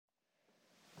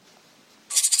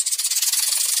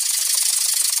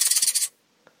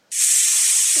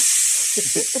Go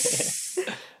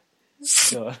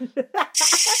on.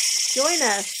 Join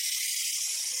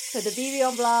us for the BB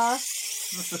on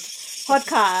Blast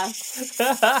podcast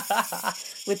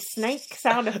with snake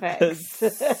sound effects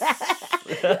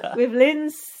with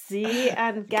Lindsay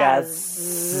and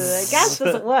Gaz. Gas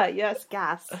doesn't work. Yes,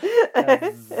 gas.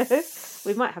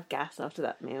 We might have gas after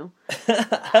that meal.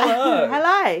 Hello.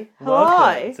 Hello.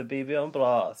 Welcome to BB on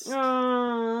Blast.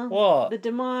 What? The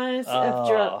demise of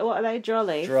what are they?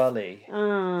 Drolly. Drolly.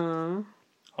 Oh.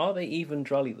 Are they even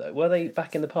Drolly though? Were they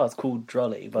back in the past called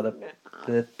Drolly by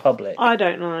the public? I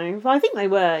don't know. I think they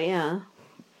were. Yeah.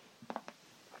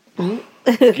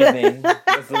 Excuse me.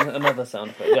 There's another sound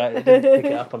effect. Yeah, I didn't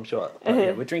pick it up, I'm sure. But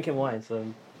yeah, we're drinking wine, so...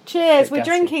 Cheers, we're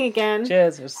drinking again.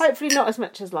 Cheers. Hopefully not as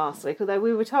much as last week, although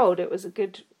we were told it was a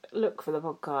good look for the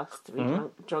podcast to be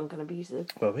drunk and abusive.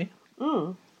 Were we?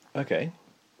 Mm. Okay.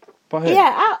 By who?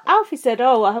 Yeah, Alfie said,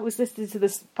 I was listening to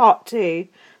this start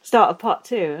of part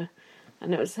 2,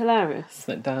 and it was hilarious.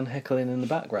 Isn't it Dan heckling in the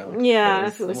background? Yeah,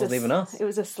 it wasn't even us. It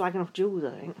was a slagging off Jules,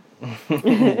 I think.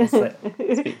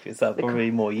 Speak for yourself, probably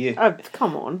more you. Oh,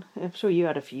 come on. I'm sure you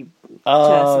had a few terse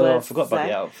Oh, I words forgot to about say.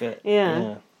 the outfit.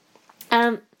 Yeah.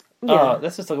 Yeah.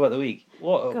 Let's just talk about the week.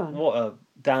 What a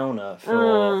downer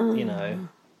for,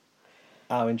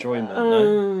 our enjoyment,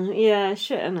 no? Yeah,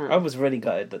 shit, innit? I was really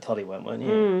gutted that Tolly went, weren't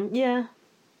you? Yeah.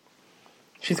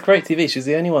 She's great TV. She's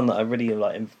the only one that I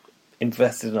really,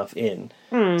 invested enough in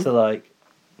to,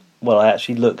 I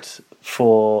actually looked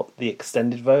for the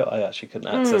extended vote. I actually couldn't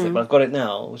access it, but I've got it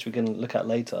now, which we can look at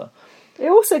later. It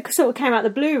also sort of came out the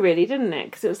blue, really, didn't it?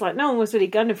 Because it was like no one was really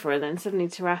gunning for her. Then suddenly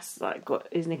Taras got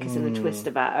his knickers in the twist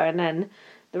about her, and then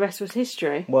the rest was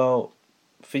history. Well,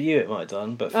 for you it might have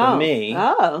done, but for me,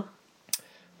 I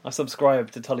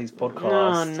subscribed to Tully's podcast.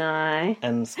 Oh no!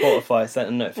 And Spotify sent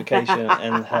a notification,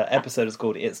 and her episode is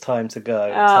called "It's Time to Go."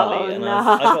 Tully, and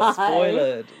I got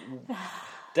spoiled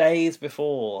days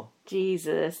before.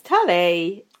 Jesus,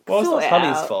 Tully. Well, it's not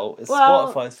Tully's fault. It's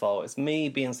Spotify's fault. It's me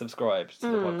being subscribed to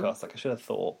the podcast. I should have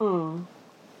thought.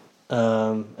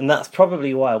 And that's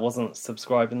probably why I wasn't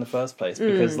subscribed in the first place.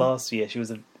 Because last year she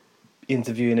was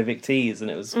interviewing evictees,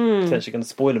 and it was potentially going to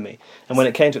spoil me. And when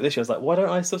it came to it this year, I was like, why don't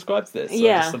I subscribe to this? So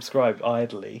I just subscribed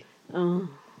idly. Oh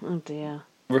dear.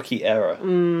 Rookie error.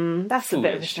 That's Foolish a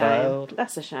bit of a shame. child.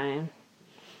 That's a shame.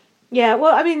 Yeah,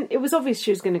 well, I mean, it was obvious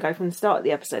she was going to go from the start of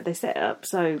the episode. They set it up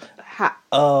so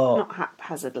not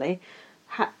haphazardly.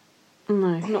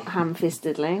 No, not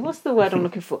ham-fistedly. What's the word I'm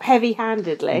looking for?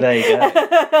 Heavy-handedly. There you go.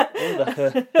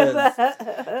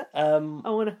 I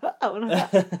want to.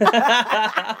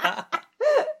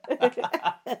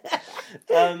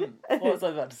 What was I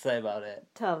about to say about it?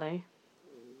 Tully.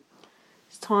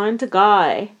 It's time to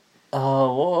go.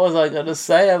 Oh, what was I going to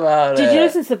say about it? Did you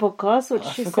listen to the podcast? What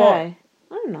did she forgot. say?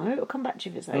 I don't know. It'll come back to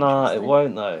you if it's interesting. No, it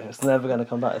won't though. It's never going to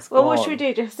come back. It's Well, gone. what should we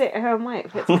do? Just sit here and wait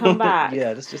for it to come back?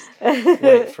 Yeah, just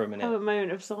wait for a Have a minute.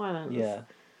 moment of silence. Yeah.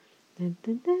 Dun,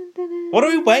 dun, dun, dun, dun. What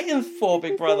are we waiting for,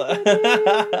 Big Brother?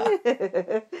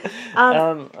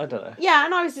 I don't know. Yeah,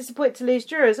 and I was disappointed to lose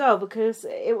Drew as well because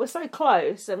it was so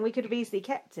close and we could have easily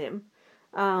kept him.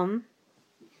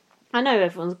 I know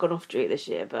everyone's gone off Drew this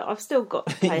year, but I've still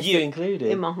got a place You included.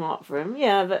 in my heart for him.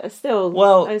 Yeah, but still,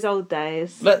 Well, those old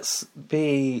days. Let's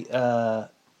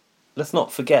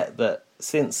not forget that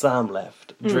since Sam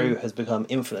left, Drew has become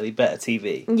infinitely better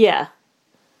TV. Yeah.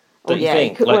 Don't you yeah,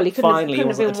 think? he Finally couldn't he have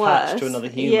wasn't been attached worse. to another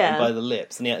human Yeah. by the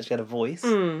lips, and he actually had a voice.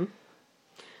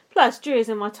 Plus, Drew is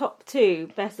in my top 2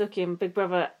 best-looking Big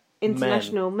Brother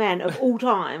international men of all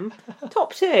time.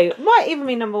 Top 2, might even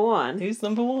be number 1. Who's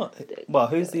number 1? Well,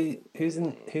 who's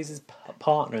his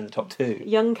partner in the top 2?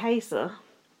 Young Kaser.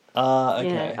 Okay.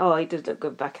 Yeah. Oh, he did look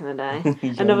good back in the day.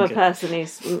 Another person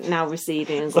who's now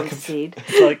receding and gone to seed.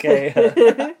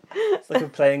 It's like a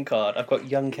playing card. I've got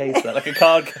Young Kaser, like a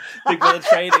card, Big Brother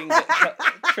trading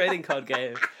card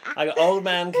game. I got Old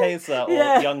Man Kaser or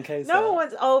Young Kaser. No one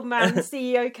wants old man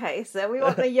CEO Kaser. We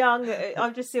want the young,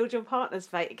 I've just sealed your partner's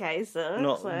fate Kaser.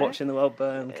 Not watching the world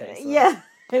burn Kaser. Yeah,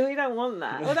 we don't want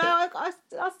that. Although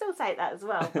I'll still take that as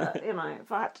well, but, if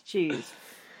I had to choose.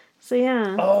 So,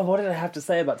 yeah. Oh, what did I have to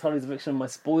say about Tully's eviction? My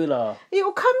spoiler. It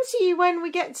will come to you when we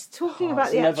get to talking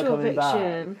about the actual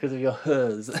eviction. Because of your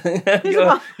hers.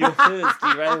 your hers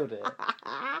derailed it.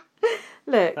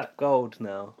 Look. That gold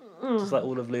now. Just like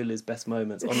all of Lulu's best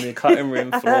moments on the cutting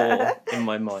room floor in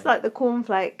my mind. It's like the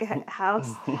cornflake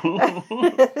house. Who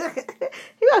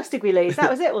else did we lose?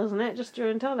 That was it, wasn't it? Just Drew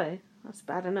and Tully. That's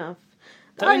bad enough.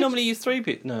 Don't we normally use 3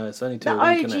 people? No, it's only 2. The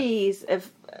OGs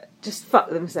have just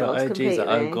fucked themselves completely. The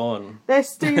OGs are gone. They're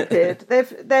stupid.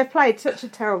 They've played such a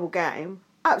terrible game.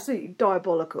 absolutely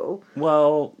diabolical.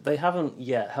 Well, they haven't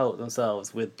yet helped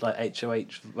themselves with like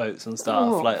HOH votes and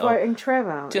stuff. Voting Trev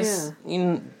out.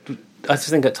 I just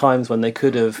think at times when they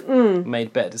could have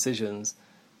made better decisions.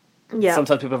 Yeah.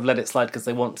 Sometimes people have let it slide because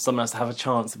they want someone else to have a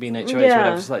chance to be in HOH. Yeah. Or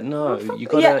whatever. It's like, no,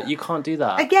 you can't do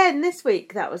that. Again, this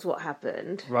week that was what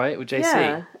happened. Right, with JC.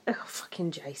 Yeah. Oh,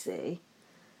 fucking JC.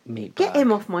 Meatbag. Get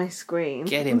him off my screen.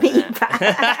 Get him. Meatbag.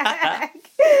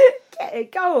 Get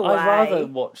it. Go away. I'd rather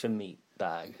watch a meat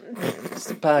bag.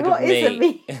 Just a bag What of is a meat.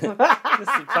 meat Just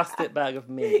a plastic bag of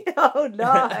meat. Oh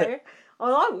no.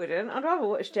 Well, I wouldn't. I'd rather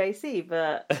watch JC,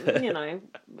 but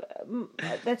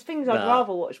there's things I'd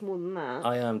rather watch more than that.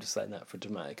 I am just saying that for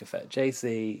dramatic effect.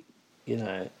 JC,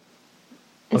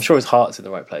 I'm sure his heart's in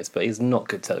the right place, but he's not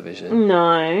good television.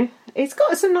 No, he's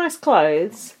got some nice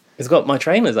clothes. He's got my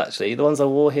trainers actually, the ones I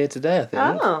wore here today. I think.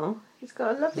 Oh, he's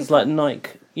got a lovely. It's like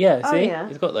Nike. Yeah, see, yeah.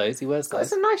 He's got those. He wears Got those.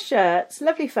 some nice shirts,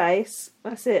 lovely face.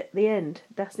 That's it. The end.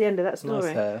 That's the end of that story.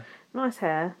 Nice hair. Nice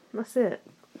hair. That's it.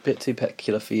 Bit too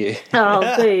peculiar for you.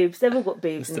 Oh, boobs. They've all got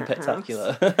boobs in Mr. that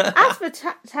Petacular. house. As for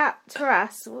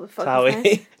Taras, what the fuck is his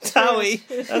name?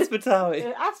 Towie. That's for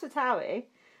Towie. As for Towie,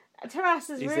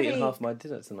 Taras is He's really... eating half my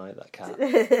dinner tonight, that cat.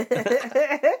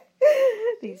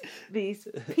 these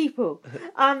people.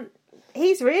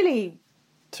 He's really...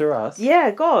 Taras? Yeah,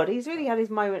 God, he's really had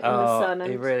his moment in the sun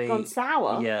and gone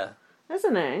sour. Yeah.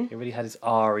 Hasn't he? He really had his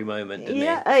Ari moment, didn't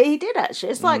Yeah, he did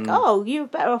actually. It's like, you were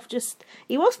better off just...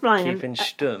 He was flying... Keeping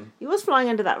stum. He was flying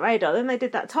under that radar. Then they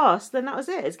did that task. Then that was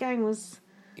it. His gang was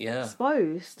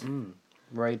exposed.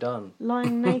 Ray Dunn.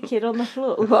 Lying naked on the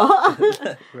floor. What?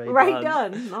 Ray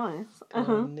Dunn. Dunn. Nice.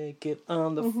 Lying naked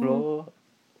on the floor.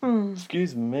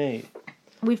 Excuse me.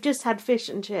 We've just had fish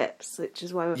and chips, which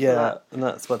is why we're and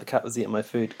that's why the cat was eating my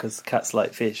food, because cats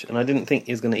like fish. And I didn't think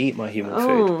he was going to eat my human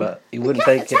food, but he wouldn't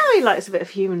take it. Terry likes a bit of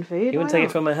human food. He wouldn't take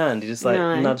it from my hand. He just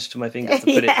nudged my fingers to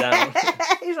put it down.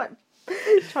 He's like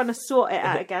trying to sort it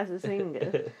out of Gaz's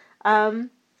fingers. I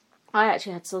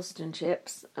actually had sausage and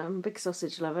chips. I'm a big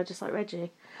sausage lover, just like Reggie.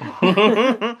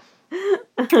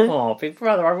 Oh, big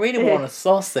brother, I really want a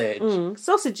sausage.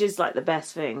 Sausage is like the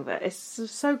best thing, but it's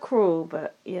so cruel,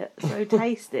 but yet so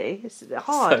tasty. It's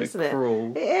hard, isn't it?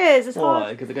 Cruel. It is. It's hard.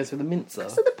 Why? Because it goes through the mincer.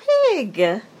 So the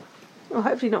pig. Well,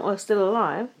 hopefully not while still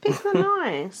alive. Pigs are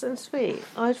nice and sweet.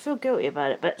 I'd feel guilty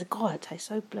about it, but God, it tastes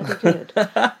so bloody good.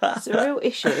 It's a real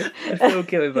issue. I feel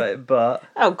guilty about it, but...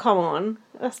 Oh, come on.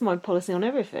 That's my policy on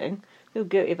everything. Feel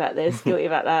guilty about this, guilty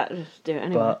about that. Just do it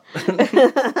anyway.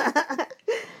 But...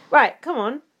 Right, come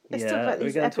on. Let's talk about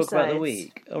these we're going to talk about the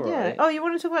week. All right. Yeah. Oh, you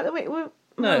want to talk about the week?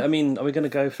 No, I mean, are we going to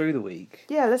go through the week?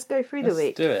 Yeah, let's go through the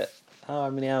week. Let's do it. How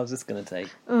many hours is this going to take?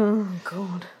 Oh,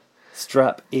 God.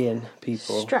 Strap in,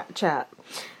 people. Strap chat.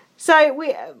 So, it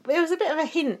was a bit of a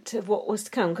hint of what was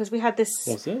to come, because we had this...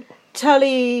 Was it?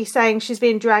 Tully saying she's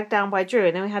being dragged down by Drew,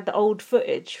 and then we had the old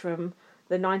footage from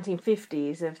the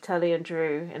 1950s of Tully and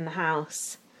Drew in the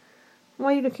house.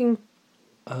 Why are you looking...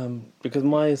 Because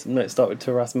my notes start with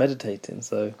Taras meditating,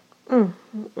 so...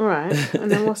 Right,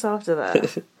 and then what's after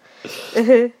that?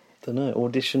 Don't know,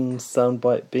 audition,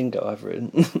 soundbite, bingo I've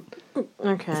written.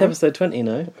 Okay. It's episode 20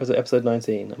 now, or is it episode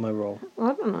 19? Am I wrong?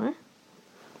 I don't know.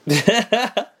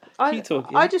 Keep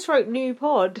talking. I just wrote new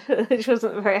pod, which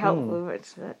wasn't very helpful.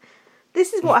 But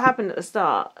this is what happened at the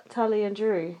start. Tully and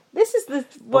Drew. This is the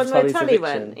one where Tully's Tully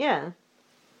eviction. went. Yeah.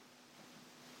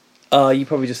 You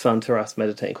probably just found Taras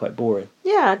meditating quite boring.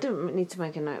 Yeah, I didn't need to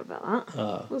make a note about that.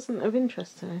 Oh. It wasn't of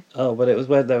interest to me. Oh, but it was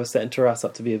where they were setting Taras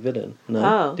up to be a villain.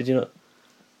 No? Oh. Did you not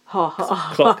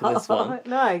clock this one?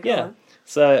 No, go on.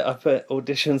 So I put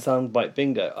audition soundbite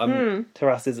bingo.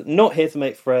 Taras is not here to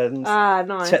make friends. Ah,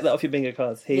 nice. Check that off your bingo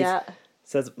cards. He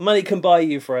says, money can buy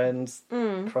you friends.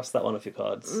 Cross that one off your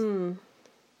cards.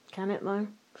 Can it, though?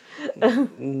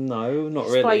 No, not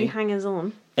Just buy you really. hangers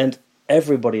on. And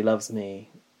everybody loves me.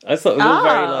 I thought it was all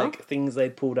very like things they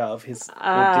pulled out of his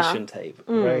audition tape.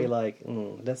 Very like,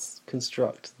 let's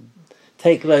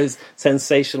take those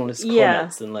sensationalist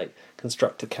comments and like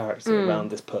construct a character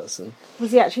around this person.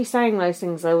 Was he actually saying those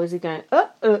things though? Was he going,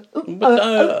 They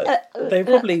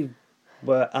probably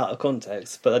were out of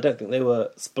context, but I don't think they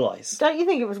were spliced. Don't you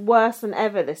think it was worse than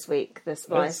ever this week, the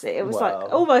splicing? It was like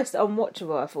almost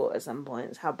unwatchable, I thought, at some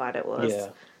points, how bad it was. Yeah.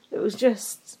 It was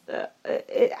just...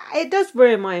 it does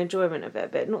ruin my enjoyment of it a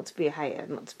bit. Not to be a hater,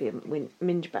 not to be a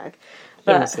minge bag.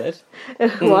 You haven't said.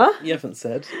 What? You haven't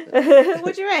said.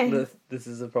 What do you mean? This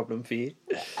is a problem for you.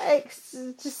 It's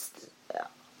just...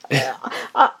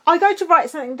 I go to write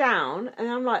something down, and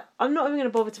I'm like, I'm not even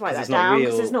going to bother to write that down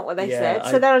because it's not what they said.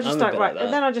 So then I just don't write.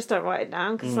 And then I just don't write it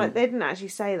down because like they didn't actually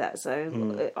say that.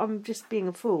 So I'm just being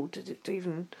a fool to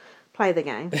even play the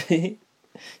game.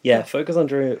 Yeah, focus on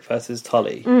Drew versus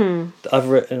Tully. I've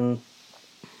written...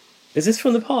 Is this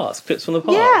from the past? Clips from the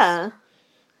past? Yeah.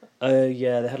 Oh,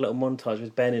 yeah, they had a little montage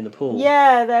with Ben in the pool.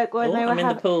 Yeah, I'm in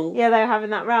the pool. Yeah, they were having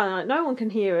that round. Like, no one can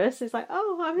hear us. It's like,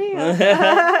 oh, I'm here.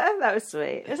 That was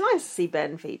sweet. It was nice to see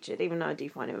Ben featured, even though I do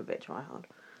find him a bit tryhard.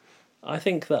 I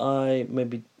think that I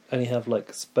maybe only have,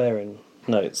 like, sparing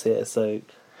notes here, so...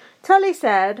 Tully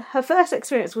said her first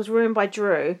experience was ruined by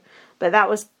Drew, but that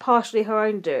was partially her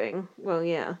own doing. Well,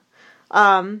 yeah.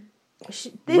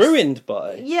 Ruined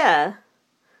by? Yeah.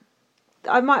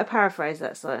 I might have paraphrased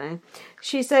that slightly.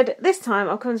 She said, this time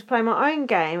I'll come to play my own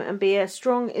game and be a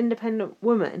strong, independent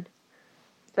woman.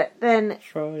 But then...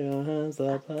 Throw your hands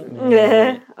up at me.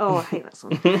 Yeah. Oh, I hate that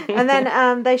song. And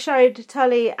then they showed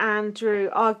Tully and Drew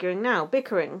arguing now,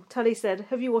 bickering. Tully said,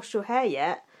 have you washed your hair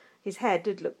yet? His hair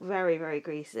did look very, very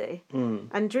greasy.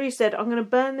 And Drew said, I'm going to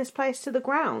burn this place to the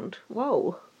ground.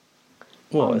 Whoa.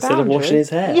 What, instead of washing his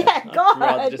hair? Yeah, God.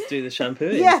 I'd rather just do the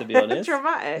shampooing, to be honest.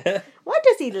 Dramatic. Why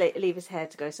does he leave his hair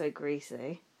to go so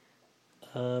greasy?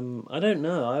 I don't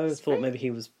know. I always thought maybe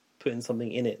he was putting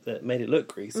something in it that made it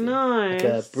look greasy. No. Like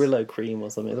a Brillo cream or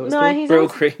something. No, he's Brill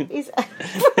cream. He's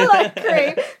Brillo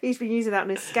cream. He's been using that on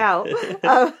his scalp.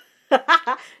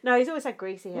 No, he's always had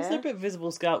greasy hair. There's a bit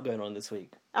visible scalp going on this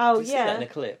week. Oh, Did you see that in a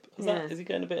clip? Is he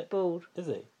going a bit... bald? Is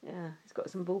he? Yeah, he's got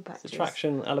some bald patches. It's a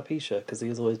traction alopecia, because he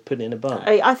was always putting it in a bun.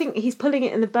 I think he's pulling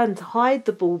it in the bun to hide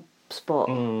the bald spot.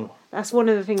 That's one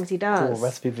of the things he does. Oh,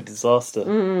 recipe for disaster.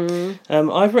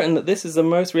 I've written that this is the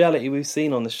most reality we've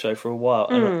seen on this show for a while,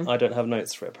 and I don't have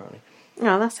notes for it, apparently.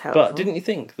 Oh, that's helpful. But didn't you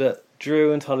think that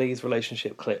Drew and Tully's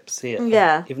relationship clips here,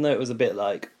 even though it was a bit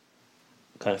like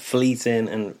kind of fleeting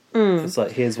and it's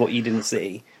like, here's what you didn't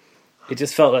see, it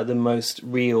just felt like the most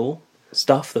real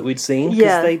stuff that we'd seen,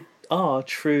 because they are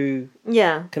true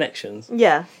connections.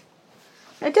 Yeah,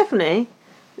 definitely.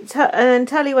 And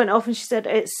Tully went off and she said,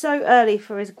 it's so early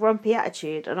for his grumpy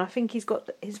attitude, and I think he's got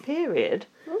his period.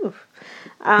 Oof.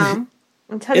 And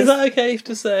is that okay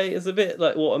to say? It's a bit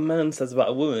like what a man says about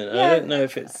a woman. I don't know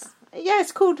if it's... Yeah,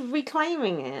 it's called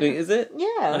reclaiming it. Is it?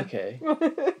 Yeah. Okay.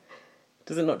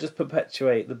 Does it not just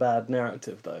perpetuate the bad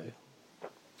narrative, though?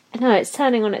 No, it's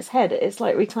turning on its head. It's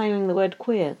like reclaiming the word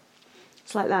queer.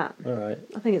 It's like that. All right.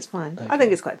 I think it's fine. Okay. I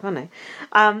think it's quite funny.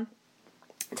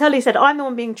 Tully said, I'm the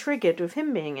one being triggered with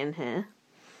him being in here.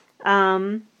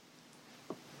 And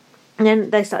then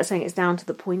they started saying it's down to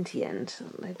the pointy end.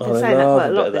 They've been saying that quite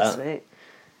a lot this week.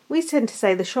 We tend to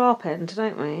say the sharp end,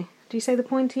 don't we? Do you say the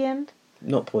pointy end?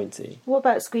 Not pointy. What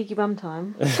about squeaky bum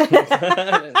time? I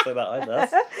don't say that either.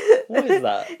 What is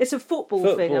that? It's a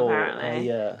football thing, apparently.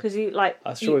 Yeah. Because you like.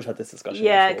 I'm sure we've had this discussion.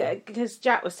 Yeah, because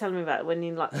Jack was telling me about it when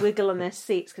you like wiggle on their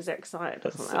seats because they're excited.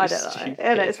 Or something. I don't know.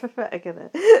 I know it's pathetic,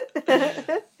 isn't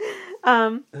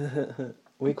it?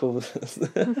 We call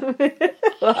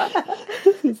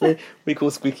we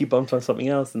call squeaky bum time something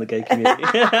else in the gay community.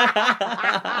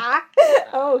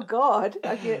 Oh God,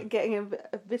 I'm getting a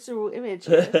visceral image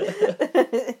here.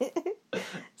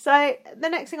 So the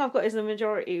next thing I've got is the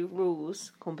majority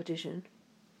rules competition.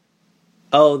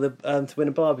 Oh, the to win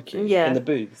a barbecue in the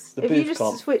booths. If you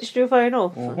just switched your phone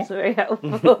off, that's very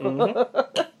helpful.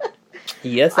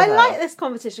 Yes, I like this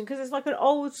competition because it's like an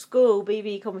old school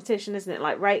BB competition, isn't it?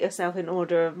 Like rate yourself in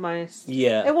order of most.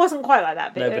 Yeah, it wasn't quite like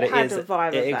that, but it had a vibe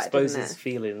of that. It exposes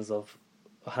feelings of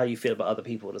how you feel about other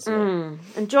people, doesn't it?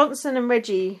 And Johnson and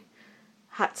Reggie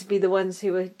had to be the ones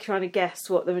who were trying to guess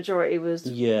what the majority was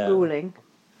ruling.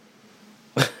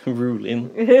 Ruling.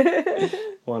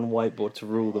 One whiteboard to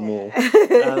rule them all.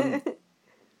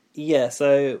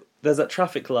 So there's that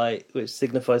traffic light which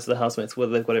signifies to the housemates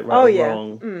whether they've got it right or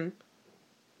wrong.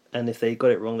 And if they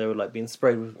got it wrong, they were like being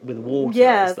sprayed with water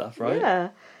and stuff, right? Yeah.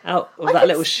 Out of that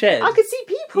little shed. I could see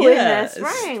people in there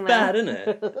spraying them. It's bad, isn't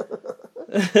it?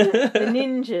 The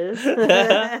ninjas.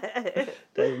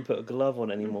 Don't even put a glove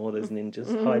on anymore, those ninjas.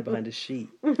 Hide behind a sheet.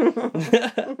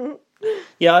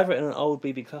 Yeah, I've written an old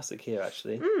BB classic here,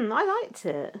 actually. I liked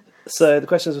it. So the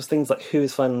questions was things like, who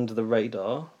is flying under the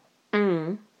radar?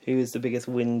 Who is the biggest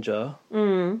whinger?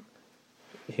 Who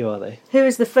are they? Who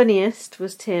is the funniest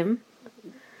was Tim.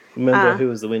 Remember who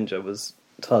was the whinger was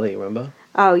Tully, remember?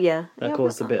 Oh, yeah. That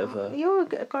caused a bit of a... You're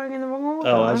going in the wrong order.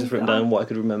 Oh, I just written down what I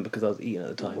could remember because I was eating at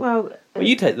the time. Well,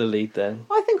 you take the lead then.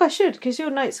 I think I should, because your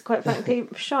notes are quite frankly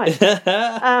shy.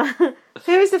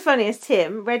 Who is the funniest?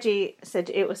 Tim. Reggie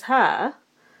said it was her.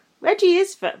 Reggie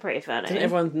is pretty funny. Didn't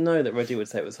everyone know that Reggie would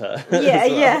say it was her? Yeah,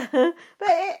 as well? yeah.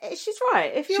 But she's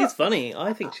right. If you're, She's funny.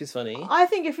 I think she's funny. I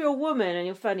think if you're a woman and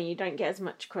you're funny, you don't get as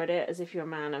much credit as if you're a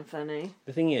man and funny.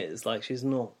 The thing is, like, she's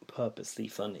not purposely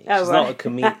funny. Oh, She's right. not a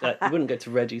comedian. Like, you wouldn't go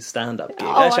to Reggie's stand-up gig.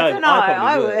 Oh, Actually, I don't know. I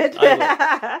probably would.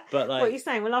 I would. But, like... What are you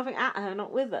saying? We're laughing at her,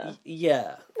 not with her.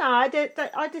 Yeah. No, I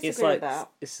disagree It's like... with that.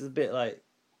 It's a bit, like,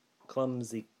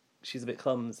 clumsy. She's a bit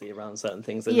clumsy around certain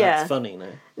things, and Yeah. that's funny, no?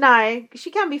 No,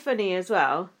 she can be funny as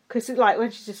well. Because, like,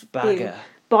 when she's just being,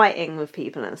 biting with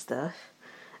people and stuff.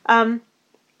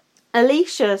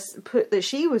 Alicia put that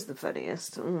she was the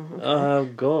funniest. Okay. Oh,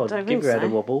 God. Don't Give think your head a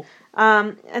so. wobble.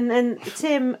 And then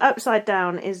Tim, upside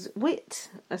down, is wit.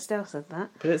 Estelle said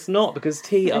that. But it's not, because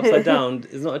T upside down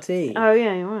is not a T. Oh,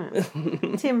 yeah, you're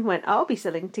right. Tim went, I'll be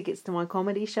selling tickets to my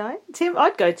comedy show.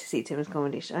 I'd go to see Tim's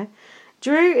comedy show.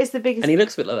 Drew is the biggest... And he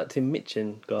looks a bit like that Tim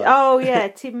Mitchin guy. Oh, yeah,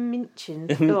 Tim Minchin.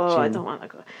 Oh, I don't like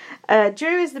that guy.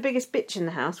 Drew is the biggest bitch in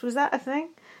the house. Was that a thing?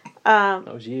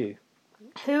 That was you.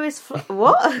 Who is...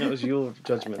 What? That was your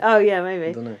judgment. Oh, yeah, maybe.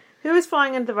 I don't know. Who is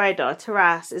flying under the radar?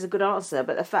 Taras is a good answer,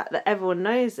 but the fact that everyone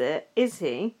knows it, is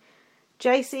he?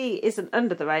 JC isn't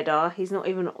under the radar. He's not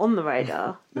even on the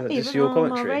radar. Is Not that just even your on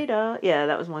commentary? my radar. Yeah,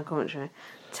 that was my commentary.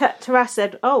 Taras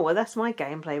said, oh, well, that's my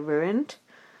gameplay ruined.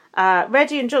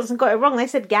 Reggie and Johnson got it wrong. They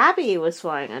said Gabby was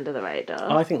flying under the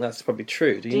radar. I think that's probably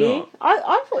true. Do Do you you? not?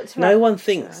 I thought Taras... No one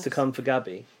thinks to come for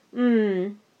Gabby.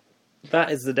 Mm.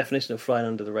 That is the definition of flying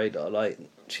under the radar. Like,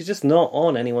 she's just not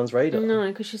on anyone's radar. No,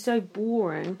 because she's so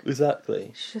boring.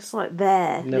 Exactly. She's just like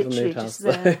there, Never literally moved house just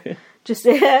there. though. Just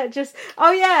just.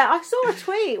 Oh yeah, I saw a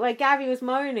tweet where Gabby was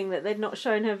moaning that they'd not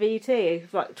shown her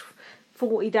VT like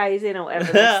 40 days in or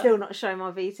whatever. They're still not showing my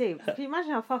VT. Can you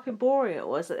imagine how fucking boring it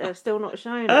was that they're still not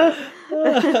showing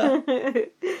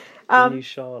it? The new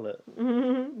Charlotte.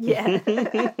 Yeah.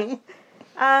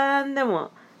 And then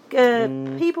what?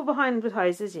 People behind with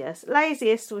hoses, yes.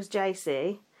 Laziest was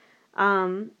JC.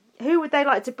 Who would they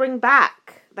like to bring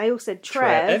back? They all said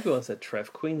Trev. Everyone said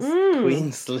Trev.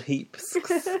 Queen sleeps.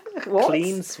 What?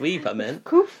 Clean sweep, I meant.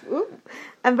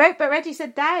 And but Reggie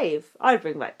said Dave. I'd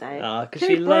bring back Dave. Because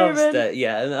she loves Dave.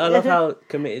 Yeah, and I love how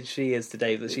committed she is to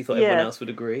Dave that she thought everyone else would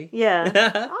agree.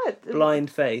 Yeah. Blind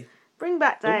faith. Bring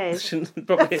back Dave.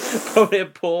 Probably a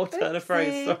poor turn of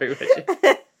phrase. Sorry,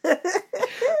 Reggie.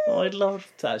 I'd love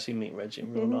to actually meet Reggie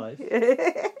in real life.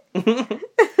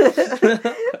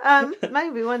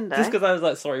 Maybe one day. Just because I was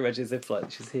like, sorry, Reggie, as if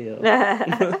like she's here.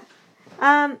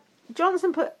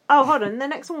 Johnson put... Oh, hold on. The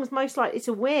next one was most likely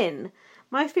to win.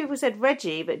 Most people said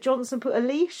Reggie, but Johnson put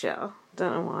Alicia.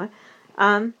 Don't know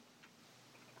why. Do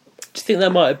you think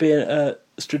that might have been a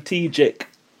strategic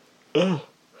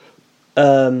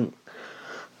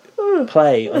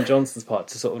play on Johnson's part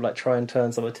to sort of like try and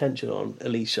turn some attention on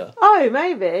Alicia? Oh,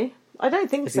 maybe. I don't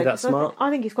think Is so. he that smart? I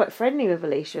think he's quite friendly with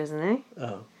Alicia, isn't he?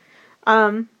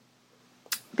 Oh.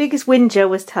 Biggest whinger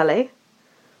was Tully.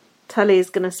 Tully is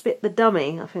going to spit the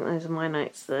dummy. I think those are my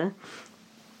notes there.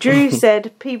 Drew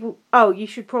said, people... Oh, you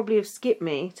should probably have skipped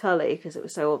me, Tully, because it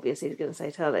was so obvious he was going to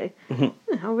say Tully.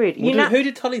 How rude. Who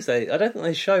did Tully say? I don't think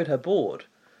they showed her board.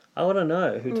 I want to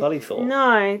know who Tully thought.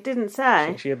 No, didn't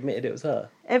say. She admitted it was her.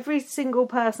 Every single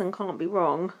person can't be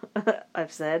wrong,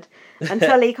 I've said. And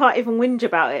Tully can't even whinge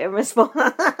about it in response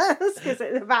because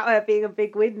it's about her being a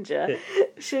big whinger.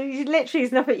 She literally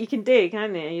is nothing you can do,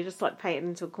 can you? You're just like painting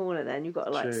into a corner then. You've got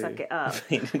to like suck it up.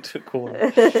 Painted into a corner.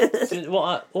 So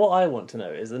what I want to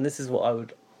know is, and this is what I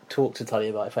would talk to Tully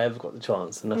about if I ever got the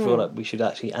chance, and I feel like we should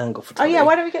actually angle for Tully. Oh yeah,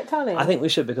 why don't we get Tully? I think we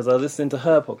should, because I was listening to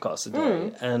her podcast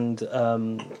today, and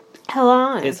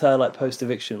Hello. it's her like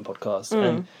post-eviction podcast,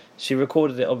 and she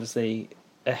recorded it obviously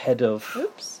ahead of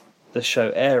the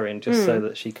show airing, just so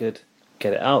that she could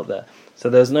get it out there. So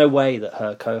there's no way that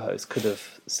her co-host could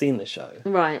have seen the show.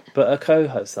 Right. But her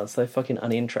co-host sounds so fucking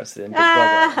uninterested in Big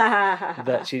Brother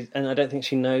that and I don't think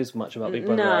she knows much about Big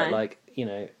Brother, No. like, you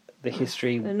know, the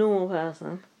history. A normal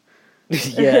person.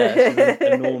 Yeah, she's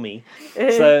a normie.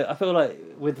 So I feel like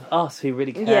with us who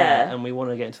really care and we want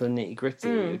to get into the nitty gritty,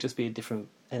 it would just be a different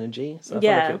energy. So I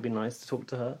feel like it would be nice to talk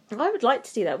to her. I would like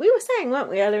to do that. We were saying, weren't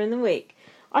we, earlier in the week?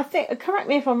 I think, correct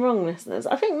me if I'm wrong, listeners,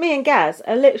 I think me and Gaz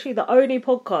are literally the only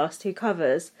podcast who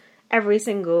covers every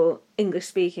single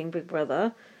English-speaking Big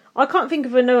Brother. I can't think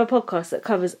of another podcast that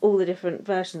covers all the different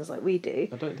versions like we do.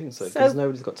 I don't think so, because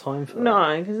nobody's got time for that.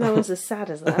 No, because no one's as sad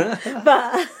as that.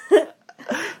 But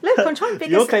look, I'm trying to big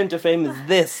Your us. claim to fame is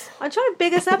this. I'm trying to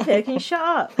big us up here. Can you shut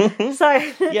up? So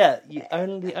Yeah, the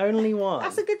only one.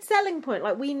 that's a good selling point.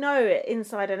 Like, we know it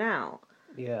inside and out.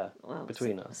 Yeah, Well,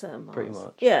 between us, certain parts. pretty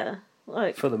much. Yeah,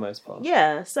 like For the most part.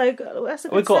 yeah. So that's a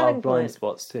good We've got our selling blind point.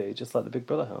 spots too, just like the Big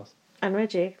Brother house. And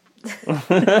Reggie.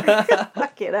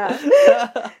 Fuck it up.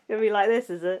 It'll be like this,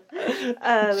 is it?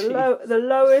 The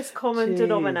lowest common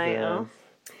denominator.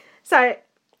 So,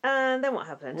 and then what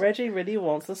happened? Reggie really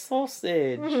wants a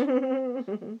sausage.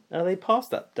 They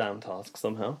passed that damn task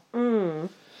somehow.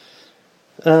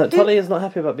 Tully is not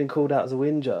happy about being called out as a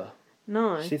whinger.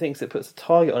 No. She thinks it puts a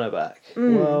target on her back.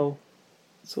 Well,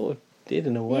 it sort of did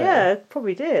in a way. Yeah, it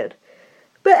probably did.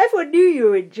 But everyone knew you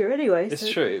were injured anyway. It's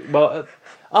true. Well,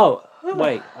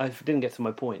 wait, I didn't get to my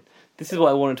point. This is what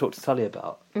I want to talk to Tully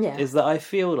about. Yeah. Is that I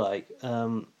feel like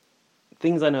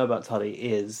things I know about Tully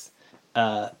is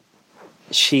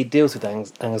she deals with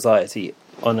anxiety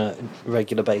on a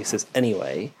regular basis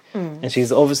anyway, and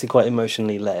she's obviously quite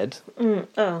emotionally led.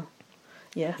 Oh,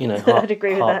 yeah. You know, I'd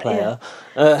agree with that. player.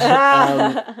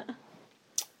 Yeah.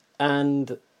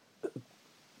 And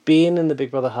being in the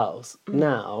Big Brother house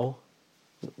now,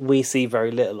 we see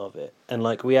very little of it, and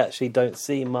like we actually don't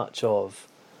see much of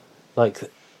like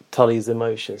Tully's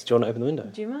emotions. Do you want to open the window?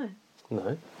 Do you mind?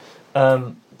 No.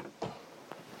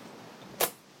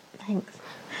 Thanks.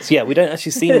 So yeah, we don't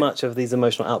actually see much of these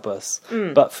emotional outbursts,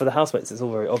 but for the housemates, it's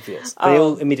all very obvious. They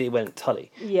all immediately went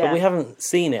Tully, but we haven't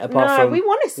seen it apart from we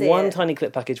want to see one it. tiny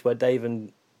clip package where Dave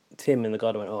and Tim in the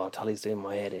garden went, "Oh, Tully's doing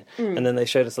my head in," and then they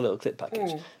showed us a little clip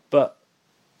package. But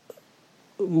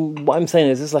what I'm saying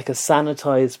is, it's like a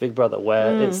sanitized Big Brother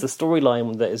where it's the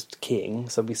storyline that is king.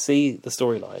 So we see the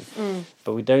storyline,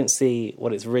 but we don't see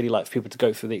what it's really like for people to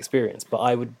go through the experience. But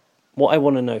what I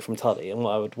want to know from Tully and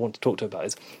what I would want to talk to her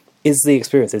about is the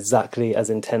experience exactly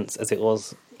as intense as it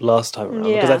was last time around?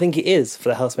 Because I think it is for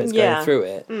the housemates going through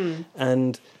it,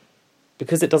 and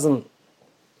because it doesn't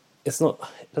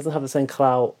have the same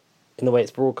clout in the way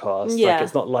it's broadcast. Like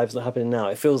it's not live, it's not happening now.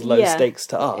 It feels low stakes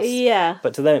to us. Yeah.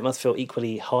 But to them it must feel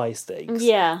equally high stakes.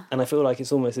 Yeah. And I feel like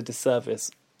it's almost a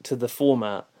disservice to the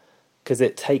format because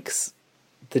it takes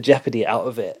the jeopardy out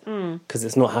of it because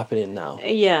it's not happening now.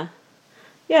 Yeah.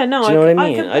 Yeah, no, do you know what I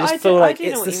mean? I just feel like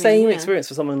it's the same experience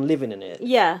for someone living in it.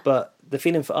 Yeah. But the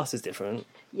feeling for us is different.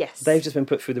 Yes. They've just been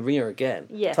put through the ringer again.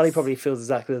 Yes. Tully probably feels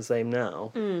exactly the same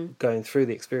now, going through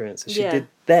the experience as she did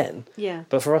then. Yeah.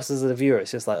 But for us as a viewer,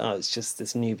 it's just like, oh, it's just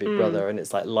this new Big Brother, and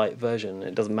it's like light version.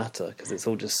 It doesn't matter because it's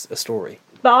all just a story.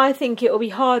 But I think it will be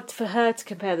hard for her to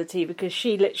compare the two because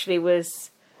she literally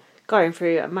was going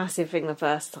through a massive thing the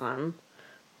first time.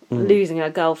 Losing her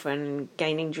girlfriend and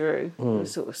gaining Drew,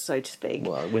 sort of, so to speak.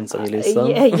 Well, win some, you lose some.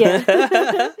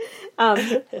 Yeah.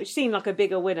 Which seemed like a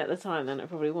bigger win at the time than it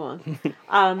probably was.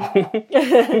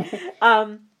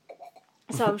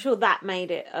 So I'm sure that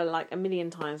made it like a million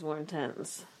times more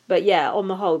intense. But yeah, on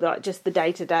the whole, like just the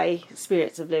day-to-day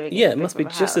spirits of living. Yeah, it must be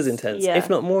just as intense, if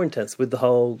not more intense, with the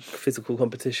whole physical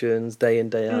competitions, day in,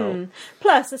 day out.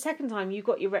 Plus, the second time you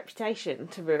got your reputation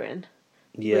to ruin.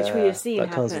 Yeah, which we have seen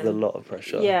that comes with a lot of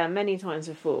pressure. Yeah, many times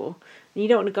before. And you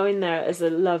don't want to go in there as a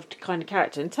loved kind of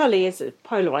character. And Tully is a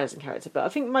polarising character, but I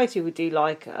think most people do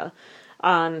like her.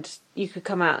 And you could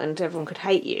come out and everyone could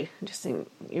hate you and just think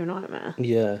you're a nightmare.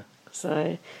 Yeah.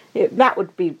 So that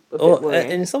would be a bit worrying.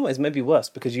 And in some ways, maybe worse,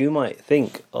 because you might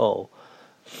think, oh,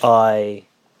 I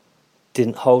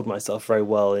didn't hold myself very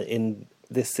well in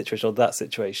this situation or that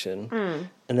situation.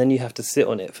 And then you have to sit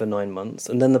on it for 9 months,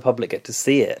 and then the public get to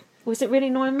see it. Was it really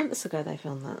 9 months ago they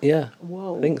filmed that? Yeah.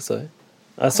 Whoa. I think so.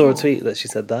 I saw a tweet that she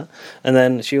said that. And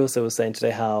then she also was saying today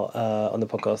how, on the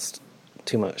podcast,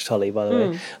 Too Much Tully, by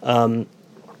the way,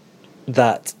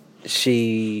 that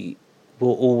she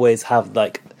will always have,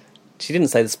 like, she didn't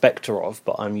say the spectre of,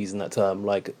 but I'm using that term,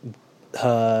 like,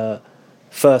 her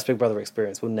first Big Brother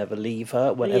experience will never leave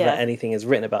her. Whenever anything is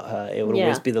written about her, it will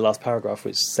always be the last paragraph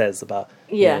which says about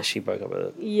she broke up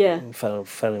with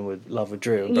fell in with love with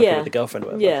Drew and broke up with the girlfriend or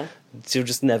whatever. Yeah. She'll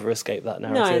just never escape that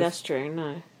narrative. No, that's true,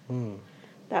 no.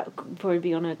 That would probably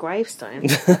be on her gravestone.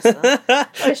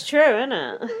 It's true, isn't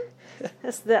it?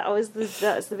 That's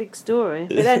the big story.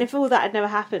 But then if all that had never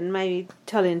happened, maybe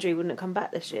Tully and Drew wouldn't have come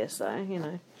back this year, so, you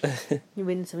know. You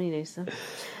win some, you lose some.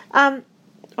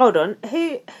 Hold on.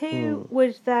 Who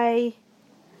would they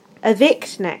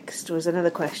evict next? Was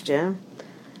another question.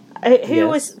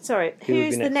 Who's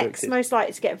the next most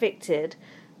likely to get evicted?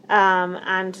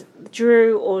 And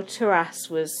Drew or Taras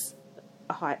was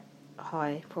a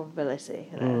high probability.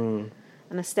 And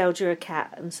Estelle drew a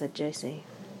cat and said Josie.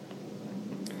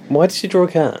 Why did she draw a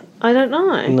cat? I don't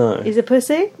know. No. Is it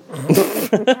pussy?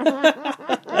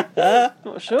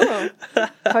 Not sure.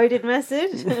 Coded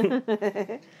message.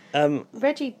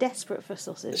 Reggie desperate for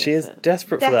sausage. She is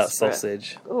desperate for that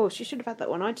sausage. Oh, she should have had that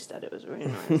one. I just had it. It was really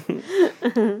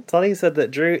nice. Tully said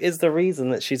that Drew is the reason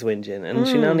that she's whinging, and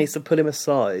she now needs to pull him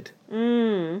aside. Do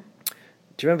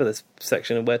you remember this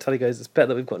section where Tully goes, "It's better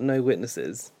that we've got no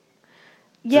witnesses"?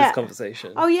 this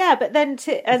conversation. Oh yeah, but then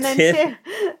Tim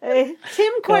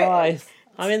quoted. Guys,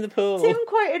 I'm in the pool. Tim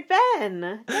quoted Ben.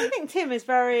 I don't think Tim is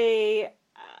very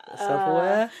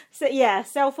self-aware.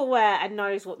 Self-aware and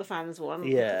knows what the fans want.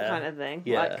 Kind of thing.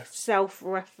 Yeah. Like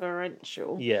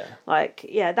self-referential. Yeah. Like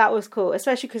that was cool,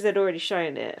 especially because they'd already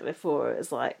shown it before. It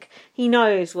was like he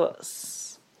knows what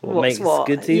makes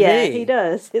good TV. Yeah, he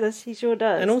does. He sure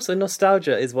does. And also,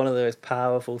 nostalgia is one of the most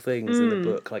powerful things in the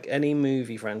book. Like any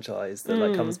movie franchise that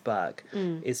like comes back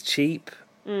is cheap.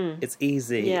 It's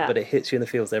easy, but it hits you in the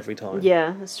feels every time.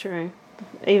 Yeah, that's true.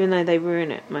 Even though they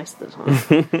ruin it most of the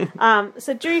time.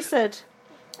 So Drew said,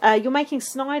 "You're making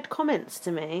snide comments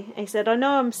to me." He said, "I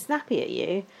know I'm snappy at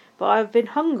you, but I've been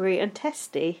hungry and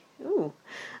testy." Ooh.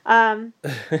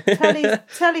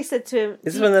 Tully said to him...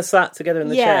 This is when they're sat together in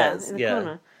the chairs. In the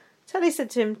corner. Tully said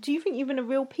to him, "Do you think you've been a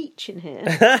real peach in here?"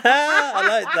 I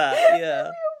like that,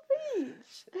 yeah. Real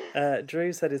peach.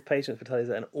 Drew said his patience for Tully's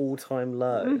at an all-time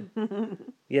low.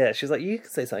 Yeah, she's like, you can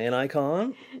say something and I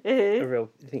can't. You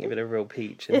think you've been a real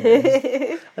peach.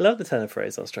 I love the turn of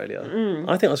phrase Australia.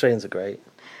 I think Australians are great.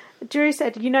 Drew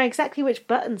said, "You know exactly which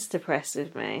buttons to press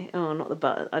with me." Oh, not the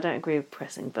button. I don't agree with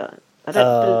pressing buttons. I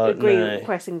don't agree with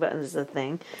pressing buttons as a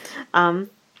thing.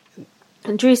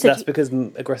 And Drew said... That's because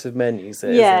aggressive men use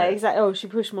it, yeah, exactly. Oh, she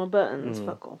pushed more buttons.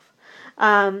 Fuck off.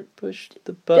 Push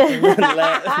the button and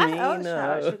let me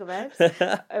know. Sugar babes.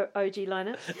 OG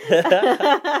lineup.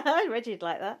 I read you'd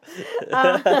like that.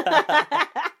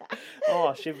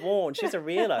 Oh, Siobhan, she's a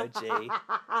real OG.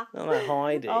 Not like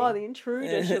Heidi. Oh, the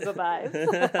intruder, sugar babes.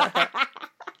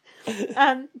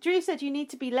 Drew said, "You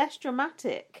need to be less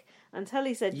dramatic." And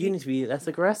Tully said... You need to be less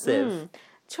aggressive.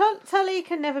 Tully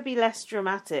can never be less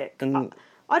dramatic.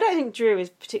 I don't think Drew is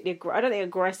particularly... I don't think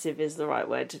aggressive is the right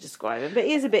word to describe him, but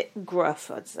he is a bit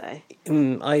gruff, I'd say.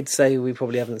 I'd say we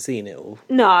probably haven't seen it all.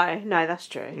 No, that's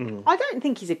true. I don't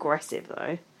think he's aggressive,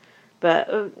 though. But,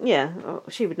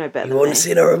 she would know better than me. You want to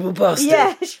see an horrible bastard?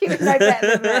 Yeah, she would know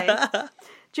better than me.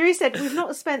 Drew said, "We've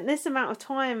not spent this amount of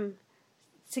time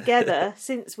together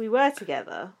since we were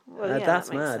together." Well, that's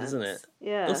that makes mad, sense. isn't it?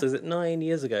 Yeah. Also, is it 9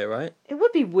 years ago, right? It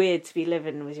would be weird to be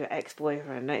living with your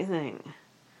ex-boyfriend, don't you think?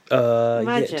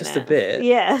 Imagine just a bit.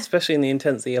 Yeah. Especially in the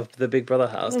intensity of the Big Brother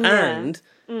house. And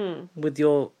with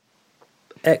your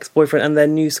ex-boyfriend and their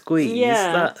new squeeze.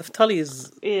 Yeah. Tully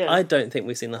is... Yeah. I don't think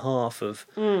we've seen the half of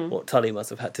what Tully must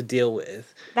have had to deal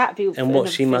with. That'd be and what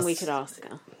she must... we could ask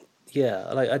her.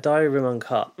 Yeah, like a diary room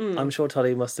uncut. I'm sure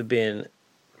Tully must have been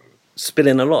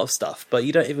spilling a lot of stuff, but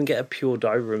you don't even get a pure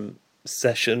diary room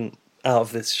session out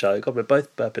of this show. God, we're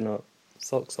both burping our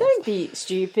socks off. Don't be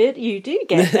stupid. You do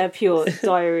get a pure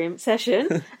diary room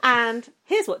session. And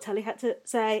here's what Tully had to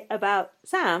say about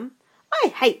Sam. "I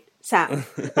hate Sam."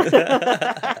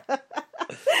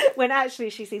 When actually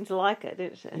she seemed to like her,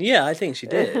 didn't she? Yeah, I think she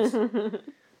did.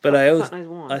 But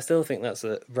I still think that's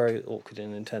a very awkward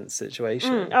and intense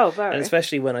situation. Very. And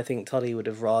especially when I think Tully would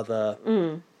have rather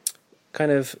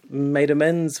kind of made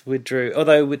amends with Drew.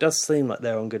 Although it does seem like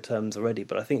they're on good terms already,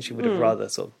 but I think she would have rather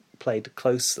sort of played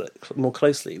more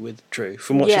closely with Drew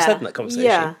from what she said in that conversation.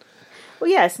 Yeah. Well,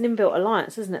 yeah, it's an inbuilt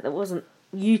alliance, isn't it, that wasn't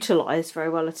utilised very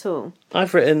well at all.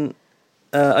 I've written...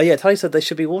 Tully said they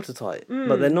should be watertight,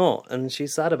 but they're not, and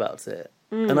she's sad about it.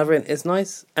 And I've written, it's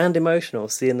nice and emotional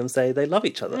seeing them say they love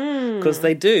each other, because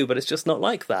they do, but it's just not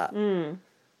like that.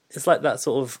 It's like that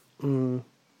sort of...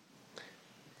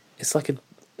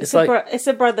 It's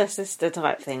a brother-sister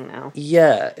type thing now.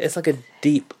 Yeah, it's like a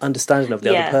deep understanding of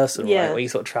the other person, right? Where you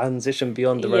sort of transition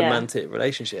beyond the romantic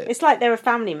relationship. It's like they're a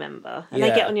family member, and they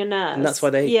get on your nerves. And that's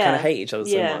why they kind of hate each other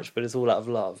so much, but it's all out of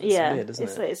love. It's weird, isn't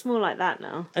it? It's more like that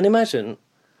now. And imagine,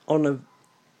 on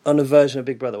a version of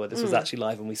Big Brother where this was actually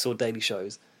live and we saw daily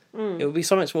shows, it would be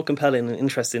so much more compelling and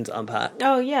interesting to unpack.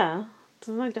 Oh, yeah.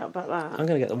 There's no doubt about that. I'm going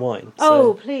to get the wine.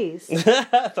 Oh, please.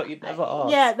 I thought you'd never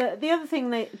ask. Yeah, the other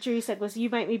thing that Drew said was, "You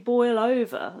make me boil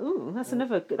over." Ooh, that's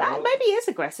another good... That maybe is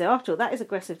aggressive. After all, that is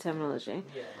aggressive terminology.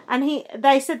 Yeah. And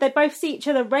they said they both see each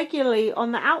other regularly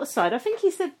on the outside. I think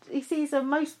he said he sees her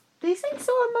most... Do you think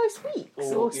saw her most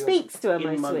weeks? Or speaks to her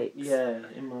most weeks? Yeah,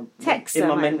 in my... Text in her,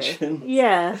 my maybe. mention.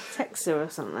 Yeah, text her or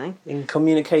something. In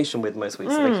communication with most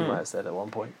weeks, I think he might have said at one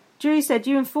point. Drew said,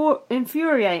 "You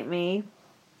infuriate me."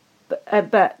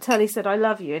 But Tully said, "I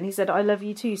love you," and he said, "I love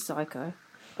you too, psycho."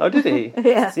 Oh, did he?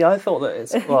 Yeah. See, I thought that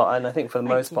it's... Well, and I think for the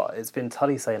most part, it's been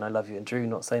Tully saying I love you and Drew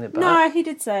not saying it back. No, he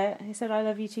did say it. He said, "I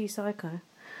love you too, psycho."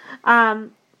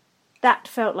 That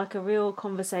felt like a real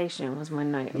conversation, was my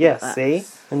note. Yes, see?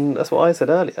 And that's what I said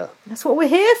earlier. That's what we're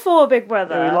here for, Big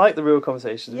Brother. Yeah, we like the real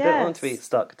conversations. We don't want to be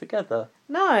stuck together.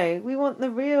 No, we want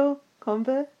the real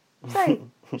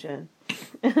conversation.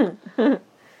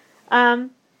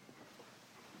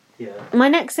 Yeah. My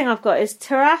next thing I've got is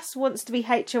Taras wants to be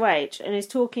HOH and is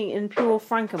talking in pure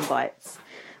Frankenbites.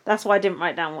 That's why I didn't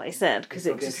write down what he said because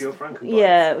it just pure Frankenbites.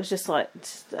 yeah, it was just like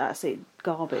just absolute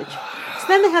garbage. So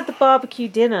then they had the barbecue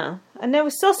dinner and there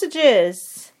were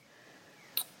sausages.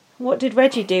 What did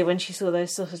Reggie do when she saw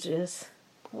those sausages?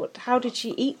 How did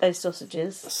she eat those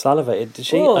sausages? Salivated. Did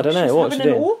she? Oh, I don't know. She was What was she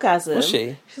having an doing? orgasm. Was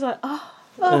she? She's like,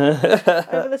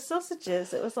 over the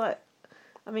sausages. It was like,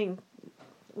 I mean,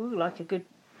 like a good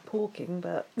porking,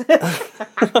 but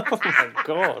Oh my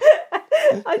god.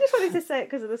 I just wanted to say it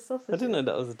because of the sausage. I didn't know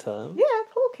that was a term. Yeah,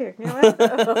 porking. You know?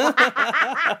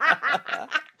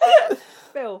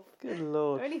 Phil, Good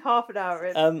lord. only half an hour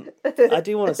in. I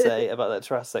do want to say about that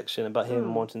Taras section about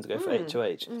him wanting to go for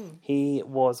HOH. He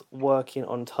was working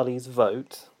on Tully's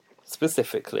vote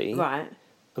specifically, Right.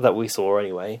 that we saw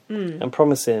anyway, and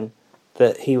promising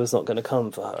that he was not going to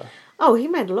come for her. Oh, he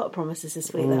made a lot of promises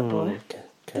this week, that boy.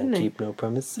 Can't Didn't he? keep no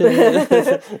promises.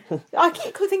 I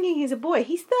keep thinking he's a boy.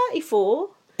 He's 34.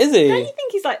 Is he? Don't you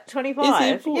think he's like 25? Is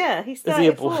he a boy? Yeah, he's Is he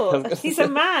a boy? 34. He's a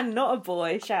man, not a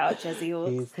boy. Shout out Jezzy Horse.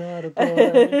 He's not a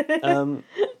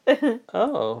boy.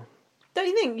 Oh. Don't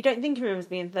you think? You don't think of him as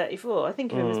being 34. I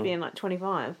think of him as being like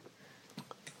 25.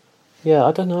 Yeah,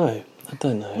 I don't know.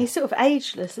 He's sort of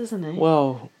ageless, isn't he?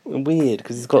 Well, weird,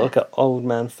 because he's got like an old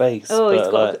man face. Oh, he's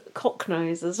but, got a cock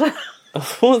nose as well.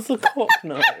 What's a cock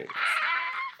nose?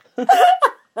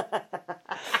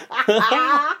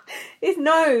 His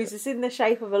nose is in the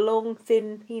shape of a long,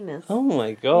 thin penis. Oh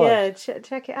my god. Yeah,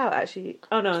 check it out, actually.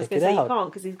 Oh, no, I was going to say you can't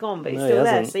because he's gone, but he's No, still he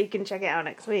there, hasn't. so you can check it out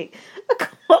next week. A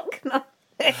cock nose.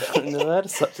 I've never heard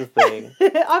of such a thing.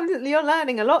 You're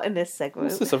learning a lot in this segment.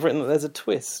 What's this? I've written that there's a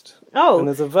twist. Oh. And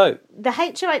there's a vote. The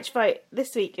HOH vote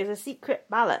this week is a secret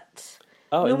ballot.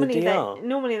 Oh, in the DR.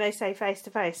 Normally they say face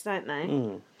to face, don't they?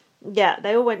 Mm. Yeah,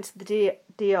 they all went to the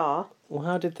DR. Well,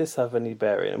 how did this have any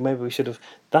bearing? Maybe we should have...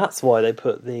 That's why they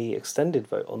put the extended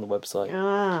vote on the website.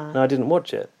 Ah. And I didn't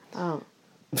watch it. Oh.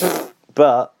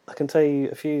 But I can tell you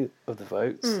a few of the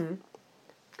votes.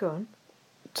 Go on.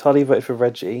 Tully voted for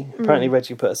Reggie. Apparently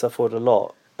Reggie put herself forward a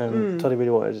lot. And Tully really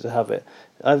wanted to have it.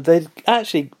 They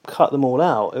actually cut them all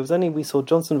out. It was only we saw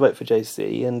Johnson vote for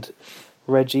JC and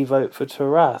Reggie vote for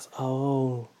Taras.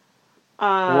 Oh.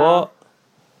 What?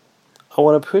 I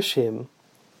want to push him.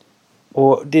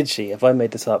 Or did she? Have I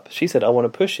made this up? She said, I want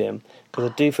to push him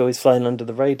because I do feel he's flying under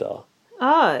the radar.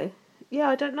 Oh. Yeah,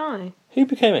 I don't know. Who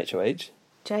became HOH?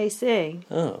 JC.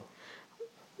 Oh.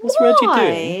 What's Reggie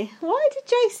doing? Why did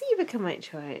JC become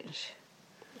HOH?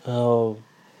 Oh,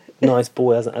 nice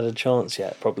boy hasn't had a chance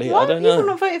yet, probably. Why I don't people know.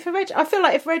 not voted for Reggie? I feel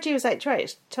like if Reggie was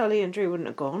HOH, Tully and Drew wouldn't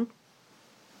have gone.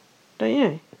 Don't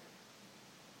you?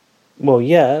 Well,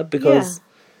 yeah, because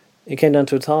it came down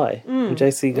to a tie. And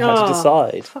JC had to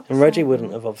decide. And Reggie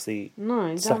wouldn't have obviously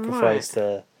No, sacrificed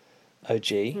the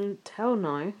OG. Hell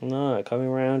no. No, coming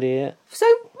around here. So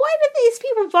why were these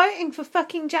people voting for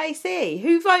fucking JC?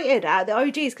 Who voted out the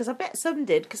OGs? Because I bet some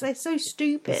did, because they're so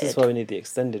stupid. This is why we need the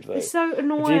extended vote. It's so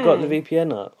annoying. Have you got the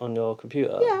VPN up on your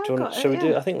computer? Yeah, Do you I've got it, shall we do?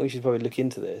 yeah. I think we should probably look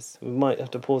into this. We might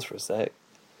have to pause for a sec.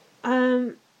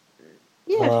 Yeah, if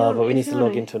you want- But we if need you to log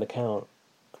wanna- into an account.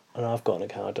 And I've got an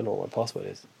account. I don't know what my password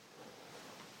is.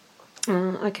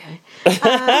 Okay.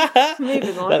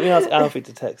 Moving on. Let me ask Alfie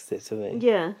to text it to me.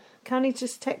 Yeah. Can he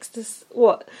just text us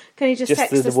what? Can he just Just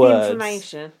text the us words. the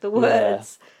information? The Yeah.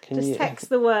 words. Can Just you- text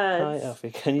the Hi, words. Alfie.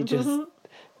 Can you just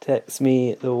text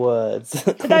me the words?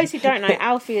 For those who don't know,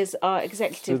 Alfie is our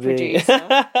executive To the- producer.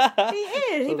 He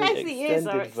is. He For the basically is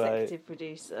our extended vote. executive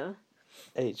producer.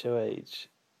 HOH.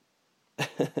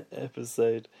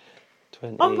 Episode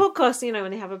 20. On podcasts, you know,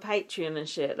 when they have a Patreon and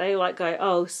shit, they like go,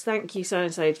 "Oh, thank you, so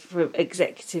and so, for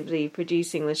executively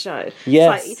producing the show."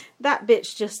 Yes. It's like, that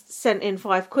bitch just sent in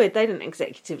 £5. They didn't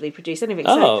executively produce anything.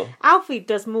 Oh. So Alfie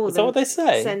does more Is that than what they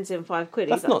say? sends in £5.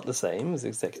 That's He's not the same as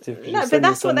executive producer. no, but Send me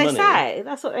that's what some they money. say.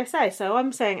 That's what they say. So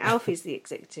I'm saying Alfie's the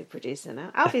executive producer now.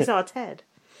 Alfie's our Ted.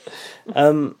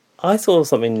 I saw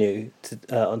something new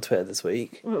on Twitter this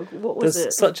week. What was There's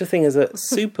it? such a thing as a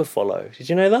super follow. Did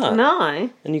you know that? No,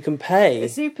 And you can pay.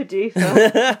 super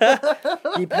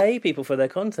duper. You pay people for their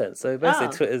content. So basically,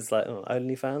 Oh. Twitter's like, oh,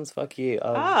 OnlyFans, fuck you.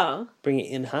 Oh, Bring it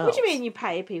in house. what do you mean you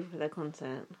pay people for their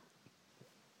content?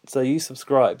 So you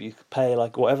subscribe, you pay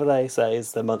like whatever they say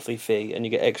is their monthly fee, and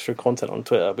you get extra content on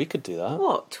Twitter. We could do that.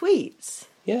 What tweets?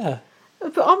 Yeah.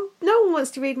 But no one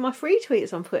wants to read my free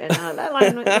tweets I'm putting out, let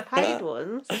alone the paid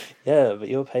ones. Yeah, but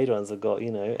your paid ones have got,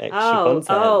 extra content.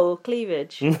 Oh,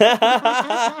 cleavage. If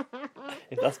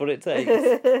that's what it takes.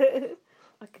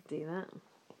 I could do that.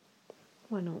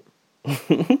 Why not?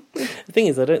 The thing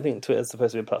is, I don't think Twitter's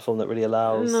supposed to be a platform that really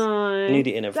allows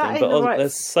nudity and everything, but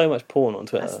there's so much porn on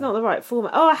Twitter. That's not the right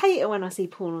format. Oh, I hate it when I see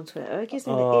porn on Twitter. It gives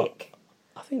me the ick.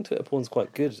 I think Twitter porn's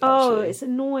quite good, actually. Oh, it's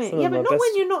annoying. Yeah, but not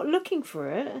when you're not looking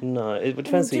for it. No, it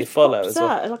depends who you follow as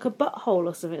well. Like a butthole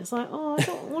or something. It's like, oh, I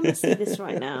don't want to see this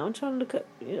right now. I'm trying to look at,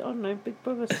 I don't know, Big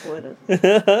Brother spoilers.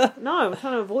 No, I'm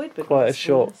trying to avoid Big Brother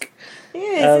spoilers. Quite a shock.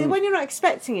 Yeah, when you're not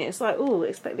expecting it, it's like, oh,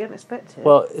 expect the unexpected.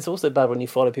 Well, it's also bad when you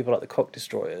follow people like the Cock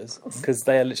Destroyers, because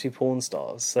they are literally porn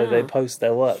stars, so they post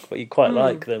their work, but you quite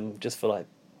like them just for, like,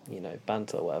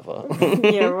 banter or whatever.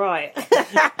 Yeah, right.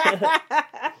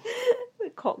 The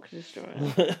Cock Destroyer.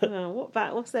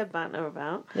 What's their banter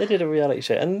about? They did a reality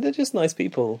show, and they're just nice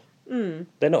people.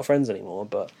 They're not friends anymore,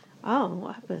 but... Oh,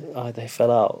 what happened? They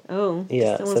fell out. Oh.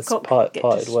 Yeah, so it's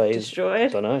parted ways.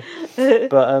 Destroyed? I don't know.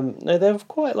 But, no, they're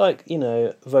quite, like,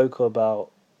 vocal about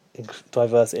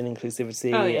diversity and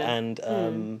inclusivity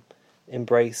and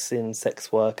embracing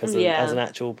sex work as an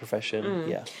actual profession.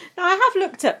 Yeah. Now, I have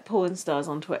looked at porn stars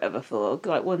on Twitter before,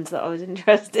 like ones that I was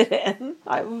interested in,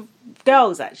 like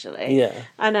girls actually. Yeah.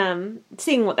 And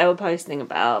seeing what they were posting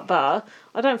about, but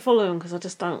I don't follow them because I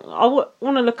just don't. I want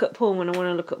to look at porn when I want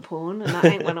to look at porn, and that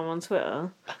ain't when I'm on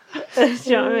Twitter. Do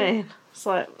you know what I mean? It's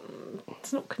like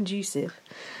it's not conducive.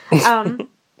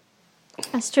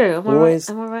 That's true. Am I right?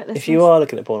 Listeners? If you are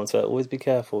looking at porn on Twitter, always be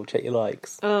careful. Check your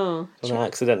likes. Oh. If you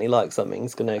accidentally like something,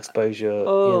 it's going to expose your,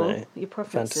 your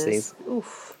preferences. Fantasies.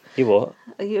 Oof. You what?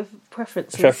 Your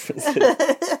preferences. So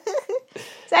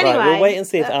anyway. Right, we'll wait and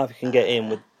see if Alfie can get in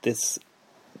with this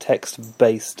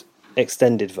text-based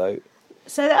extended vote.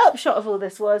 So the upshot of all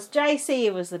this was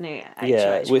JC was the new HOH.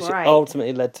 Yeah, which great.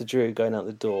 ultimately led to Drew going out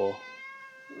the door.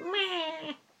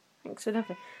 Thanks for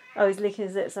nothing. Oh, he's licking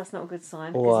his lips. That's not a good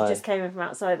sign. Why? Because he just came in from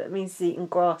outside. That means he's eating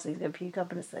grass. He's going to puke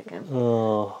up in a second.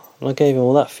 Oh, and I gave him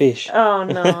all that fish. Oh,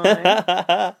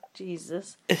 no.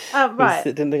 Jesus. Right.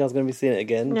 Didn't think I was going to be seeing it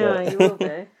again. No, but... you will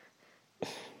be.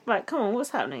 Right, come on.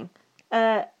 What's happening?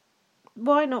 Why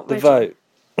not the Reggie?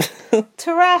 vote?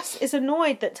 Taras is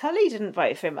annoyed that Tully didn't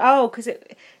vote for him. Oh, because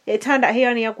it turned out he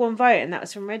only had one vote, and that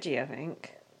was from Reggie, I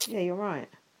think. Yeah, you're right.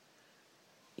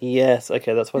 Yes,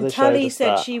 okay, that's why they showed us Tully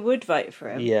said that. she would vote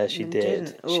for him. Yeah, she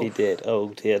did. She did. Oh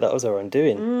dear, that was her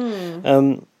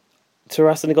undoing.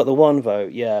 Taras only got the one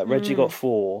vote. Yeah, Reggie got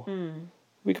 4.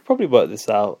 We could probably work this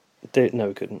out. No,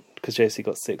 we couldn't, because JC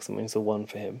got 6 and we saw 1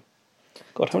 for him.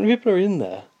 God, how many people are in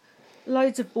there?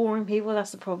 Loads of boring people,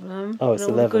 that's the problem. Oh, it's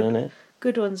 11, isn't it?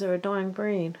 Good ones are a dying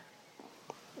breed.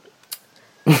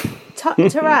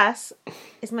 Taras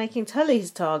is making Tully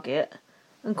his target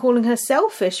and calling her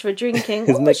selfish for drinking.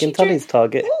 He's making Tully's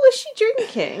target. What was she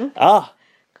drinking? Ah!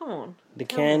 Come on. The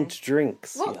canned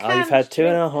drinks. What You've had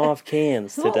 2.5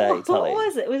 cans today, Tully. What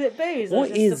was it? Was it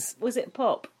booze? Was it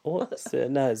pop? What's it?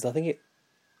 No, I think it...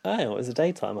 Oh, it was a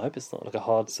daytime. I hope it's not like a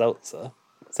hard seltzer.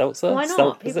 Seltzer? Why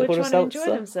not? People are trying to enjoy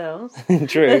themselves.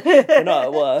 True. They're not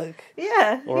at work.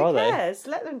 Yeah. Or are who cares?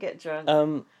 Let them get drunk.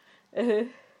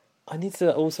 I need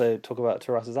to also talk about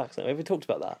Taras's accent. Have we talked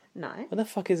about that? No. Where the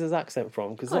fuck is his accent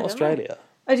from? Because it's not Australia.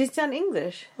 Oh, does he sound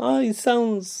English? Oh, he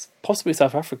sounds possibly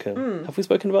South African. Have we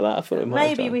spoken about that? I thought it might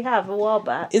have done. We have a while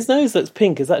back. His nose looks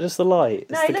pink. Is that just the light?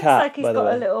 No, it's it the looks cat, like he's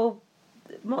got a little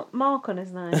mark on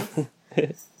his nose.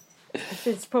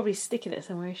 It's probably sticking it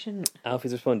somewhere he shouldn't.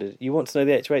 Alfie's responded, you want to know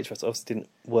the HOH? I obviously didn't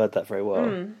word that very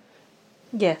well.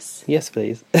 Yes. Yes,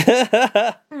 please.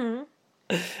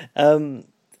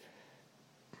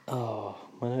 Oh,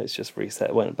 my notes just reset.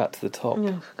 It went back to the top.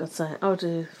 Oh, for God's sake. I'll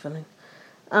do filling.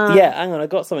 Yeah, hang on. I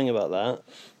got something about that.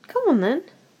 Come on, then.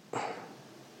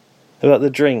 About the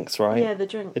drinks, right? Yeah, the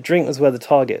drink. The drink was where the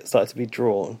target started to be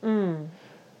drawn.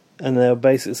 And they were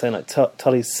basically saying, like,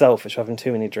 Tully's selfish for having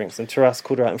too many drinks. And Taras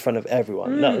called her out in front of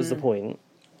everyone. That was the point.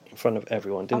 In front of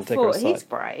everyone. Didn't take her aside. He's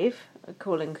brave,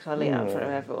 calling Tully out in front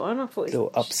of everyone. I thought little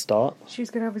upstart. She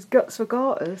was going to have his guts for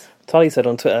garters. Tully said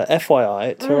on Twitter,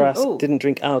 FYI, Taras didn't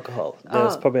drink alcohol. There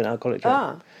was probably an alcoholic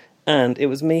drink. And it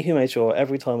was me who made sure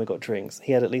every time we got drinks,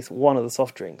 he had at least one of the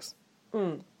soft drinks.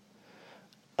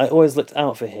 I always looked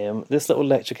out for him. This little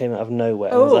lecture came out of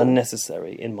nowhere and was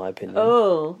unnecessary, in my opinion.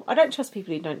 Oh, I don't trust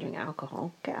people who don't drink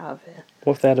alcohol. Get out of here.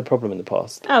 What if they had a problem in the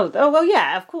past? Oh well,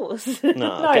 yeah, of course. No,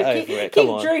 get over it. Come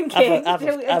on. Keep drinking have a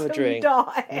until drink. you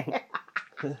die.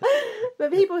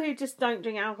 But people who just don't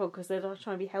drink alcohol because they're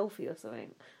trying to be healthy or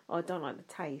something, I don't like the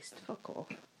taste. Fuck off.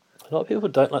 A lot of people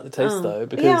don't like the taste, though,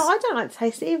 because... Yeah, I don't like the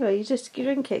taste either. You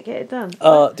drink it, get it done.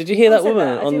 Did you hear that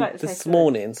woman this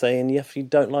morning saying if you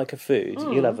don't like a food,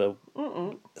 you'll have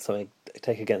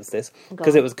take against this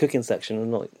because it was cooking section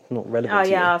and not relevant. Oh to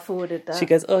yeah, you. I forwarded that. She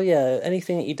goes, "Oh yeah,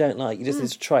 anything that you don't like, you just need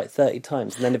to try it 30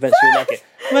 times and then eventually you'll like it."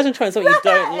 Imagine trying something you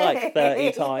don't like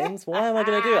 30 times. Why am I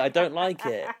going to do it? I don't like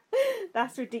it.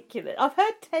 That's ridiculous. I've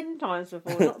heard 10 times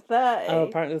before, not 30. Oh,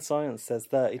 apparently the science says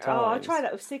 30 times. Oh, I'll try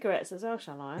that with cigarettes as well,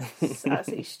 shall I? It's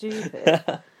absolutely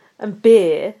stupid. And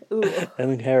beer. Ooh.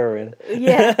 And then heroin.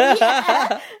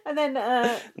 Yeah. And then...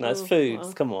 No, it's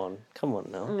foods. Come on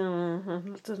now.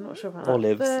 I'm not sure about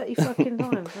Olives. that. 30 fucking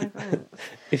times. No thanks.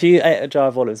 If you ate a jar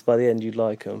of olives, by the end you'd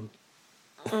like them.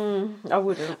 I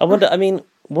wouldn't. I wonder, I mean,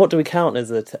 what do we count as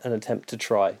an attempt to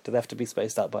try? Do they have to be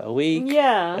spaced out by a week?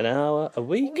 Yeah. An hour? A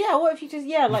week? Yeah, what if you just,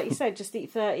 like you said, just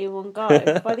eat 30 in one go?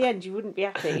 By the end, you wouldn't be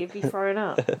happy. You'd be throwing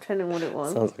up, depending on what it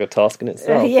was. Sounds like a task in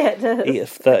itself. Yeah, it does. Eat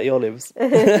 30 olives.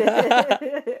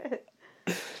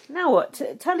 Now what?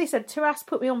 Tully said, Taras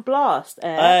put me on blast.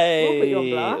 Hey, We'll put you on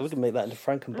blast. we can make that into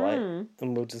Frankenbite.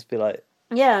 And we'll just be like,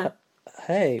 Yeah.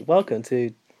 hey, welcome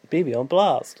to BB on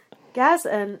Blast. Gaz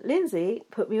and Lindsay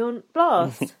put me on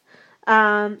blast.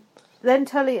 Then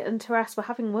Tully and Taras were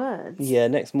having words. Yeah,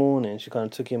 next morning she kind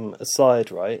of took him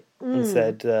aside, right? And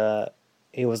said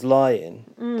he was lying,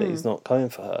 that he's not coming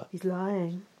for her. He's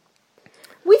lying.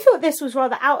 We thought this was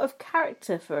rather out of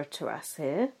character for a Taras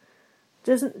here.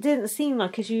 Didn't seem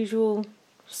like his usual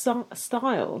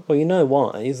style. Well, you know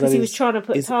why? Because he was trying to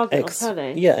put a target on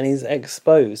Tully. Yeah, and he's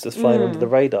exposed as flying under the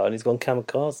radar and he's gone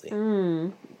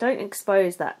kamikaze. Don't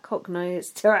expose that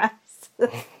cock-nosed Taras.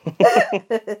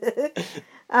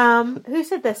 Who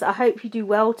said this? I hope you do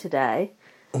well today.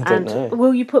 I don't know.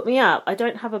 Will you put me up? I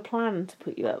don't have a plan to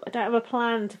put you up. I don't have a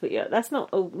plan to put you up. That's not,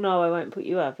 oh no, I won't put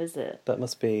you up, is it? That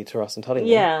must be Taras and Tully.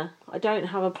 Yeah, I don't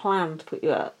have a plan to put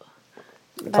you up.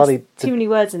 Tully, too many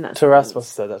words in that Taras sentence. must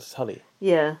have said that to Tully.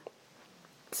 Yeah.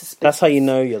 That's how you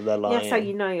know they're lying. Yeah, that's how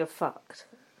you know you're fucked.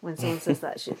 When someone says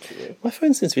that shit to you. My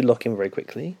phone seems to be locking very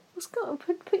quickly. What's got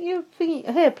put your thingy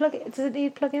here? Plug it. Does it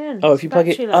need plugging in? Oh, if you plug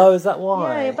it. Battery low. Oh, is that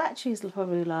why? Yeah, your battery's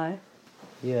probably low.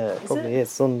 Yeah, it Is probably it? is.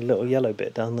 It's on the little yellow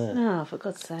bit down there. Oh, for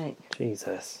God's sake!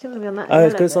 Jesus. Don't want to be on that. Oh, it's yellow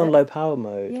because it's on bit. low power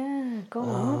mode. Yeah, God.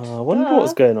 Oh, I wonder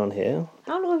what's going on here.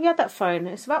 How long have you had that phone?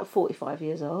 It's about 45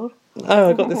 years old. Oh,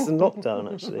 I got this in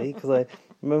lockdown actually because I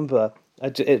remember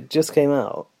it just came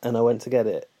out and I went to get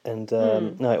it and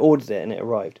no, I ordered it and it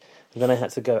arrived and then I had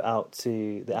to go out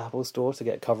to the Apple store to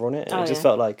get a cover on it and it just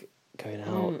felt like going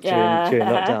out during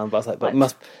lockdown. But I was like, but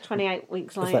must 28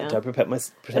 weeks I was later. like, do I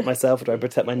protect myself or do I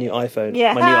protect my new iPhone?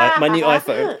 Yeah. my new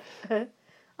iPhone.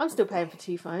 I'm still paying for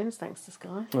 2 phones, thanks to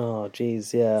Sky. Oh,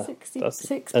 jeez, yeah.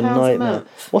 £66 a a nightmare.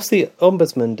 month. What's the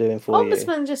ombudsman doing for you?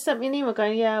 Ombudsman just sent me an email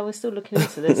going, yeah, we're still looking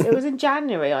into this. It was in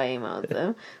January I emailed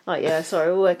them. Like, yeah,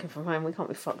 sorry, we're working from home, we can't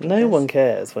be fucked with No this. one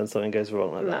cares when something goes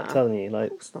wrong like that. I'm telling you,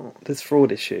 like, It's not. this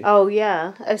fraud issue. Oh,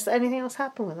 yeah. Has anything else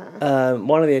happened with that?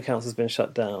 One of the accounts has been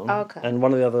shut down, Okay. and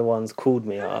one of the other ones called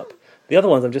me up. The other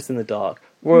ones, I'm just in the dark.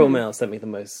 Royal Mail sent me the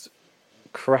most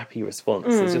crappy response.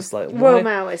 It's just like, Royal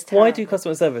Mail is terrible. why do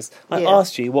customer service? I Yeah.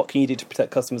 asked you, what can you do to protect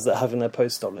customers that are having their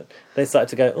post stolen? They started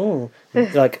to go, oh,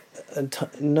 like,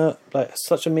 no, like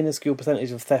such a minuscule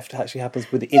percentage of theft actually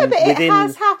happens within. Yeah, but it within,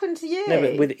 has happened to you. No,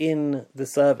 but within the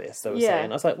service, they were Yeah.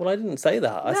 saying. I was like, well, I didn't say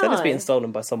that. I said it's No. being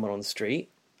stolen by someone on the street.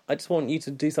 I just want you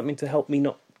to do something to help me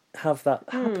not have that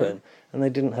happen. And they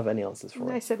didn't have any answers for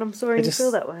They it. said, I'm sorry you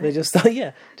feel that way. They just,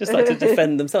 just like to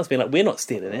defend themselves, being like, we're not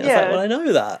stealing it. I was Yeah. like, well, I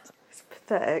know that.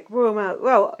 Pathetic. Royal Mail.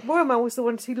 Well, Royal Mail was the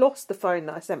ones who lost the phone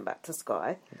that I sent back to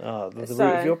Sky. Oh, there's the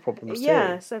root of your problems too.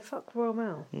 Yeah, so fuck Royal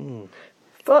Mail.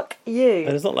 Fuck you.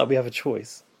 And it's not like we have a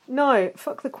choice. No,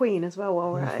 fuck the Queen as well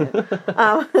while we're at it.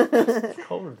 It's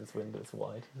cold in this window, it's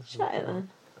wide. Shut it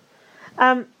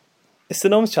then. It's the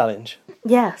Noms Challenge.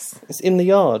 Yes. It's in the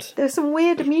yard. There's some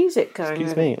weird music going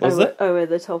Excuse on me, was it? over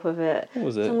the top of it. What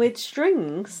was it? Some weird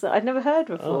strings that I'd never heard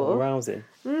Oh, before. arousing.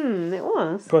 It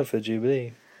was. Probably for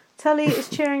Jubilee. Tully is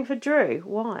cheering for Drew.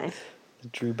 Why? The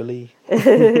Jubilee. Oh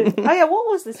yeah, what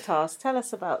was this task? Tell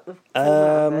us about the format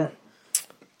of it.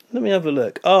 Let me have a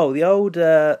look. Oh, the old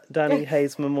Danny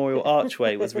Hayes Memorial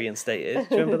Archway was reinstated.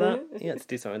 Do you remember that? You had to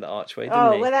do something with the archway,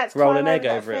 didn't you? Well, that's roll climb an egg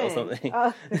that over it or thing. something.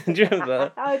 Oh. Do you remember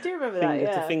that? Oh, I do remember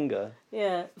that, Finger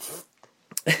yeah. to finger.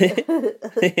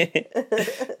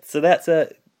 Yeah. So that's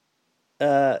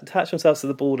attach themselves to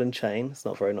the ball and chain. It's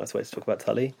not a very nice way to talk about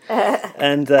Tully.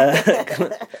 And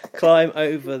climb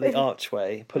over the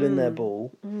archway, pull in their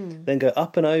ball, then go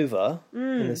up and over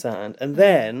in the sand, and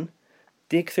then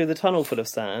dig through the tunnel full of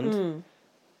sand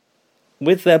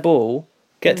with their ball,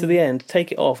 get to the end,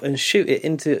 take it off, and shoot it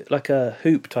into like a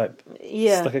hoop type,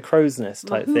 Yeah. like a crow's nest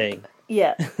type thing.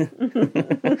 Yeah.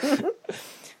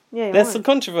 Yeah, There's some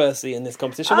controversy in this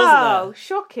competition, wasn't there?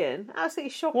 Shocking. Absolutely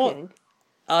shocking. What?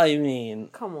 I mean,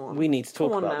 Come on. we need to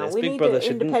talk about now. this. We Big need Brother an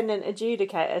shouldn't... independent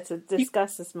adjudicator to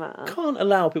discuss this matter. Can't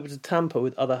allow people to tamper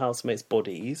with other housemates'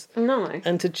 bodies. No.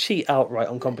 And to cheat outright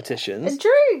on competitions.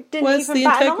 Drew didn't Where's even the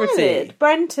bat an integrity? eyelid.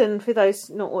 Brenton, for those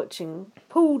not watching,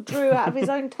 pulled Drew out of his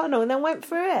own tunnel and then went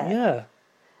through it. Yeah.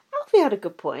 Alfie had a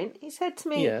good point. He said to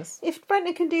me, Yes. if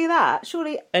Brenton can do that,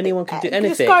 surely Anyone can do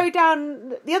anything. Just go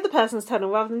down the other person's tunnel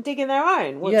rather than digging their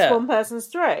own once one person's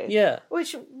through. Yeah.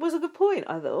 Which was a good point,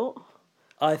 I thought.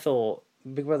 I thought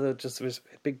Big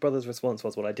Brother's response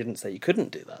was, well, I didn't say you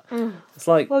couldn't do that. It's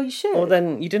like, well, you should. Well,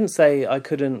 then you didn't say I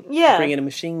couldn't bring in a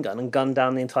machine gun and gun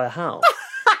down the entire house.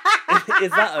 Is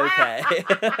that okay?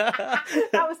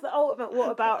 That was the ultimate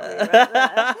whataboutery right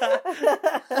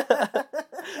there.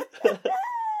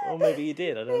 Or maybe you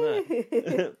did, I don't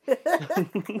know.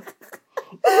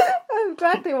 I'm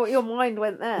glad to what your mind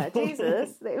went there.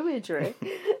 Jesus, the imagery.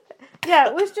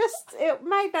 Yeah, it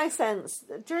made no sense.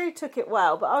 Drew took it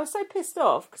well, but I was so pissed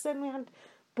off because then we had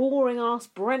boring ass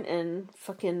Brenton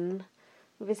fucking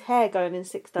with his hair going in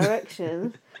 6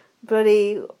 directions.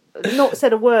 Bloody not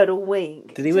said a word all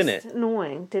week. Did he win it?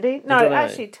 Annoying. Did he? No,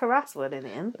 actually, Taras won in the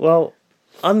end. Well,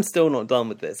 I'm still not done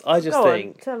with this. I just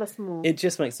think tell us more. It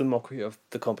just makes a mockery of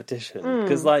the competition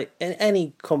because, like, in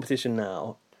any competition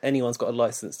now, anyone's got a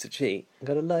license to cheat.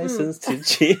 Got a license to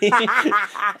cheat,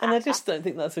 and I just don't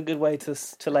think that's a good way to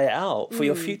lay it out for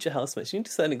your future housemates. You need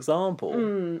to set an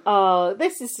example. Oh,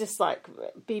 this is just like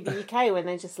BBUK when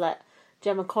they just let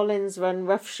Gemma Collins run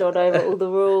roughshod over all the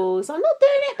rules. I'm not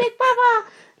doing it, Big Brother.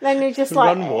 Then you just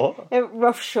like Run what?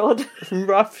 Roughshod.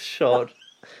 Roughshod.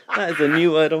 That is a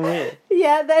new word on here.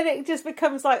 Yeah, then it just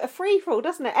becomes like a free-for-all,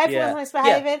 doesn't it? Everyone's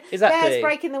misbehaving. Yeah, exactly. Bear's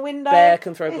breaking the window. Bear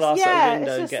can throw glass out the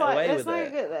window and get away with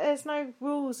it. There's no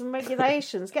rules and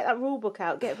regulations. Get that rule book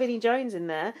out. Get Vinnie Jones in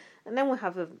there. And then we'll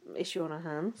have an issue on our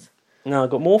hands. Now, I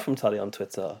got more from Tully on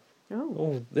Twitter.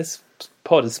 Oh, this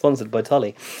pod is sponsored by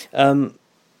Tully.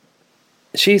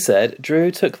 She said,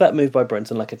 Drew took that move by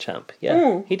Brenton like a champ.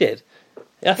 Yeah, he did.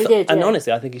 He did, and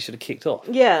honestly, I think he should have kicked off.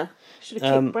 Yeah, should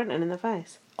have kicked Brenton in the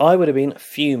face. I would have been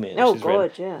fuming. Oh,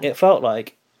 God, yeah. It felt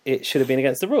like it should have been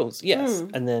against the rules, yes.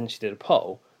 And then she did a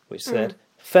poll, which said,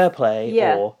 fair play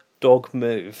or dog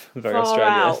move. Very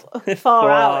Australian. Far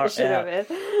out, it should have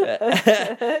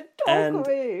been. Dog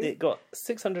move. It got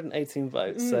 618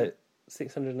 votes, so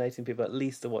 618 people at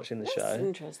least are watching the show. That's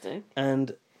interesting.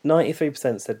 And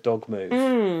 93% said dog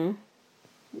move.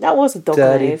 That was a dog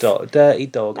dirty move. Dirty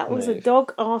dog That move. was a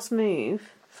dog-ass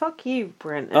move. Fuck you,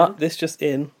 Brenton. This just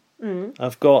in.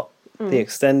 I've got the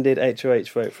extended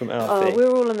HOH vote from Alfie. Oh,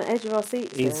 we're all on the edge of our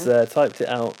seats. He's typed it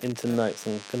out into notes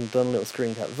and done a little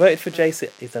screen cap. Voted for JC.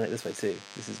 He's done it this way too.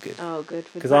 This is good. Oh, good.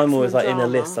 Because I'm always like in a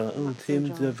list. I'm like, oh,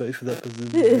 Tim, did I vote for that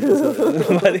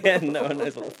person? By the end, no one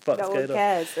knows what the fuck's going on. No one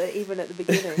cares, even at the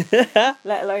beginning,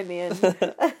 let alone the end.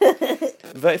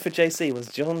 Voted for JC was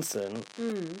Johnson,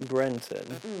 Brenton,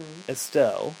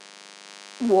 Estelle.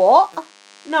 What?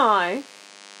 No.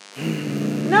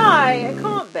 No, it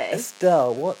can't be.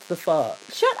 Estelle, what the fuck?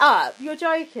 Shut up! You're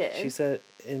joking. She said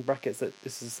in brackets that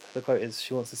the quote is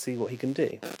she wants to see what he can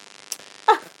do.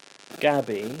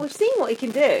 Gabby. We've seen what he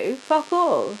can do. Fuck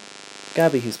all.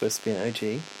 Gabby, who's supposed to be an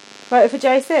OG. Voted for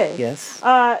JC? Yes.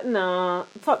 Nah.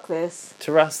 Fuck this.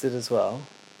 Taras did as well.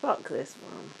 Fuck this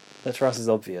one. The Taras is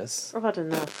obvious. I've had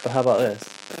enough. But how about this?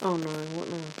 Oh no, what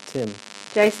now? Tim.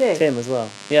 JC? Tim as well.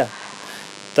 Yeah.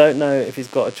 Don't know if he's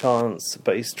got a chance,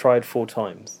 but he's tried 4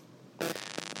 times.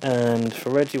 And for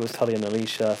Reggie was Tully and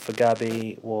Alicia. For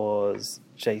Gabby was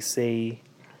JC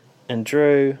and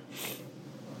Drew.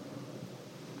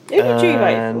 Who did Drew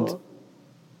vote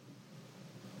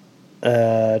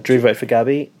for? Drew voted for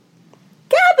Gabby.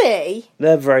 Gabby?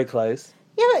 They're very close.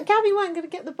 Yeah, but Gabby weren't going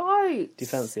to get the vote. Do you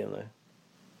fancy him though?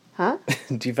 Huh?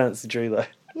 Do you fancy Drew though?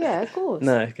 Yeah, of course.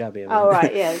 No, Gabby. I mean. Oh,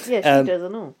 right, yeah. Yeah, she does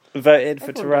and all. Voted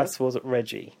for Taras was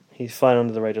Reggie. He's fine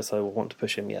under the radar, so I want to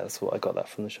push him. Yeah, that's what I got that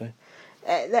from the show.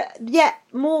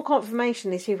 More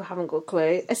confirmation these people haven't got a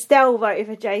clue. Estelle voted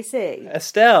for JC.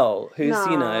 Estelle, who's,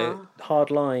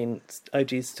 hardline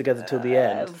OGs together till the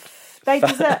end. They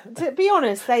deserve, to be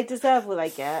honest, they deserve what they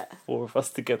get. 4 of us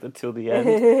together till the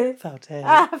end. Fountain.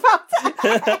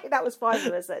 That was 5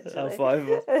 of us, actually. Oh, 5 of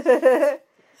us.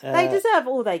 They deserve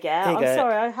all they get. I'm go.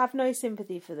 sorry, I have no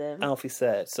sympathy for them. Alfie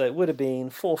said, so it would have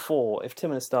been 4-4 if Tim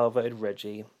and Estelle voted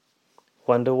Reggie.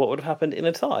 Wonder what would have happened in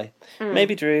a tie.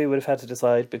 Maybe Drew would have had to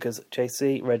decide because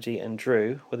JC, Reggie and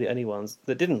Drew were the only ones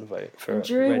that didn't vote for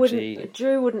Reggie.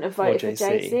 Drew wouldn't have voted for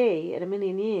JC in a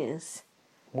million years.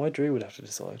 Why Drew would have to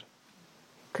decide?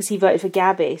 Because he voted for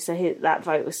Gabby, so that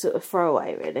vote was sort of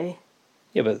throwaway, really.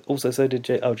 Yeah, but also so did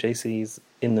JC's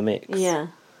in the mix. Yeah.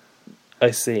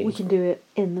 I see. We can do it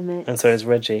in the mix. And so is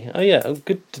Reggie. Oh yeah, a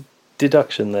good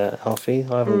deduction there, Alfie.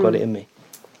 I haven't got it in me.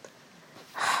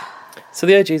 So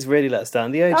the OGs really let us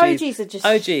down. The OGs are just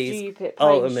stupid.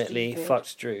 Ultimately stupid.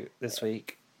 fucked Drew this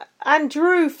week. And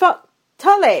Drew fucked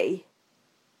Tully.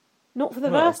 Not for the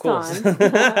first time.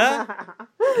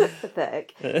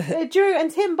 Pathetic. Drew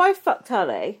and Tim both fucked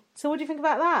Tully. So what do you think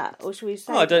about that? Or should we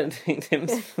say? Oh, I don't think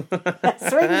Tim's swings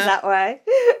that way.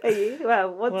 Are you?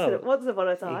 Well, once upon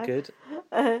a time. Good.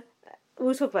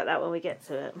 We'll talk about that when we get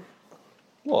to it.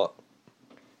 What?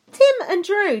 Tim and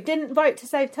Drew didn't vote to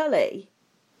save Tully.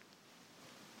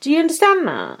 Do you understand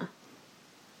that?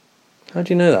 How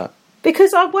do you know that?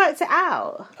 Because I worked it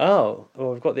out. Oh,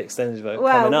 well, we've got the extended vote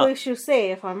coming up. Well, we shall see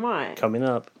if I'm right. Coming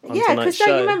up on yeah, tonight's because don't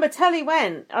show. you remember Tully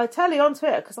Tully on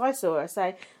Twitter, because I saw her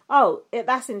say,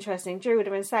 that's interesting. Drew would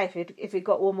have been safe if he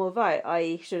got one more vote,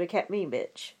 i.e. should have kept me,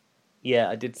 bitch. Yeah,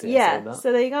 I did see her saying that.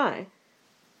 So there you go.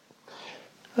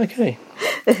 Okay.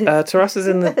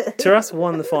 Taras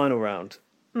won the final round.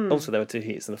 Also, there were 2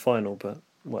 heats in the final, but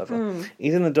whatever.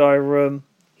 He's in the diary room.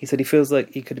 He said he feels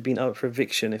like he could have been up for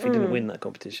eviction if he didn't win that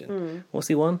competition. What's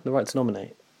he won? The right to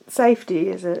nominate. Safety,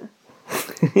 is it?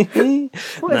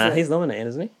 He's nominated,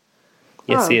 isn't he?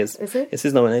 Yes, he is. Is he? It's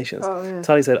his nominations. Oh, yeah.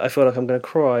 Tully said, I feel like I'm going to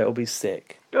cry or be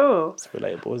sick. Oh. It's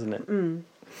relatable, isn't it?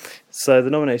 So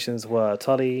the nominations were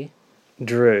Tully,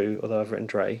 Drew, although I've written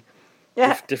Dre.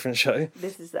 Yeah. Different show.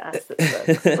 This is the ass that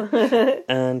sucks.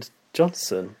 And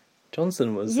Johnson.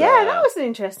 Johnson was... Yeah, that was an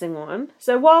interesting one.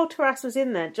 So while Taras was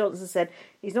in there, Johnson said,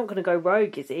 he's not going to go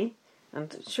rogue, is he?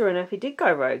 And sure enough, he did go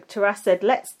rogue. Taras said,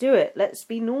 let's do it. Let's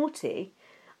be naughty.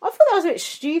 I thought that was a bit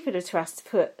stupid of Taras to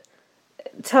put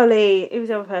Tully, who was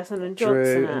the other person, and Johnson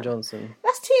Drew and Johnson.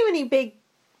 That's too many big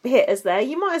hitters there.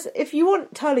 You might if you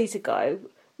want Tully to go,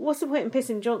 what's the point in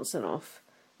pissing Johnson off?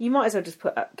 You might as well just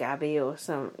put up Gabby or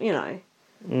some,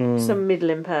 some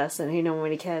middling person who no one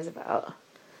really cares about.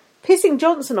 Pissing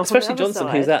Johnson off, especially on the other Johnson,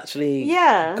 side. who's actually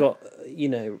got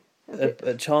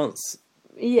a chance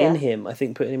in him. I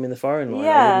think putting him in the firing line,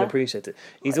 I wouldn't appreciate it.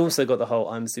 He's also got the whole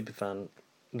 "I'm a superfan"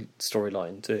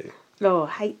 storyline too. Oh, I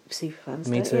hate superfans.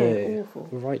 Me too. Yeah, awful.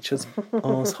 Righteous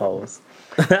assholes.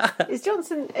 Is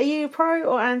Johnson? Are you pro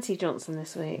or anti Johnson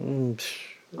this week?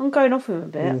 I'm going off him a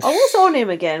bit. I was on him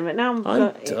again, but now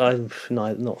I'm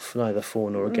neither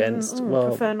for nor against. Well,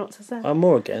 prefer not to say. I'm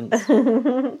more against.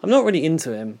 I'm not really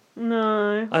into him.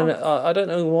 No, I don't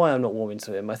know why I'm not warm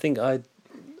into him. I think I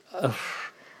feel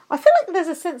like there's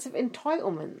a sense of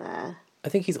entitlement there. I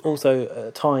think he's also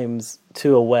at times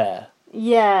too aware.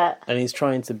 Yeah, and he's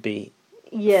trying to be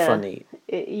funny.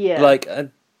 Like I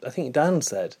think Dan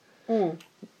said.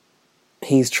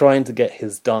 He's trying to get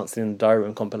his dancing in the diary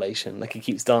room compilation. Like, he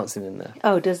keeps dancing in there.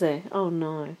 Oh, does he? Oh,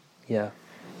 no. Yeah.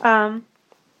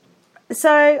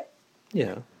 So...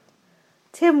 Yeah.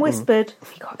 Tim whispered,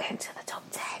 we got into the top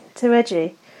 10 to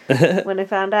Reggie when they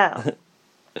found out.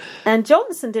 And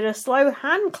Johnson did a slow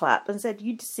hand clap and said,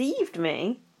 you deceived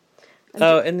me. And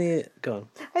Go on.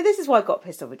 Hey, this is why I got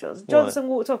pissed off with Johnson. Johnson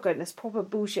walked off going, that's proper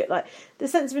bullshit. Like, the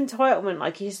sense of entitlement,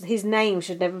 like, his name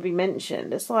should never be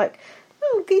mentioned. It's like...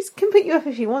 Oh, he can put you up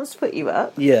if he wants to put you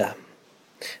up. Yeah.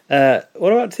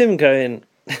 What about Tim going...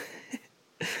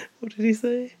 What did he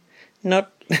say?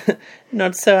 Not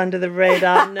so under the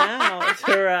radar now,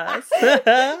 Taras.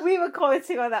 We were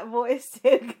commenting on that voice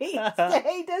too. He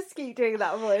does keep doing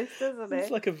that voice, doesn't he?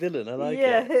 It's like a villain, I like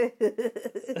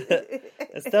it.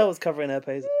 Estelle was covering her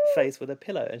face with a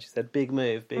pillow and she said, big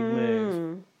move, big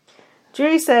move.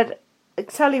 Drew said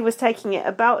Tully was taking it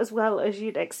about as well as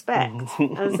you'd expect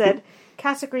and said,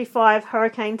 Category 5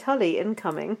 Hurricane Tully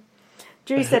incoming.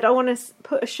 Drew said, I want to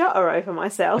put a shutter over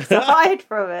myself to hide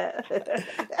from it.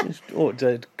 Or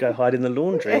to go hide in the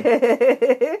laundry.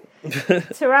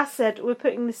 Taras said, we're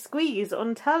putting the squeeze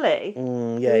on Tully.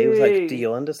 Yeah, he was like, do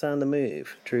you understand the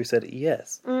move? Drew said,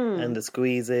 yes. And the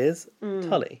squeeze is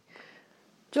Tully.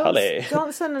 Tully.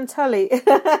 Johnson and Tully.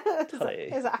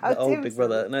 Tully. Is that how the old big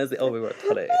brother. No, it's the old big brother,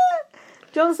 Tully.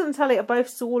 Johnson and Tully are both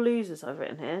sore losers, I've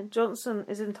written here. Johnson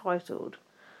is entitled.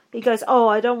 He goes,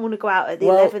 I don't want to go out at the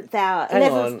 11th hour.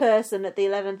 11th person at the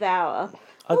 11th hour.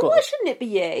 Why shouldn't it be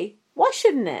you? Why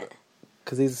shouldn't it?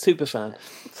 Because he's a super fan.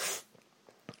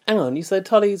 Hang on, you said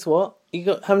Tully's what? You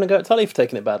got having a go at Tully for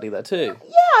taking it badly there too?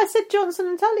 Yeah, I said Johnson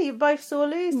and Tully are both sore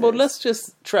losers. Well, let's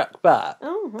just track back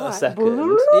a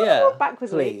second. Yeah,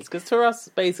 backwards, please. Because Taras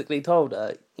basically told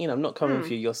her, I'm not coming for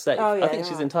you, you're safe. Oh, yeah, I think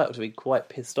she's entitled to be quite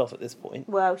pissed off at this point.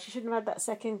 Well, she shouldn't have had that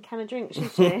second can of drink,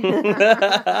 should she?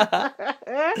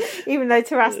 Even though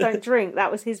Taras don't drink, that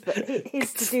was his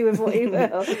to do with what he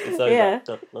will. So yeah.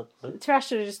 Taras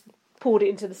should have just poured it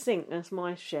into the sink. That's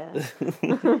my share.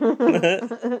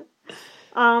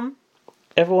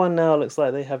 Everyone now looks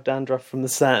like they have dandruff from the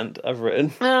sand, I've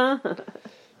written.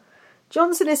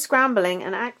 Johnson is scrambling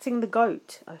and acting the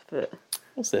goat, I've put.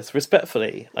 What's this?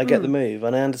 Respectfully, I get the move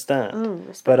and I understand. But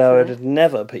respectfully. I would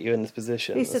never put you in this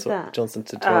position. Who said That's what that? Johnson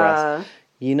said to Taras.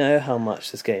 You know how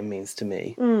much this game means to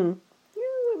me.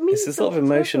 It's a sort of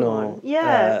emotional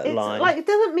it's line. like it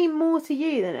doesn't mean more to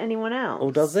you than anyone else.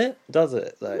 Or does it? Does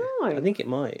it, though? No. I think it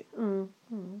might.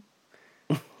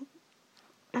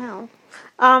 Ow.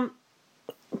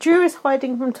 Drew is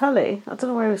hiding from Tully. I don't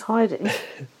know where he was hiding.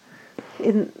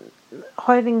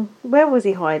 Where was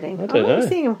he hiding? I don't know. I'm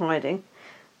seeing him hiding.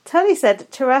 Tully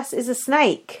said Taras is a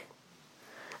snake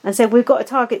and said we've got to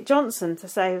target Johnson to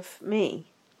save me.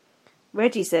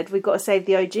 Reggie said we've got to save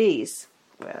the OGs.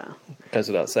 Well, Goes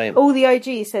without saying. all the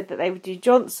OGs said that they would do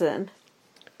Johnson.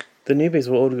 The newbies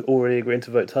were already agreeing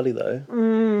to vote Tully, though.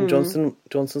 And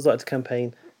Johnson's like to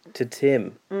campaign to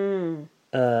Tim.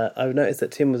 I've noticed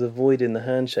that Tim was avoiding the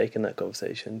handshake in that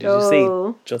conversation. Did you see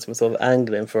Johnson was sort of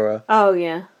angling for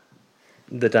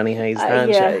the Danny Hayes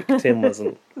handshake? Yeah. Tim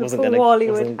wasn't going to.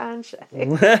 Hollywood handshake.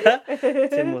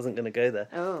 Tim wasn't going to go there.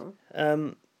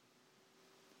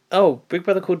 Big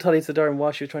Brother called Tully to Dorian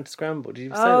while she was trying to scramble. Did you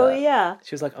say that? Oh, yeah.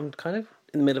 She was like, I'm kind of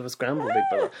in the middle of a scramble, Big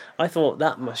Brother. I thought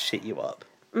that must shit you up.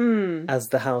 As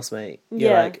the housemate.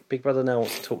 You're like, Big Brother now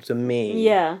wants to talk to me.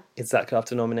 Yeah. Exactly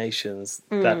after nominations.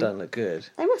 That doesn't look good.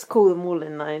 They must call them all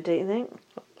in though, don't you think?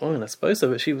 I mean, I suppose so,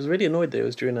 but she was really annoyed that it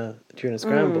was during a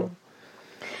scramble.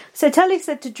 So Tully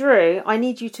said to Drew, I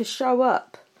need you to show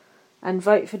up and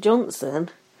vote for Johnson.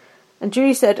 And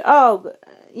Drew said,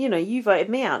 you voted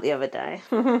me out the other day.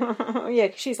 Yeah,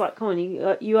 cause she's like, come on,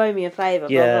 you owe me a favour.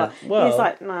 Yeah, blah, blah. Well, he's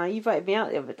like, no, you voted me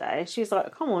out the other day. She's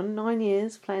like, come on, 9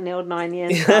 years, playing the old 9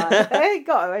 years card. Hey,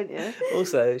 got her, ain't you?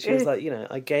 Also, she was like,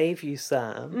 I gave you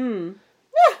Sam.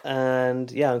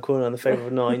 And I'm calling on the favour of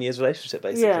a 9 years relationship,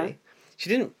 basically. Yeah. She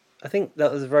didn't, I think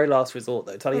that was the very last resort,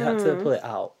 though. Tully had to pull it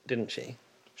out, didn't she?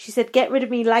 She said, get rid of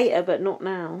me later, but not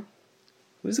now.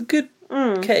 It was a good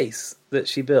case that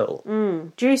she built.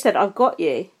 Drew said, I've got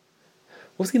you.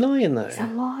 Was he lying, though? He's a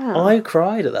liar. I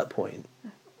cried at that point.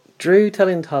 Drew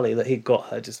telling Tully that he got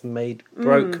her just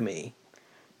broke me.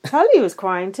 Tully was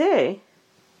crying too.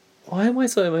 Why am I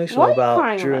so emotional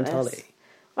about Drew and Tully?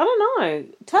 I don't know.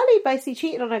 Tully basically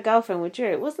cheated on her girlfriend with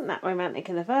Drew. It wasn't that romantic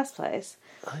in the first place.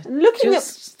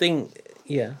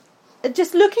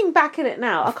 Just looking back at it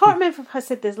now, I can't remember if I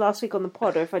said this last week on the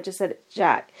pod or if I just said it to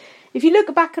Jack. If you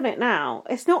look back on it now,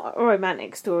 it's not a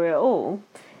romantic story at all.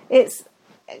 It's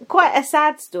quite a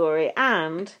sad story,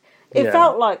 and it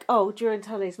felt like, Drew and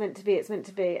Tully's meant to be, it's meant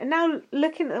to be. And now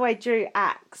looking at the way Drew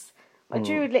acts,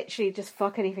 Drew would literally just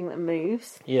fuck anything that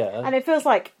moves. Yeah. And it feels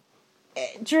like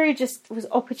Drew just was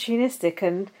opportunistic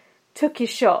and took his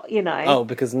shot,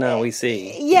 because now we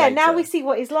see. Yeah, later. now we see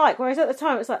what he's like. Whereas at the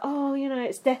time, it's like,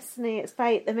 it's destiny, it's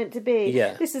fate, they're meant to be.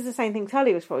 Yeah. This is the same thing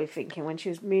Tully was probably thinking when she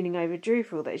was mooning over Drew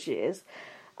for all those years.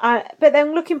 But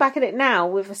then looking back at it now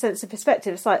with a sense of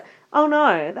perspective, it's like, oh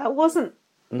no, that wasn't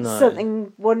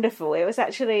something wonderful. It was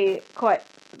actually quite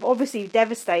obviously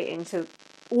devastating to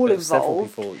all involved. Several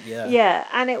people, yeah. Yeah,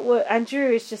 and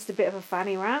Drew is just a bit of a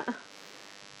fanny rat.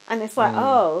 And it's like,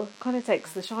 kind of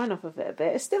takes the shine off of it a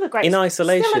bit. It's still a great, in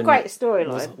isolation, still a great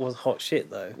storyline. Was hot shit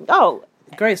though. Oh,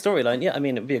 great storyline. Yeah, I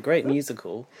mean, it'd be a great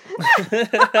musical.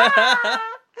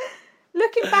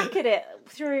 Looking back at it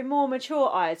through more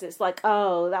mature eyes, it's like,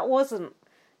 that wasn't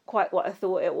quite what I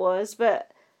thought it was.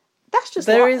 But that's just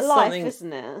life,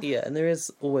 isn't it? Yeah, and there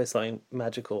is always something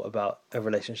magical about a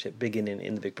relationship beginning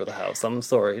in the Big Brother house. I'm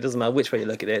sorry, it doesn't matter which way you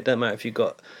look at it. It doesn't matter if you've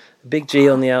got Big G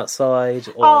on the outside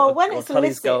or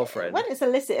Tully's girlfriend. When it's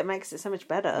illicit, it makes it so much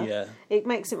better. Yeah. It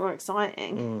makes it more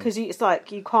exciting. Because it's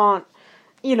like, you can't,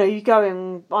 you go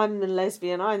in, I'm the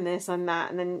lesbian, I'm this, I'm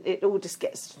that, and then it all just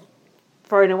gets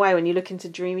thrown away when you look into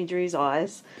Dreamy Drew's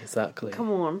eyes. Exactly. Come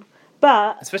on.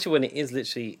 But especially when it is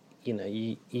literally,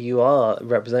 you are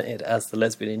represented as the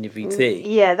lesbian in your VT.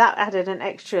 Yeah, that added an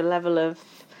extra level of,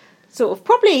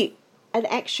 probably an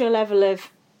extra level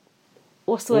of,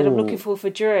 what's the word I'm looking for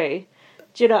Drew?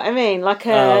 Do you know what I mean? Like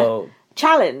a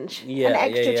challenge. Yeah, an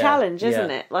extra challenge, isn't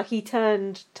yeah. it? Like he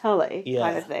turned Tully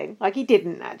kind of thing. Like he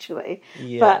didn't actually.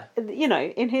 Yeah. But,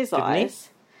 in his eyes.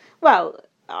 He?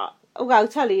 Well,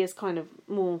 Tully is kind of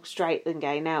more straight than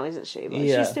gay now, isn't she? But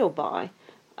she's still bi.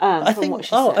 I think. What she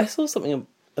said. I saw something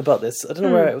about this. I don't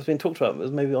know where it was being talked about. It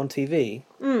was maybe on TV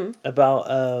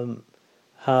about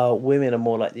how women are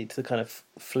more likely to kind of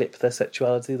flip their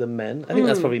sexuality than men. I think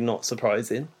that's probably not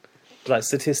surprising. Like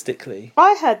statistically,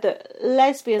 I heard that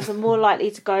lesbians are more likely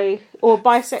to go, or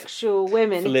bisexual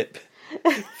women flip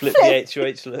Flip the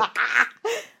HOH look.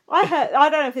 I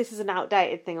don't know if this is an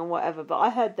outdated thing or whatever, but I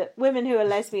heard that women who are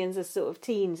lesbians are sort of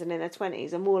teens and in their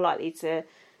 20s are more likely to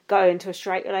go into a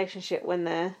straight relationship when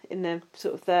they're in their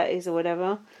sort of 30s or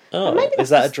whatever. Oh, is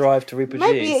that a drive to reproduce?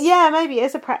 Maybe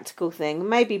it's a practical thing.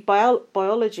 Maybe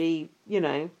biology,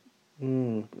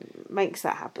 makes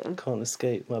that happen. Can't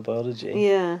escape my biology.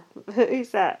 Yeah.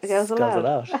 Who's that? Girls Aloud.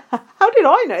 Aloud. How did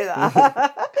I know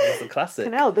that? That's a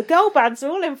classic. The girl bands are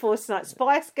all in force tonight.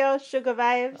 Spice Girls, Sugar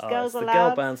Babes, Girls it's Aloud. the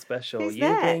girl band special. Who's you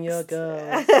next? bring your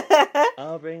girls,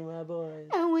 I'll bring my boys.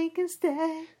 And we can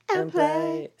stay And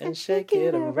play and shake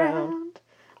it around.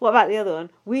 What about the other one?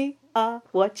 We are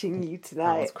watching you That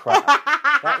tonight. was crap.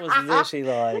 That was literally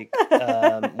like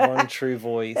One True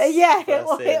Voice. Yeah, it versus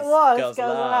was. Girls Girls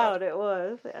Aloud. Aloud. It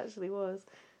was. It actually was.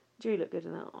 Drew looked good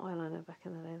in that eyeliner back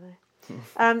in the day,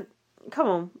 though. Come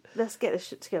on, let's get this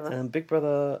shit together. Big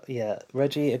Brother,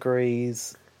 Reggie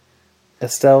agrees.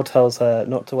 Estelle tells her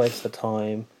not to waste her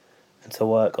time and to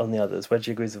work on the others.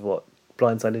 Reggie agrees with what?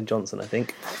 Blindsiding Johnson, I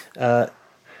think.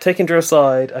 Taking Drew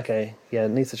aside. Okay,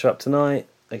 needs to show up tonight.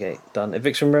 Okay, done.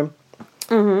 Eviction room.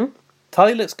 Mm-hmm.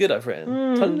 Tali looks good, I've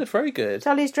written. Tali looked very good.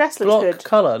 Tali's dress looks Block good.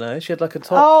 colour, no? She had like a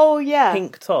top. Oh, yeah.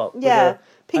 Pink top. Yeah, with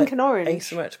pink and orange.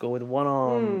 Asymmetrical with one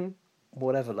arm,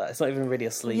 whatever. Like, it's not even really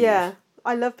a sleeve. Yeah,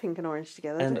 I love pink and orange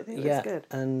together. And I think it looks good.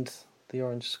 and the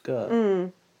orange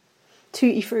skirt.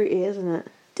 Tutti fruity, isn't it?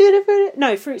 Tutti fruity?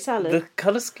 No, fruit salad. The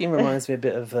colour scheme reminds me a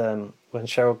bit of when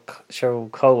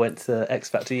Cheryl Cole went to X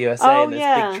Factor USA and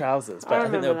there's big trousers, but I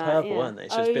think they were purple, weren't they?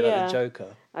 She was a bit like the Joker.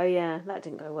 Oh yeah, that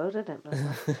didn't go well, did it?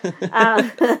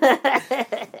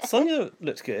 Sonia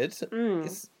looked good.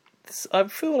 I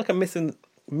feel like I'm missing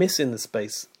the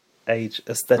space age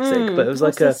aesthetic, but it was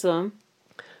like a sort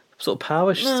of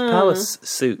power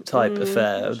suit type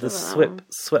affair with the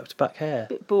swept back hair.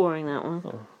 Bit boring, that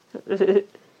one.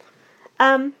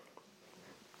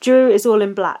 Drew is all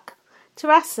in black.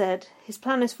 Taras said his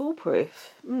plan is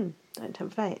foolproof. Don't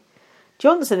tempt fate.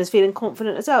 Johnson is feeling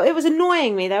confident as well. It was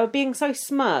annoying me. They were being so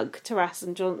smug, Taras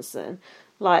and Johnson.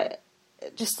 So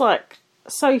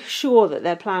sure that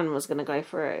their plan was going to go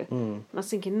through. And I was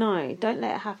thinking, no, don't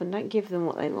let it happen. Don't give them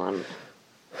what they want.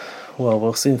 Well,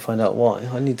 we'll soon find out why.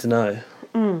 I need to know.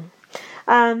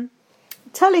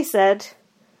 Tully said,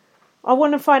 I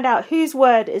want to find out whose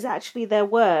word is actually their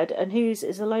word and whose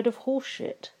is a load of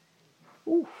horseshit.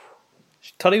 Oof.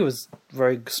 Tully was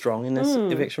very strong in this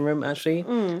eviction room, actually.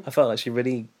 I felt like she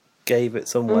really gave it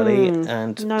some welly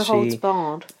and no holds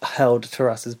barred. Held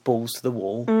Taras's balls to the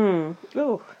wall.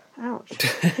 Oh, ouch.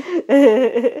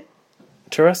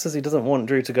 Taras says he doesn't want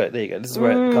Drew to go. There you go. This is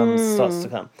where it starts to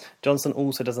come. Johnson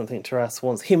also doesn't think Taras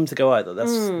wants him to go either.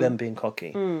 That's them being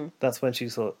cocky. That's when she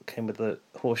sort of came with the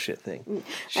horseshit thing.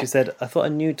 She said, I thought I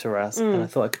knew Taras and I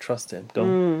thought I could trust him. Go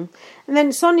on. And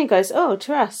then Sonia goes, oh,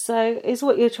 Taras, so is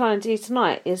what you're trying to do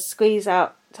tonight is squeeze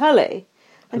out Tully?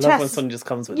 And I love when Sonia just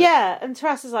comes with it. Yeah, and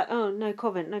Taras is like, oh, no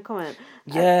comment.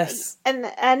 Yes. And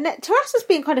Taras was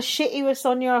being kind of shitty with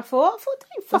Sonia, I thought,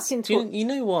 don't fucking talk. You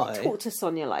know why? Don't talk to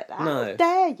Sonia like that. No. How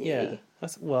dare you? Yeah.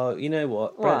 Well, you know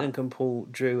what? Brenton can pull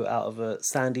Drew out of a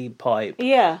sandy pipe.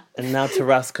 Yeah. And now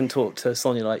Taras can talk to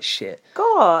Sonia like shit.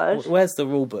 God. Where's the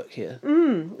rule book here?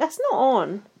 That's not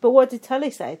on. But what did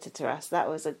Tully say to Taras? That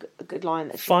was a good line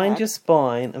that she Find had. your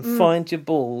spine and find your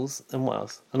balls and what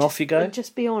else? And off you go? And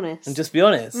just be honest.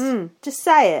 Just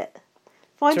say it.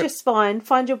 Find your spine,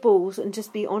 find your balls and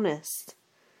just be honest.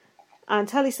 And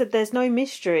Tully said there's no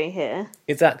mystery here.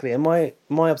 Exactly. And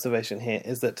my observation here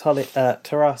is that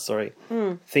Taras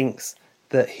thinks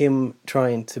that him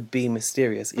trying to be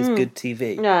mysterious is good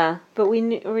TV. Yeah, but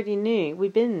we already knew.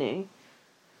 We've been new.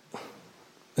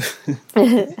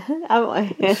 Haven't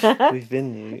I? We've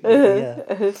been new.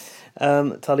 Yeah.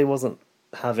 Tully wasn't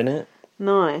having it.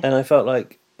 No. And I felt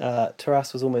like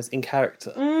Taras was almost in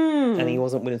character. And he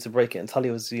wasn't willing to break it. And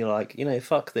Tully was like,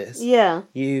 fuck this. Yeah.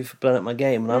 You've blown up my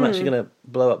game and I'm actually going to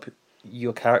blow up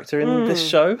your character in this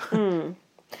show.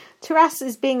 Taras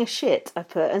is being a shit, I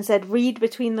put, and said, read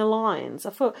between the lines.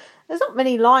 I thought, there's not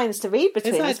many lines to read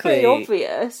between. Exactly. It's pretty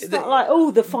obvious. It's not like,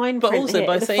 the fine print also here,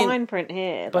 by the saying, fine print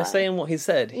here. By saying what he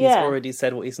said, he's already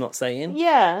said what he's not saying.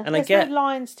 Yeah, and there's no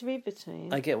lines to read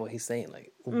between. I get what he's saying.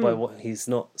 Like, by what he's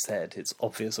not said, it's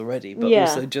obvious already. But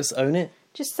also, just own it.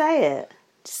 Just say it.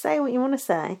 Just say what you want to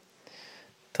say.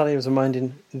 Talia was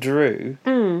reminding Drew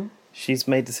she's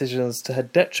made decisions to her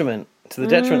detriment, to the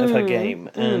detriment of her game,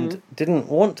 and didn't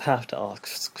want to have to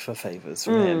ask for favours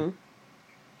from him.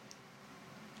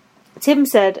 Tim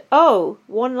said,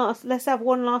 let's have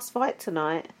one last fight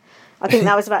tonight. I think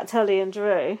that was about Tully and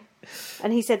Drew.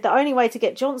 And he said the only way to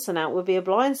get Johnson out would be a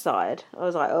blindside. I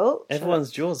was like, oh.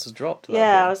 Everyone's jaws has dropped.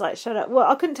 Yeah, I was like, shut up. Well,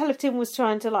 I couldn't tell if Tim was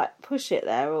trying to, like, push it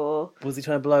there or... Was he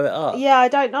trying to blow it up? Yeah, I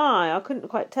don't know. I couldn't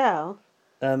quite tell.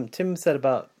 Tim said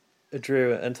about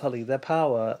Drew and Tully, their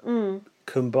power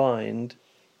combined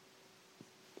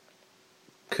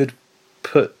could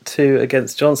put 2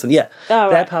 against Johnson. Yeah,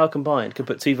 their power combined could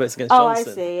put 2 votes against Johnson.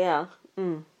 Oh, I see, yeah.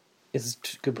 It's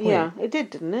a good point. Yeah, it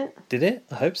didn't it? Did it?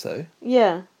 I hope so.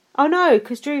 Yeah. Oh, no,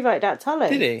 because Drew voted out Tully.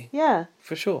 Did he? Yeah.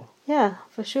 For sure. Yeah,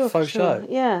 for sure. Faux show.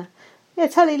 Yeah. Yeah,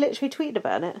 Tully literally tweeted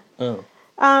about it. Oh.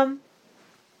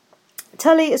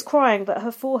 Tully is crying, but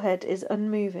her forehead is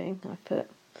unmoving, I put.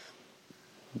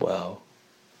 Wow.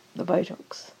 The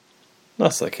Botox.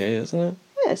 That's okay, isn't it?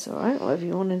 Yeah, it's alright, whatever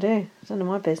you want to do. It's none of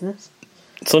my business.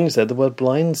 Sonia said the word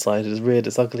blindside has reared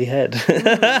its ugly head.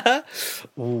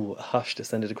 Ooh, a hush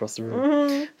descended across the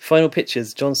room. Final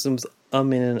pictures. Johnson's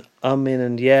in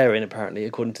and yeah-ing, apparently,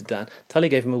 according to Dan. Tully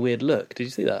gave him a weird look. Did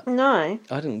you see that? No.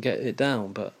 I didn't get it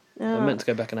down, but I meant to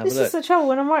go back and have a look. This is the trouble.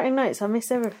 When I'm writing notes, I miss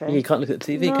everything. Yeah, you can't look at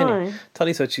the TV, can you?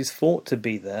 Tully said she's fought to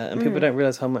be there, and people don't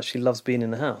realise how much she loves being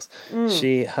in the house.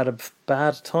 She had a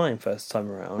bad time first time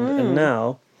around, and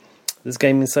now this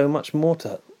game means so much more to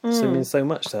her. So it means so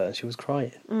much to her, and she was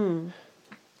crying.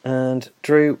 And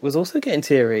Drew was also getting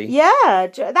teary. Yeah,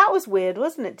 that was weird,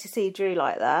 wasn't it, to see Drew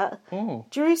like that? Oh.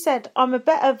 Drew said, I'm a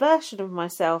better version of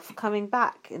myself coming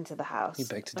back into the house. You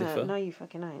beg to differ. No, you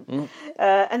fucking ain't.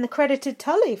 And they credited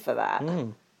Tully for that.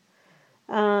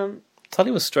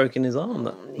 Tully was stroking his arm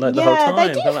the whole time,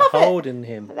 they do holding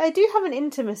him. They do have an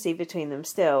intimacy between them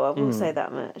still, I will say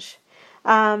that much.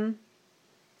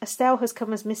 Estelle has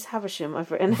come as Miss Havisham, I've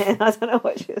written here. I don't know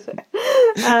what she was saying.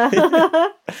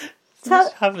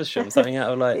 Miss Havisham, something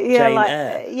out of Jane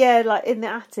Eyre. Yeah, like in the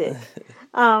attic.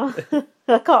 I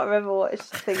can't remember what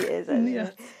thing it is.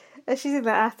 Anyway. She's in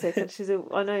the attic and she's a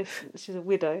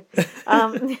widow.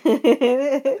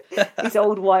 These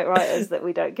old white writers that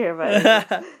we don't care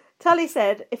about. Tully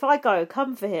said, if I go,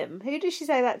 come for him. Who did she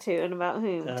say that to and about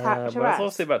whom? Taras? Well, it's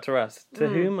obviously about Taras. To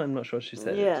whom? I'm not sure she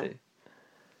said it to.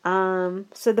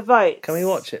 So the votes. Can we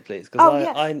watch it, please? Can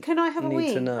I have a wee?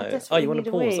 Need to know. You want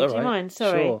to pause? All right. Do you mind?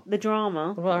 Sorry. Sure. The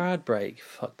drama. What about our ad break?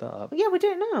 Fuck that up. Yeah, we'll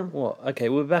do it now. What? Okay,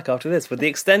 we'll be back after this with the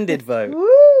extended vote.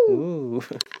 Woo! Ooh.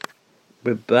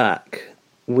 We're back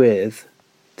with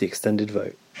the extended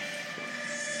vote.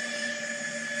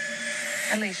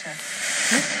 Alicia.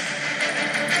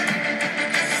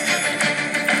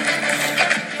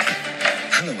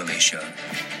 Hello, Alicia.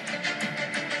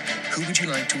 Who would you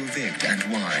like to evict and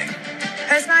why? The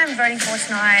person I'm voting for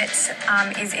tonight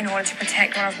is in order to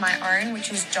protect one of my own,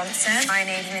 which is Johnson. I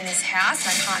need him in this house,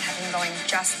 and I can't have him going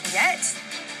just yet.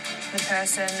 The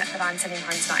person that I'm sending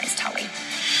home tonight is Tully.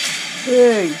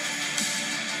 Hey.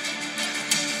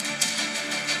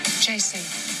 JC.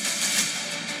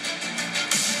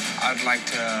 I'd like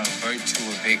to vote to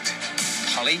evict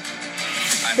Tully.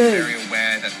 I'm very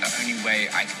aware that the only way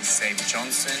I can save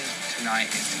Johnson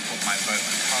tonight is to put my vote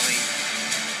on Tully.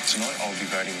 Tonight I'll be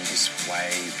voting this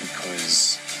way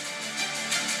because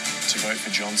to vote for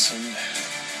Johnson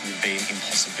would be an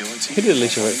impossibility. Who did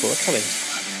Alicia vote for? Tully.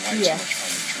 I'm having way too much fun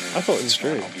with Drew. I thought it was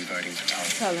Tonight Drew. I'll be voting for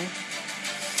Tully. Tully.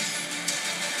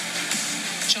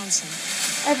 Johnson.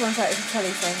 Everyone voted for Tully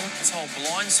so far. This whole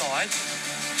blindside.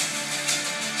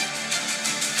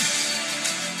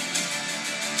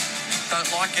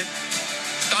 Don't like it.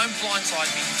 Don't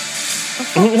blindside me.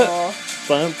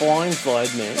 Don't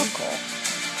blindside me.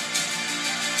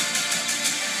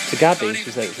 To Gabby, she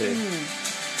said it to.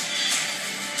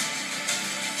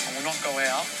 I will not go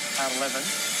out at 11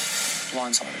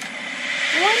 blindsided.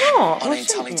 Why not? I need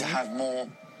Tully to have more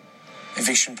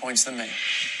eviction points than me.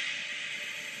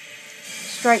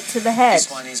 Straight to the head. This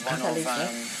one is one of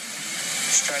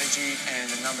strategy, and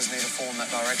the numbers need to fall in that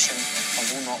direction. I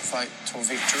will not vote to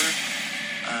evict Drew,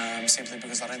 simply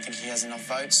because I don't think he has enough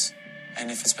votes. And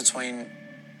if it's between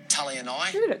Tully and I,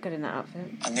 You look good in that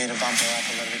outfit. I need to bump her up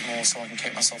a little bit more so I can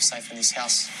keep myself safe in this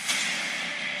house.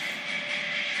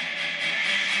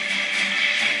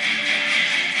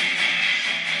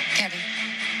 Gabby.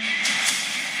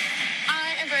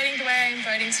 I am voting the way I'm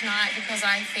voting tonight because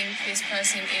I think this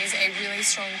person is a really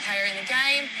strong player in the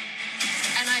game.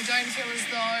 And I don't feel as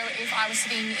though if I was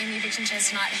sitting in the eviction chairs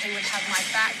tonight, he would have my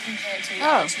back compared to the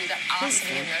other two that are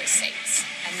sitting in those seats.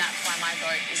 And that's why my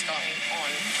vote is going on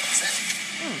Johnson.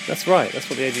 That's right. That's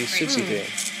what the AG should be doing.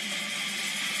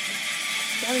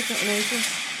 Tully's not an agent.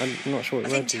 I'm not sure what I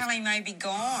think Reggie's. Tully may be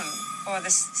gone by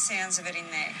the sounds of it in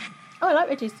there. Oh, I like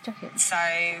Reggie's jacket. So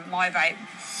my vote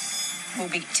will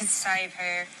be to save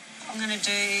her I'm going to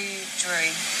do Drew.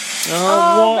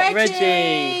 Oh, what?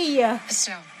 Reggie!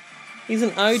 Estelle. He's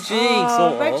an OG, Oh,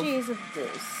 sort of. Reggie is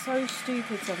so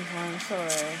stupid sometimes.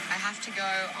 Sorry. I have to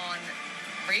go on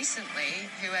recently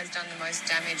who has done the most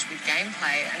damage with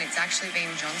gameplay, and it's actually been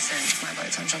Johnson. My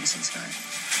vote's on Johnson tonight.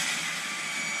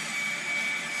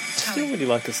 I still really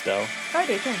like Estelle. I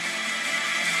do too.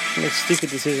 Made a stupid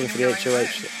decision for the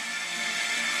HOH.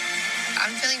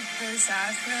 I'm feeling really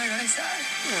sad, really sad.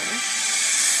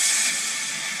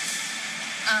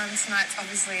 Tonight's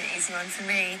obviously an easy one for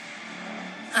me.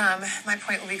 My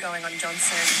point will be going on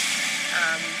Johnson,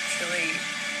 purely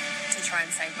to try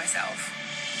and save myself.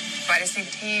 But I just need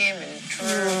him and Drew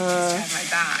to have my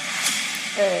back.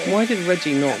 Why did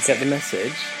Reggie not get the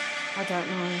message? I don't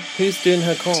know. Who's doing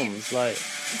her comms? Like,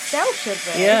 Estelle should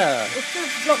be. Yeah. It should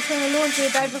have blocked her in the laundry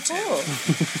the day before. What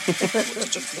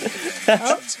did you think of the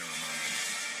induction ceremony?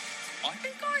 I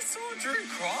think I saw Drew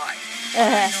cry. Uh-huh.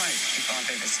 I don't know if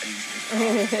I've ever seen Drew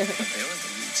cry, but there was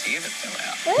a little tear that fell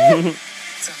out.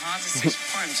 It's a hard decision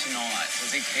for him tonight.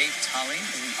 Does he keep Tully?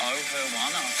 Does he owe her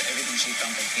one after everything she's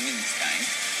done for him in this game?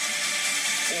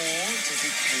 Or does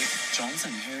he keep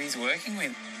Johnson, who he's working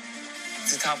with?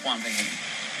 It's a tough one for him.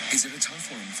 Is it a tough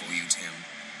one for you, Tim?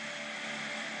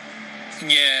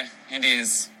 Yeah, it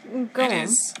is. Go It on.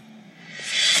 is.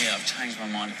 Yeah, I've changed my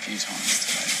mind a few times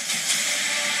today.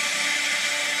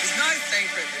 There's no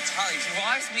secret that Tully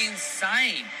drives me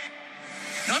insane.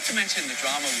 Not to mention the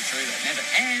drama with Drew that never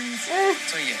ends.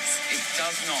 So yes, it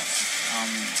does not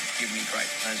give me great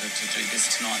pleasure to do this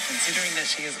tonight, considering that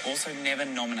she has also never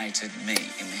nominated me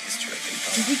in the history of Big Did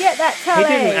Brother. you get that, he Tully?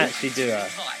 didn't actually do her.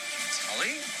 Like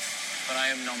Tully, but I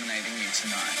am nominating you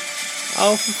tonight.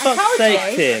 Oh, for told fuck's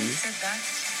sake, you. Tim. Having said that,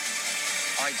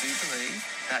 I do believe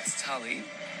that Tully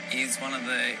is one of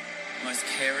the most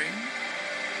caring,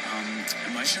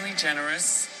 emotionally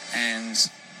generous, and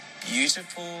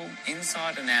beautiful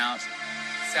inside and out,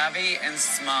 savvy and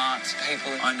smart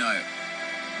people I know.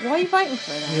 Why are you waiting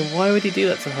for that? Yeah, why would he do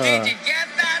that to her? Did you get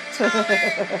that,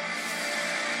 Tully?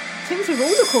 Tim's with all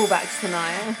the callbacks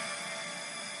tonight.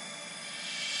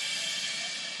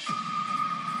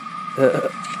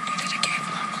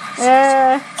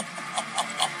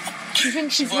 She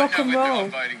thinks she's Won't rock know and whether roll.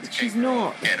 I'm voting to She's keep her or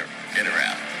not. Get her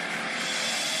out.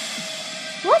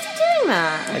 Why's he doing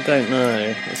that? I don't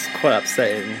know. It's quite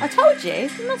upsetting. I told you.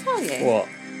 Didn't I tell you? What?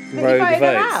 you Rogue voted her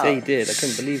votes? out. Yeah, he did. I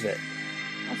couldn't believe it.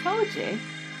 I told you.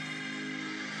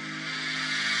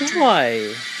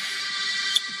 Why?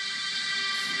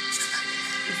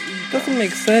 Doesn't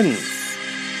make sense.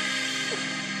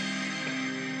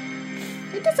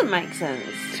 It doesn't make sense.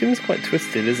 Tim's quite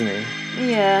twisted, isn't he?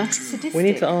 Yeah, sadistic. We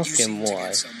need to You ask him seem to why.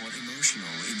 get somewhat emotional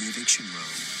in the eviction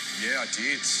room. Yeah, I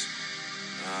did.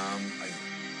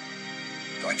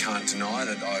 I can't deny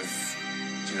that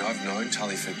I've known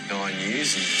Tully for 9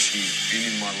 years, and she's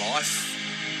been in my life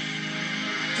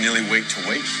nearly week to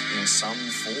week in some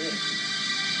form.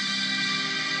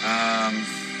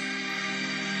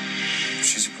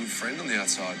 She's a good friend on the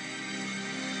outside.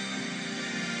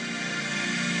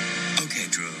 Okay,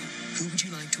 Drew. Who would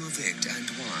you like to evict and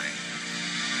why?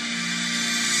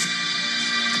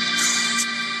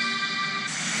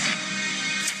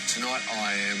 Tonight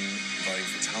I am voting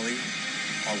for Tully.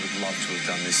 I would love to have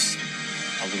done this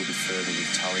a little bit further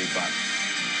with Tully, but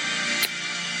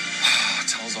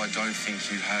Tulls, I don't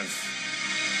think you have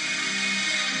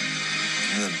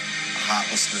the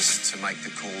heartlessness to make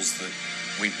the calls that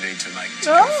we need to make to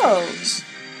go forward with this.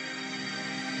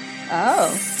 Oh.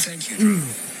 Thank you, Drew.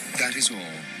 That is all.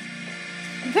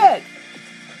 Good.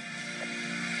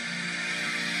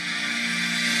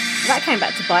 That came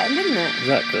back to bite him, didn't it?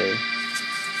 Exactly.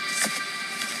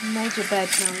 Major bed,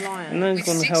 no lion. And then he's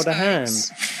gone and held a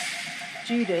hand.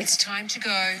 Judas. It's time to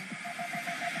go.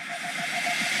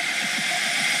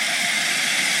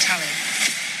 Tully.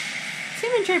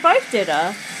 Tim and Drew both did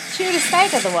her. She would have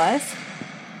stayed otherwise.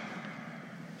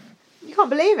 You can't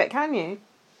believe it, can you?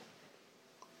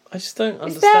 I just don't It's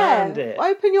understand there. it.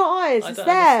 Open your eyes. I It's don't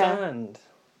there. understand.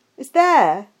 It's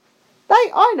there.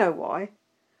 I know why.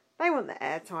 They want the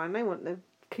airtime. They want the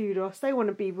kudos. They want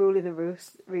to be ruling the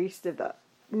roost of that.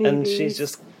 And she's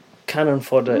just cannon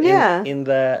fodder Yeah. in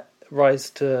their rise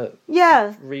to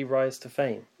Yeah, re-rise to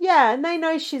fame. yeah, and they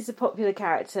know she's a popular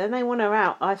character, and they want her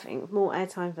out. I think more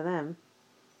airtime for them.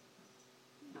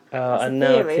 That's a And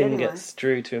now theory, Tim anyway. gets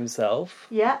Drew to himself,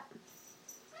 Yeah,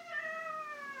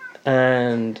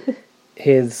 and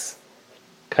his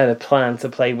kind of plan to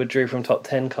play with Drew from top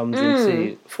 10 comes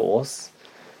into force,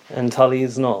 and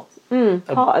Tully's not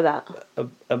part of that.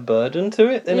 a burden to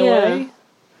it in a Yeah. way.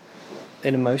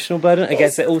 An emotional burden. I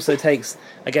guess it also takes,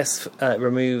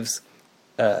 removes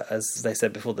as they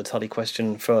said before, the Tully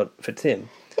question for Tim.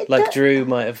 Like Drew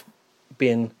might have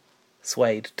been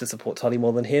swayed to support Tully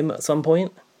more than him at some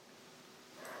point.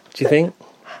 Do you think?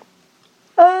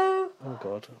 Oh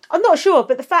God, I'm not sure,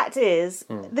 but the fact is,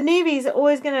 the newbies are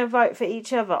always going to vote for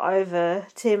each other over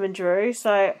Tim and Drew.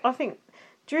 So I think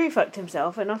Drew fucked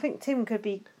himself, and I think Tim could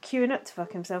be queuing up to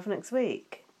fuck himself next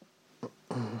week.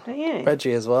 Don't you?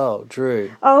 Reggie as well,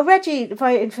 Drew. Oh, Reggie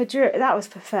voting for Drew. That was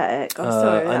pathetic. I'm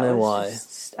sorry. I that know was why.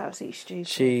 Just absolutely stupid.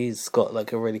 She's got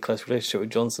like a really close relationship with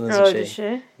Johnson, isn't Oh, she? does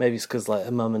she? Maybe it's because like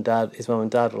his mum and dad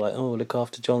were like, oh, look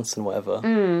after Johnson, whatever.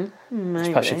 Maybe.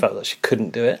 She actually felt that she couldn't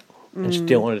do it, and she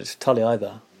didn't want it to Tully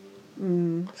either.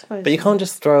 Suppose But you can't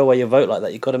just throw away your vote like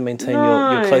that. You've got to maintain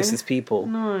your No. closest people.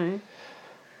 No.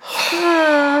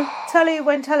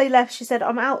 When Tully left, she said,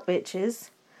 "I'm out, bitches."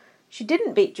 She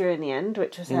didn't beat Drew in the end,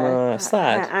 which was her,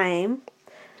 sad. her aim.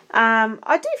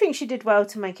 I do think she did well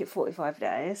to make it 45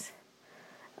 days.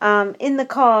 In the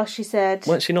car, she said...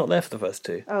 Weren't she not there for the first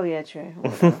two? Oh, yeah, true.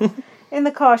 In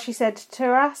the car, she said,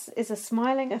 Taras is a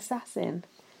smiling assassin.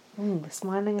 The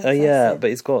smiling Oh assassin. yeah, but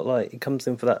he's got like, he comes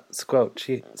in for that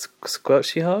squishy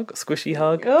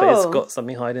hug, but Oh. it's got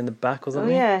something hiding in the back or Oh,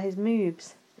 something. yeah, his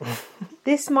moves.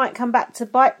 This might come back to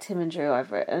bite Tim and Drew,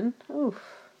 I've written. Oof.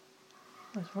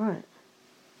 That's right.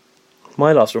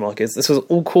 My last remark is, this was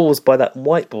all caused by that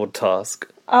whiteboard task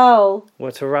Oh.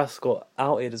 where Taras got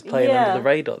outed as playing Yeah. under the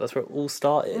radar. That's where it all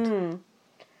started.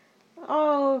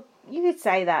 Oh, you could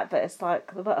say that, but it's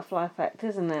like the butterfly effect,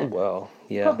 isn't it? Well,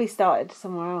 yeah, Probably started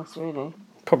somewhere else, really.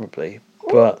 probably.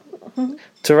 But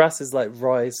Taras' like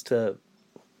rise to,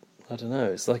 I don't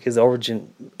know, it's like his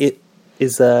origin. It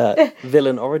is a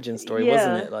villain origin story, Yeah.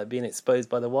 wasn't it? Like being exposed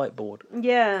by the whiteboard.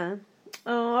 Yeah.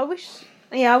 Oh, I wish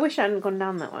I hadn't gone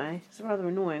down that way. It's rather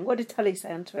annoying. What did Tully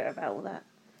say on Twitter about all that?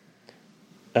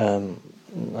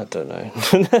 I don't know.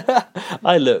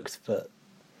 I looked, but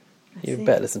you see.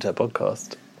 better listen to her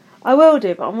podcast. I will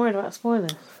do, but I'm worried about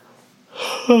spoilers.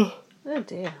 Oh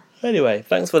dear. Anyway,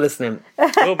 thanks for listening.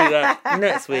 We'll be back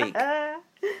next week.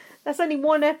 That's only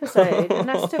one episode, and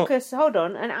that's took us, hold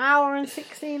on, an hour and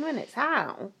 16 minutes.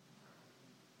 How?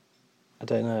 I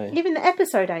don't know. Even the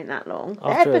episode ain't that long. The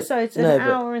After- episode's no, an but,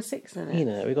 hour and 6 minutes. You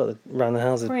know, we've got the round the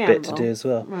houses bit Preamble. to do as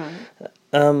well.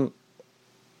 Right.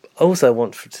 Also, I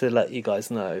want to let you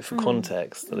guys know, for Mm.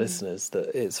 context, the listeners, that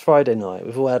it's Friday night.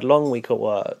 We've all had a long week at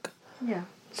work. Yeah.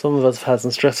 Some of us have had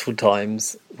some stressful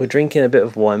times. We're drinking a bit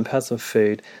of wine, we've had some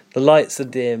food. The lights are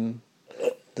dim.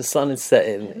 The sun is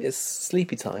setting. It's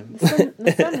sleepy time.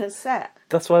 The sun has set.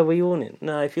 That's why we're yawning.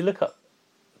 No, if you look up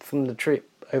from the tree,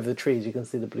 over the trees, you can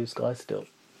see the blue sky still.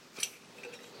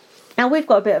 Now, we've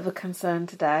got a bit of a concern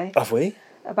today Have we?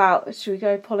 about, should we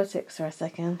go politics for a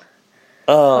second?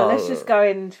 Oh. Well, let's just go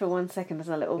in for 1 second as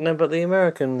a little... No, but the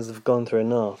Americans have gone through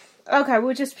enough. Okay,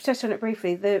 we'll just touch on it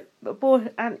briefly. The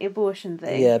anti-abortion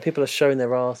thing. Yeah, people are showing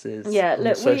their asses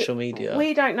on social media.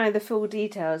 We don't know the full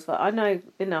details, but I know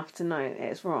enough to know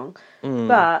it's wrong.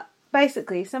 But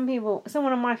basically, someone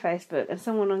on my Facebook and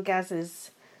someone on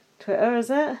Gaz's Twitter, is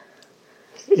it?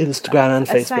 Instagram and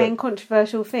Are saying Facebook.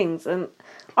 controversial things, and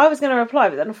I was going to reply,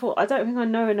 but then I thought I don't think I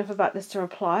know enough about this to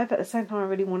reply. But at the same time, I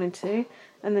really wanted to,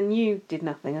 and then you did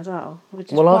nothing as well. Well,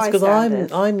 that's because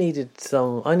bystanders. I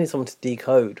need someone to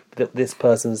decode this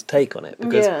person's take on it,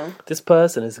 because Yeah. this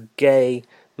person is a gay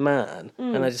man,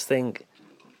 and I just think,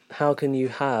 how can you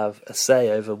have a say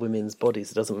over women's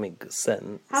bodies? It doesn't make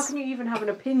sense. How can you even have an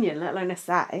opinion, let alone a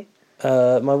say?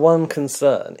 My one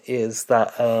concern is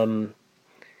that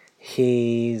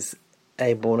he's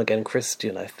a born-again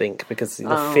Christian, I think, because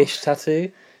the fish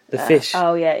tattoo, the fish.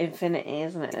 Oh yeah, infinity,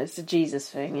 isn't it? It's a Jesus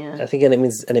thing, yeah. I think, and it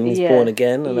means Yeah, born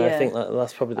again, and I yeah. think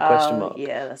that's probably the question mark.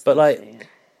 Yeah, that's But, the like, issue, yeah.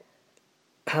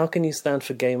 How can you stand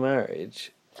for gay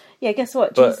marriage? Yeah, guess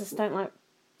what? But- Jesus don't like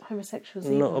homosexuals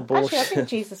either. Not abortion. Actually, I think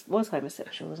Jesus was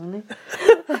homosexual, wasn't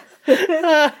he?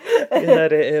 You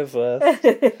heard it here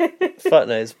first. Fuck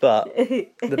knows, but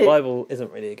the Bible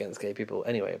isn't really against gay people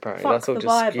anyway, apparently. Fuck That's all the just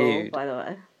Bible, skewed. by the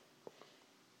way.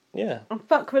 Yeah. And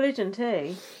fuck religion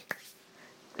too.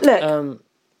 Look,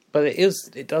 But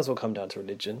it does all come down to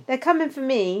religion. they're coming for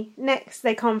me. Next,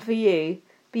 they come for you.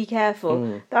 Be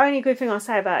careful. The only good thing I'll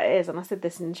say about it is, and I said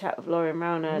this in the chat with Laurie and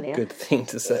Rowan earlier. Good thing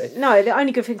to say. No, the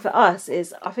only good thing for us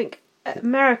is I think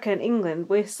America and England,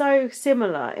 we're so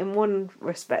similar in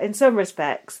some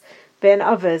respects, but in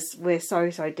others we're so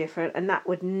different, and that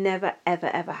would never ever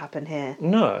ever happen here.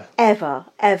 No. Ever,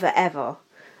 ever, ever.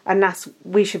 And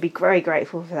we should be very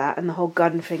grateful for that, and the whole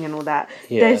gun thing and all that.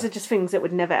 Yeah. Those are just things that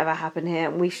would never ever happen here,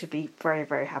 and we should be very,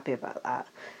 very happy about that.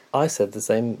 I said the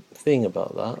same thing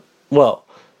about that. Well,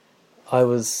 I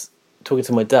was talking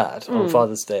to my dad on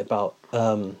Father's Day about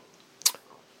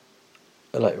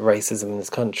like racism in this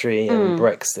country and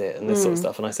Brexit and this sort of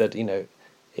stuff, and I said, you know,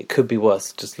 it could be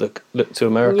worse. Just look to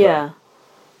America.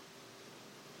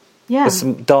 Yeah. It's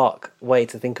some dark way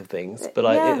to think of things, but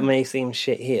like it may seem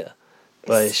shit here,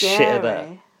 but it's shit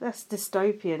there. That's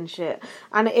dystopian shit,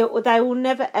 and they will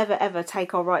never ever ever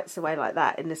take our rights away like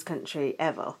that in this country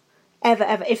ever.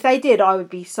 Ever. If they did, I would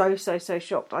be so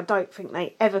shocked. I don't think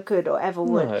they ever could or ever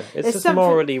would. No, it's just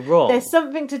morally wrong. There's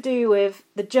something to do with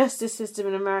the justice system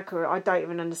in America. I don't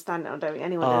even understand it. I don't think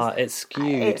anyone does. It's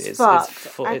skewed. It's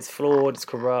flawed. It's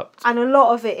corrupt. And a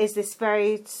lot of it is this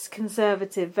very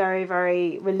conservative, very,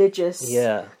 very religious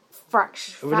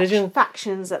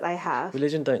factions that they have.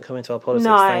 Religion don't come into our politics,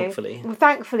 thankfully. Well,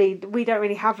 thankfully, we don't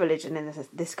really have religion in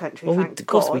this country. Well, of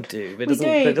course we do. But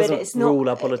it doesn't rule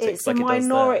our politics like it does there. It's a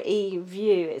minority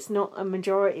view. It's not a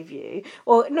majority view.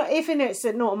 Or it's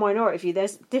not a minority view.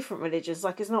 There's different religions.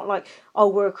 Like, it's not like, oh,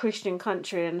 we're a Christian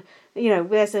country and, you know,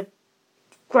 there's a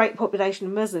great population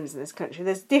of Muslims in this country.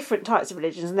 There's different types of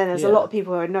religions, and then there's a lot of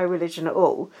people who are no religion at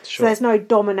all. Sure. So there's no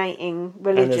dominating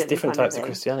religion. And there's different types of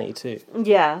Christianity too.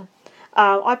 Yeah.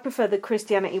 I prefer the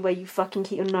Christianity where you fucking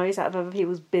keep your nose out of other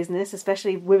people's business,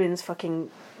 especially women's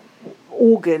fucking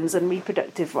organs and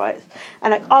reproductive rights.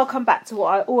 And I'll come back to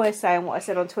what I always say and what I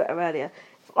said on Twitter earlier.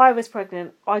 If I was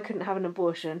pregnant, I couldn't have an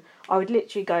abortion, I would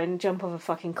literally go and jump off a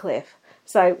fucking cliff.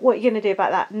 So what are you going to do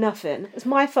about that? Nothing. It's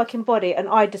my fucking body and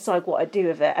I decide what I do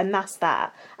with it, and that's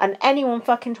that. And anyone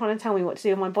fucking trying to tell me what to do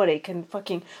with my body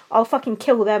I'll fucking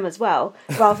kill them as well,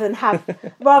 rather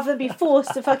than be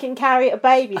forced to fucking carry a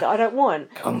baby that I don't want.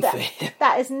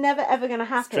 That is never ever going to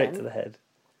happen. Straight to the head.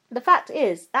 The fact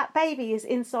is, that baby is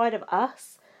inside of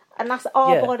us. And that's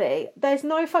our body. There's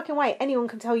no fucking way anyone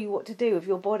can tell you what to do with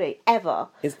your body, ever.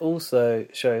 It also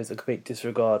shows a complete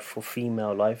disregard for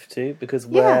female life too, because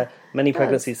where many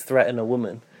pregnancies threaten a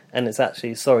woman, and it's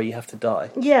actually, sorry, you have to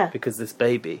die. Yeah. Because this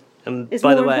baby. And it's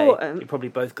by the way, important. you're probably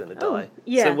both going to die.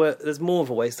 Yeah. So there's more of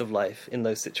a waste of life in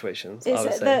those situations, I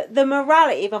would say. The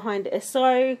morality behind it is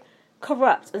so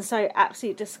corrupt and so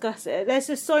absolutely disgusting. There's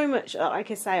just so much that I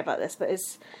could say about this, but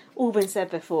it's all been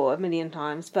said before a million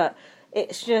times, but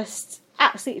it's just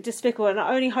absolutely despicable, and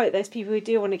I only hope those people who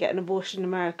do want to get an abortion in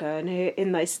America and who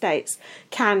in those states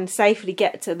can safely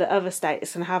get to the other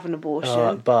states and have an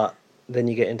abortion. But then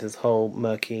you get into this whole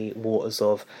murky waters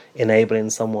of enabling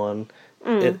someone.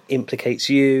 It implicates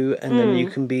you, and then you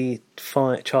can be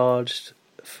charged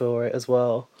for it as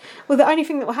well. Well, the only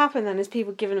thing that will happen then is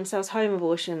people giving themselves home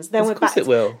abortions. Then of course it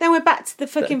will. Then we're back to the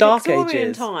fucking Dark Victorian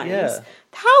Ages. times. Yeah.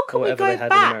 How can we Whatever go they had in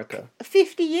back America.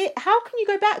 50 years? How can you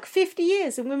go back 50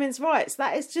 years in women's rights?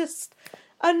 That is just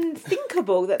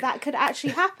unthinkable that could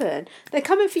actually happen. They're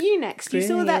coming for you next. You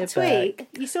saw that tweet.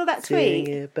 You saw that tweet.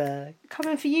 Bring it back.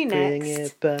 Coming for you Bring next.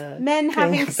 it back. Men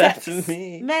having sex.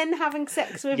 Men having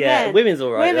sex with men. Yeah, women's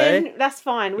all right. Women, that's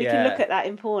fine. We can look at that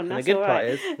in porn. And That's the good all part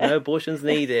right. is, no abortions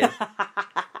needed.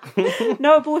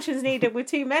 No abortions needed with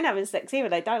two men having sex either.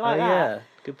 They don't like that. Yeah,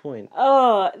 good point.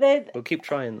 Oh, we'll keep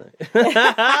trying though.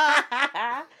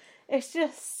 It's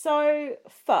just so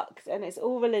fucked, and it's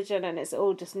all religion, and it's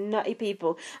all just nutty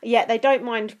people. Yet they don't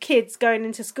mind kids going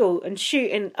into school and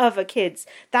shooting other kids.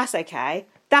 That's okay.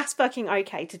 That's fucking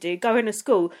okay to do. Go into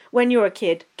school when you're a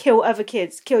kid, kill other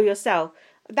kids, kill yourself.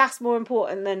 That's more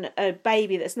important than a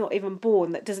baby that's not even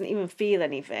born, that doesn't even feel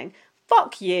anything.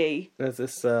 Fuck you. There's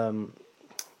this, I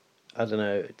don't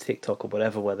know, TikTok or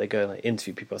whatever, where they go and like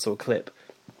interview people. I saw a clip,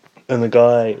 and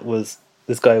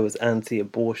this guy was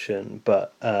anti-abortion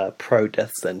but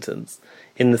pro-death sentence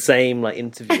in the same like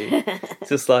interview. It's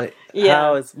just like,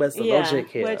 where's the logic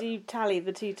here? Where do you tally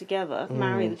the two together?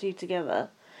 Marry the two together?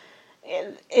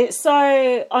 It's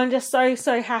so. I'm just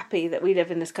so happy that we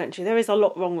live in this country. There is a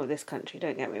lot wrong with this country.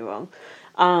 Don't get me wrong,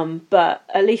 but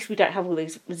at least we don't have all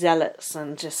these zealots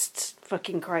and just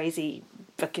fucking crazy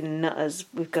fucking nutters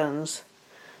with guns.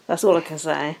 That's all I can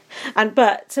say.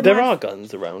 There are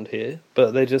guns around here,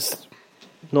 but they're just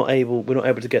we're not able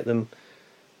to get them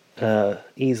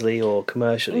easily or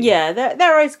commercially. Yeah,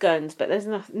 there is guns, but there's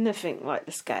nothing like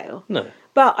the scale. No.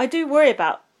 But I do worry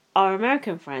about our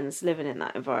American friends living in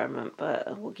that environment,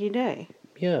 but what can you do?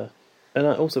 Yeah. And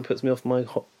that also puts me off my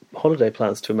holiday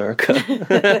plans to America.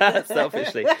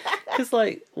 Selfishly. Because,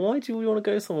 like, why do we want to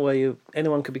go somewhere where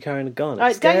anyone could be carrying a gun?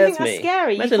 It scares don't think that's me.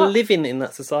 scary. Imagine living in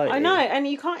that society. I know, and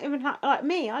you can't even like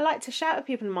me. I like to shout at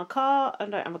people in my car. I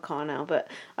don't have a car now, but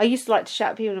I used to like to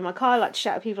shout at people in my car. I like to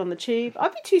shout at people on the tube.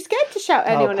 I'd be too scared to shout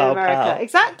at anyone in America. Pow.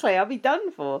 Exactly, I'd be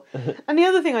done for. And the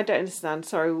other thing I don't understand,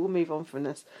 sorry, we'll move on from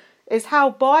this, is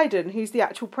how Biden, who's the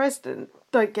actual president,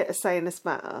 don't get a say in this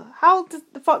matter. How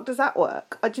the fuck does that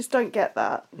work? I just don't get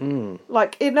that.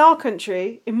 Like, in our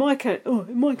country, in my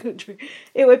country,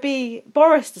 it would be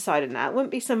Boris deciding that. It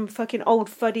wouldn't be some fucking old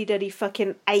fuddy-duddy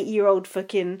fucking 8-year-old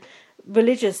fucking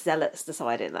religious zealots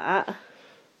deciding that.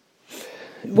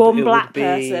 One black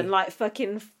person, like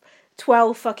fucking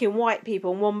 12 fucking white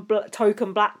people and one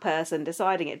token black person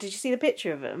deciding it. Did you see the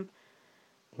picture of them?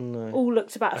 No. All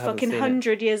looked about I haven't fucking seen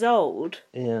 100 years old.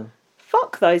 Yeah.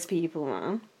 Fuck those people,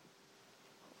 man.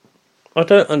 I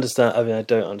don't understand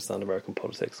American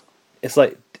politics. It's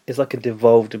like a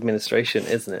devolved administration,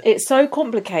 isn't it? It's so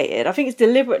complicated. I think it's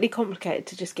deliberately complicated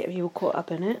to just get people caught up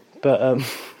in it. But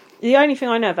The only thing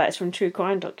I know about is from true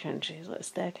crime documentaries, like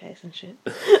Staircase and shit.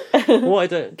 what I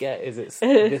don't get is it's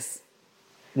this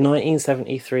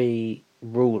 1973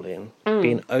 ruling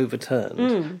being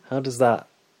overturned. How does that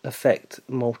affect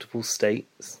multiple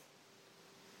states?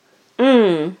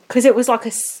 Because it was like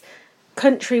a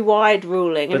countrywide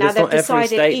ruling, But and now it's they've not every decided.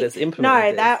 state that's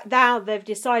implemented now they've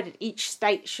decided each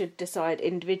state should decide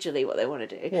individually what they want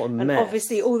to do. What a and mess.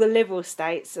 obviously, all the liberal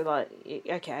states are like,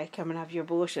 okay, come and have your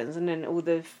abortions, and then all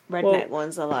the redneck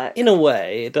ones are like, In a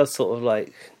way, it does sort of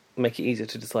like make it easier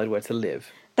to decide where to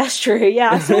live. that's true.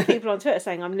 Yeah, I saw people on Twitter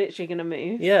saying, I'm literally going to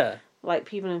move. Yeah. Like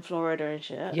people in Florida and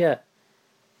shit. Yeah.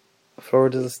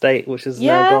 Florida's a state which has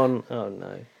Yeah. now gone, oh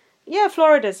no. Yeah,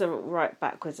 Florida's right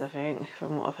backwards, I think,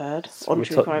 from what I've heard on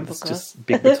True Crime It's Podcast. just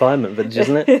big retirement village,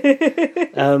 isn't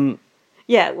it?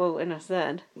 Yeah, well, in a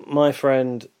third. My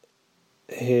friend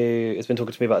who has been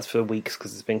talking to me about this for weeks,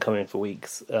 because it's been coming for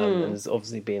weeks, and has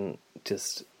obviously been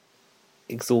just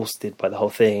exhausted by the whole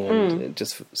thing and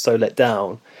just so let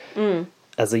down.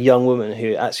 As a young woman who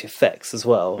it actually affects as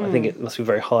well, I think it must be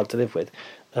very hard to live with.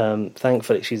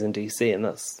 Thankfully, she's in DC, and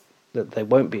that they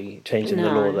won't be changing the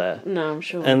law there. No, I'm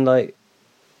sure. And like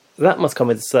that must come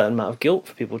with a certain amount of guilt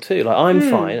for people too. Like I'm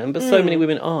fine, but so many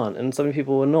women aren't, and so many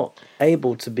people are not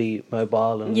able to be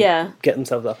mobile and get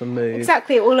themselves up and move.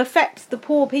 Exactly, it will affect the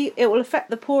poor people. It will affect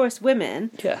the poorest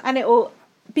women, and it will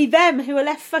be them who are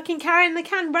left fucking carrying the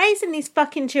can, raising these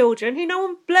fucking children who no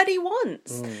one bloody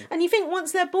wants. And you think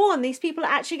once they're born, these people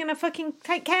are actually going to fucking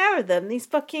take care of them? These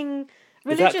fucking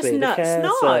religious nuts? The care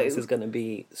No, service is going to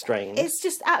be strained. it's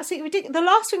just absolutely ridiculous. The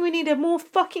last thing we need are more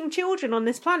fucking children on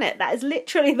this planet. That is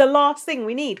literally the last thing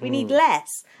we need. We need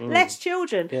less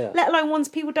children. Yeah. Let alone ones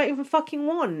people don't even fucking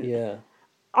want. Yeah.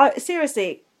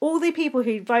 Seriously, all the people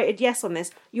who voted yes on this,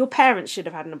 your parents should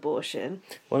have had an abortion.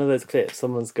 One of those clips,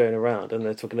 someone's going around and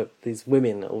they're talking about these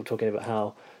women are all talking about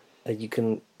how you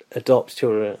can adopt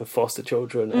children and foster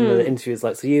children, and the interview is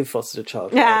like, so you've fostered a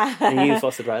child, right? And you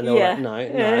fostered, right? And they're all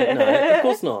like, no, of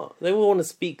course not. They all want to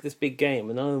speak this big game,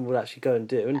 and none of them will actually go and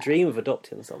do and dream of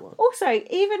adopting someone. Also,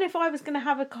 even if I was going to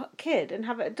have a kid and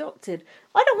have it adopted,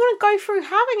 I don't want to go through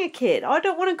having a kid. I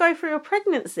don't want to go through a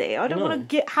pregnancy. I don't want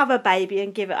to have a baby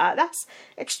and give it up. That's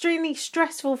extremely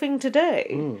stressful thing to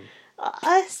do.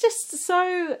 It's just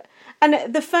so...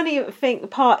 And the funny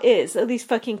part is, all these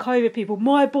fucking COVID people,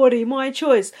 my body, my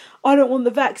choice, I don't want the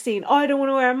vaccine, I don't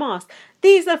want to wear a mask.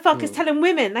 These are fuckers telling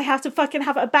women they have to fucking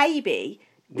have a baby.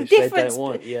 Which they don't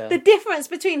want, yeah. The difference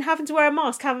between having to wear a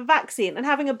mask, have a vaccine, and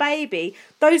having a baby,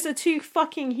 those are two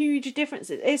fucking huge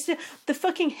differences. It's just, the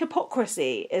fucking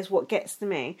hypocrisy is what gets to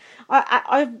me.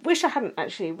 I wish I hadn't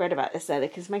actually read about this earlier,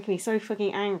 because it's making me so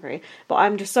fucking angry. But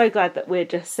I'm just so glad that we're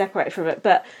just separated from it.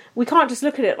 But we can't just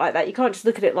look at it like that. You can't just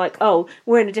look at it like, oh,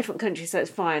 we're in a different country, so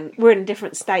it's fine. We're in a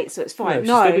different state, so it's fine.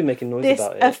 No, still be making noise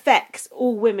about it. This affects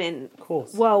all women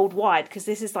worldwide, because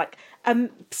this is like...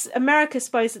 America's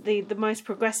supposedly the most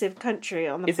progressive country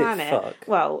on the planet. Fuck?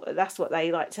 Well, that's what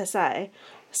they like to say.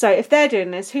 So if they're doing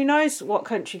this, who knows what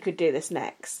country could do this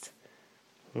next?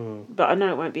 But I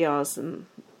know it won't be ours, and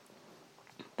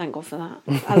thank God for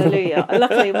that. Hallelujah.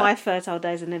 Luckily, my fertile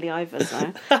days are nearly over,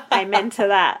 so amen to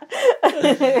that.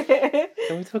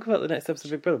 Can we talk about the next episode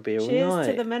of Big Brother? Be all Cheers night.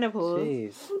 to the menopause.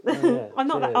 Jeez. Oh, yeah. I'm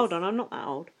not that Cheers. old, I'm not that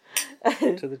old.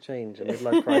 To the change, a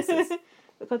midlife crisis.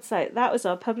 For God's sake, that was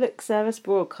our public service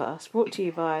broadcast brought to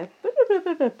you by...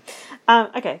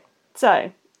 okay,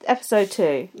 so, episode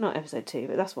 2. Not episode 2,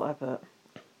 but that's what I put.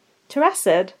 Taras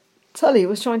said Tully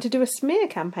was trying to do a smear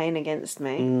campaign against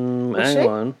me. Was Hang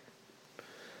on.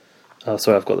 Oh,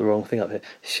 sorry, I've got the wrong thing up here.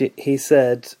 He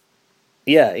said,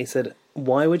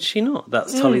 why would she not?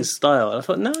 That's Tully's style. And I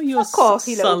thought, no, you're Fuck off,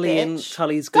 you little sullying bitch.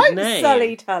 Tully's good Don't name.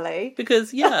 sully Tully.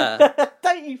 Because, yeah.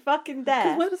 Don't you fucking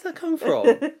dare. Where does that come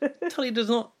from? Tully does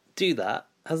not do that.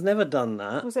 Has never done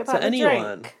that. Was it about to the anyone.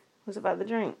 drink? Was it about the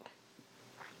drink?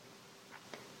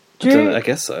 I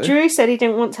guess so. Drew said he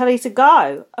didn't want Tully to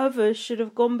go. Others should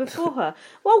have gone before her.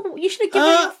 Well, you should have given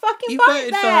her a fucking you vote voted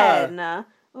for her. then.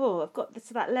 Oh, I've got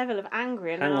to that level of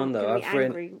angry, and Hang now on, I'm though. going to I've be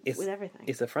written, angry with everything.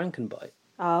 It's a Frankenbite.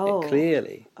 Oh.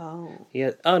 Clearly. Oh.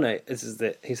 Oh, no, this is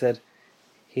it. He said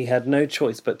he had no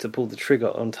choice but to pull the trigger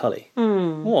on Tully.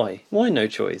 Why? Why no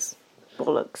choice?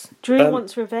 Bollocks. Drew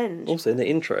wants revenge. Also, in the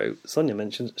intro, Sonia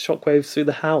mentioned shockwaves through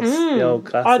the house. The old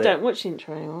classic. I don't watch the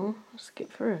intro anymore. I'll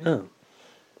skip through it. Oh.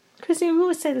 Because you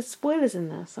always say there's spoilers in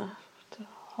there, so I have to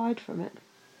hide from it.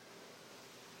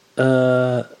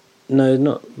 No,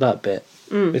 not that bit.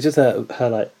 It's just her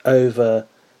like over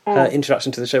her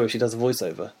introduction to the show where she does a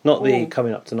voiceover, not the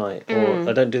coming up tonight. Or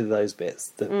I don't do those bits.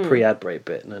 The pre-ad break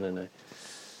bit. No.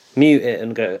 Mute it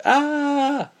and go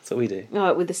That's what we do. All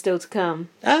right, with the still to come.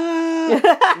 Mute it.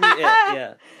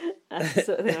 Yeah. That's the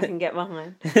sort of thing I can get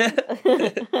behind.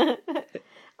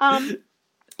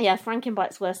 Yeah,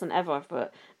 Frankenbite's worse than ever, I've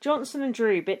put. Johnson and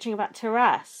Drew bitching about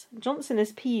Taras. Johnson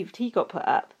is peeved he got put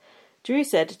up. Drew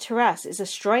said Taras is a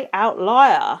straight out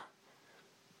liar.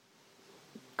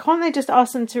 Can't they just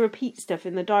ask them to repeat stuff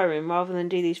in the diary room rather than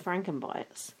do these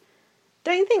Frankenbites?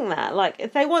 Don't you think that? Like,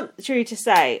 if they want Drew to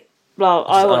say, well,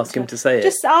 I want ask him to say it.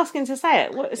 Just ask him to say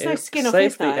it. It's no skin off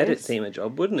his Save the nose. edit team a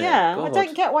job, wouldn't it? Yeah, God. I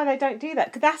don't get why they don't do that.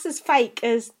 Because that's as fake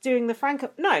as doing the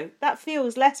No, that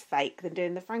feels less fake than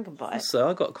doing the Frankenbite. So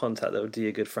I got a contact that would do you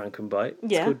a good Frankenbite.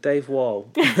 It's Yeah. called Dave Wall.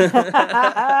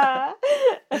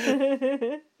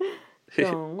 Go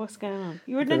on, what's going on?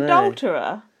 You're an Dunno.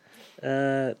 adulterer.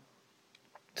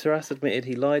 Taras admitted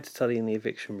he lied to Tully in the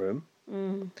eviction room.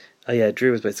 Oh yeah,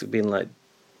 Drew was basically being like,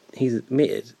 he's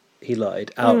admitted he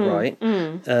lied outright.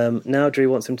 Now Drew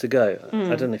wants him to go.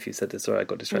 I don't know if you said this or I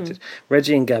got distracted.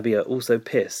 Reggie and Gabby are also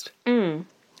pissed.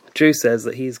 Drew says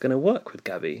that he's going to work with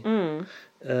Gabby. Do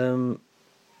you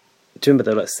remember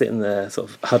they're like sitting there sort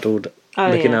of huddled,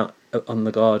 looking out on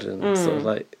the garden, sort of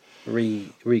like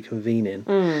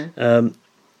reconvening.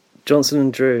 Johnson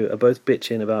and Drew are both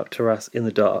bitching about Taras in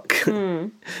the dark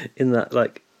in that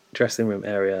like dressing room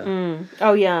area.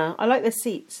 Oh yeah, I like the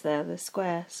seats there, the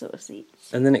square sort of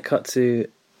seats. And then it cut to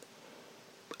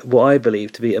what I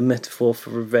believe to be a metaphor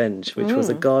for revenge, which was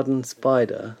a garden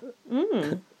spider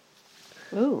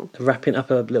Ooh. wrapping up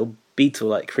a little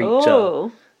beetle-like creature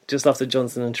Oh. just after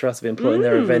Johnson and Taras have been plotting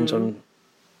their revenge on...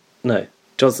 No,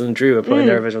 Johnson and Drew are plotting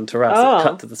their revenge on Taras. It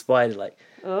cut to the spider, like,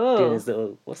 doing his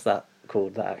little... What's that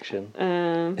called, that action?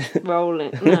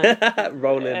 Rolling. No.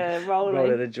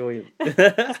 rolling a joint.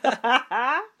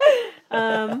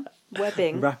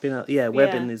 Webbing. Wrapping up... Yeah,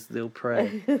 webbing his little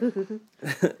prey.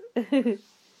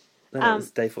 That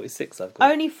was day 46 I've got.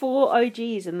 Only 4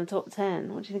 OGs in the top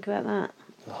 10. What do you think about that?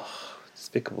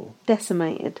 Despicable.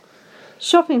 Decimated.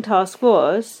 Shopping task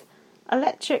was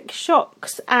electric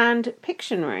shocks and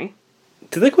Pictionary.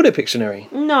 Did they call it Pictionary?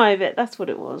 No, but that's what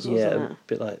it was, wasn't Yeah, it? a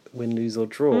bit like Win, Lose or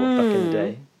Draw back in the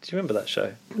day. Do you remember that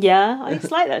show? Yeah, I used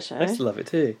to like that show. I used to love it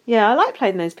too. Yeah, I like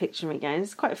playing those Pictionary games.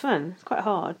 It's quite fun. It's quite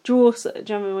hard. Do you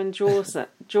remember when draw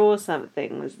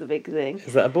something was the big thing?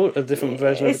 Is that a different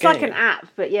version of It's the game? like an app,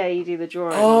 but yeah, you do the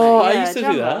drawing. Oh, on it. I Yeah, used to do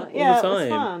remember? that all Yeah, the it was time.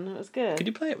 fun. It was good. Could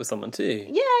you play it with someone too?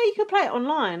 Yeah, you could play it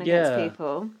online against Yeah.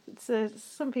 people.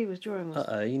 Some people's drawing was...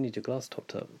 You need your glass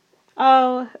topped up.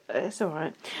 Oh, it's all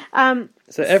right.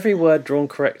 So every word drawn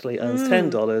correctly earns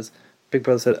 $10. Big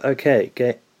Brother said, okay,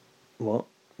 what?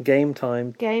 Game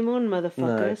time. Game on, No.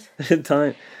 motherfuckers.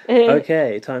 Time.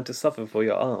 Okay, time to suffer for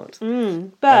your art.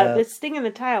 But the sting in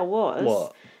the tail was...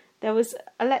 What? There was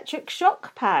electric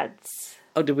shock pads.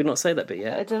 Oh, did we not say that bit I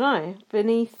yet? don't know,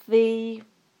 beneath the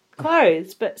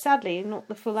clothes, but sadly not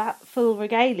the full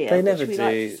regalia. They never which we like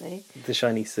to do see. the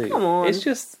shiny suit. Come on. It's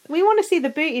just, We want to see the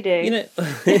booty do, you know...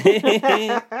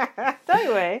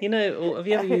 don't we? You know, have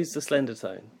you ever used a slender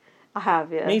tone? I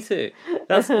have, yeah. Me too.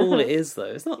 That's all it is, though.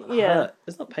 It's not hurt.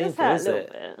 It's not painful, hurt is a little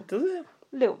it? bit. Does it?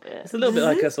 A little bit. It's a little bit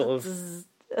like a sort of...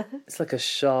 It's like a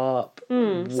sharp,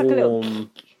 warm like a little-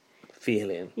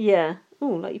 feeling. Yeah. Oh,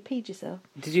 like you peed yourself.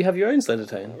 Did you have your own slender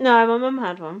tone? No, my mum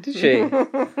had one. Did she?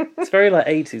 It's very like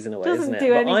 80s in a way, Doesn't isn't it? do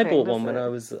But I anything, bought does one when it? I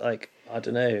was like, I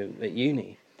don't know, at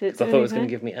uni. Did it Because I do thought it was going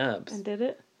to anything? give me abs. And did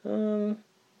it?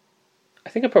 I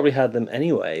think I probably had them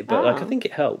anyway, but like I think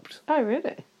it helped. Oh,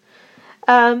 really?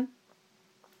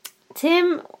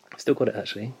 Tim... I've still got it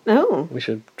actually. Oh, We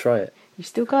should try it. you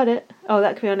still got it. Oh,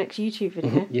 that could be our next YouTube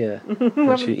video. Yeah.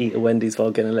 Once you eat a Wendy's while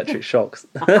getting electric shocks.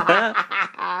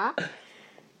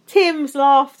 Tim's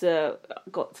laughter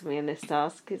got to me in this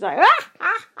task. He's like, ah,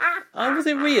 ah, ah. Oh, was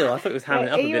it real? I thought it was hamming it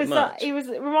up a bit much. He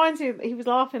reminds me. He was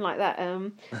laughing like that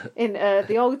in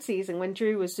the old season when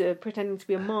Drew was pretending to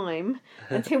be a mime,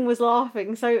 and Tim was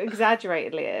laughing so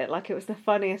exaggeratedly at it, like it was the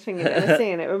funniest thing you've ever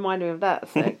seen. It reminded me of that,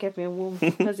 so it gave me a warm,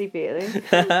 fuzzy feeling.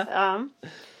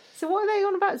 So what are they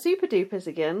on about? Super Dupers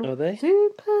again? Are they?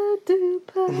 Super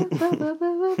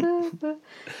Duper.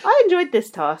 I enjoyed this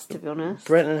task, to be honest.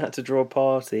 Brenton had to draw a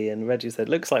party, and Reggie said,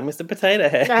 "Looks like Mr. Potato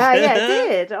Head." Yeah,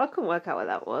 it did. I couldn't work out what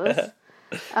that was.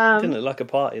 Didn't look like a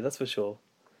party, that's for sure.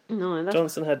 No, that's...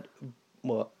 Johnson had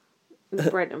what?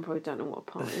 Brenton probably don't know what a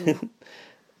party is.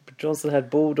 Johnson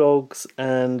had bulldogs,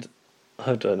 and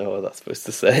I don't know what that's supposed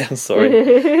to say. I'm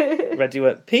sorry. Reggie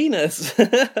went penis.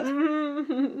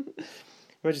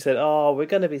 Reggie said, "Oh, we're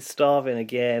going to be starving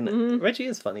again." Reggie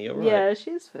is funny, you're right. Yeah,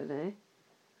 she's funny.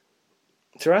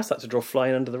 Taras had to draw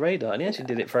flying under the radar, and he actually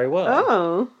did it very well.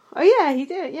 Oh yeah, he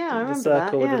did. Yeah, I remember the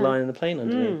circle that. with the line and the plane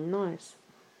underneath. Nice.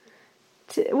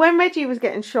 When Reggie was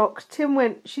getting shocked, Tim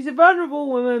went, "She's a vulnerable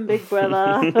woman, big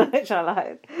brother," which I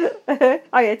like.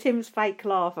 Oh yeah, Tim's fake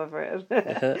laugh over it.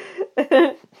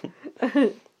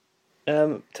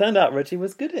 Turned out Reggie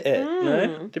was good at it.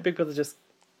 No, did Big Brother just?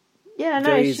 Yeah, Go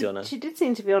no, easy on her. she did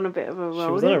seem to be on a bit of a roll.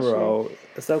 She was on a roll.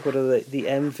 Estelle called her the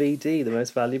MVD, the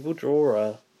most valuable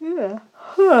drawer. Yeah.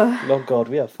 Oh God,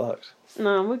 we are fucked.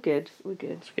 No, we're good. We're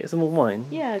good. Get some more wine.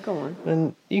 Yeah, go on.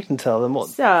 And you can tell them what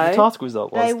So, the task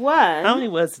result was. They won. How many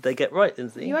words did they get right,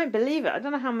 Lindsay? You won't believe it. I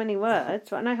don't know how many words,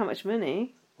 but I know how much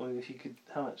money. Well, if you could,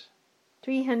 how much?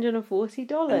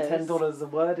 $340. And $10 a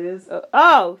word is?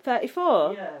 Oh,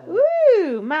 34. Yeah.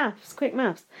 Woo! Maths, quick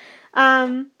maths.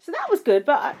 So that was good,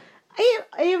 but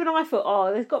even I thought,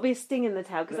 oh, there's got to be a sting in the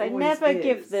tail because they never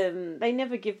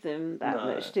give them that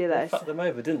much, do they? They fucked them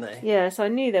over, didn't they? Yeah, so I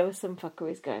knew there was some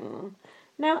fuckeries going on.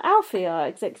 Now, Alfie, our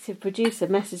executive producer,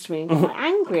 messaged me quite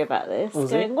angry about this,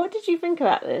 going, "What did you think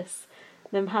about this?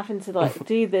 Them having to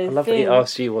do the I love that thing he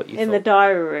asked you what you in thought. the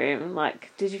diary room.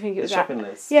 Like, did you think it was shopping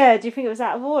list? Yeah, do you think it was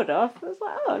out of order?" I was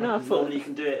like, "Oh no, I thought Normally you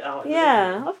can do it out.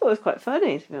 I thought it was quite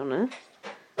funny, to be honest."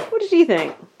 What did you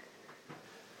think?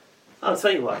 I'll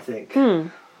tell you what I think.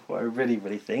 What I really,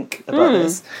 really think about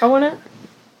this. I want it.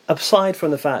 Aside from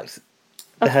the fact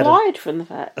they had aside from the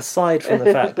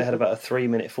fact they had about a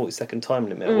 3-minute 40-second time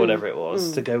limit or whatever it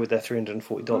was to go with their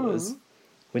 $340,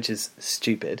 which is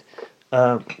stupid.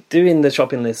 Doing the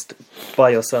shopping list by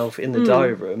yourself in the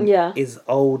diary room is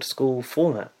old school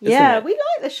format. Isn't it? We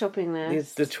like the shopping list.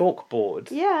 It's the chalkboard.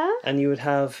 Yeah. And you would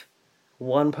have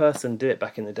one person do it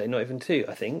back in the day, not even two,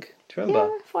 I think. Do you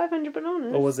remember? Yeah, 500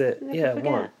 bananas. Or was it? Never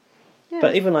forget. One. Yeah.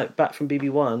 But even back from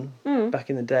BB1, back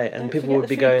in the day, and Don't people forget would the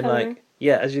be food going colouring.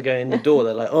 as you're going in the door,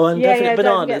 they're like, "Oh, and Yeah, don't forget don't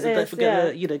bananas, forget and don't this,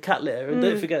 forget the cat litter, and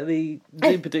don't forget the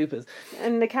duper dupers."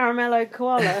 And the caramello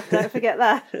koala, don't forget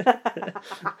that.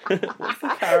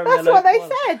 Caramello That's what they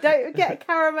koala. said, don't forget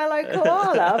caramello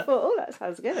koala. I thought, oh, that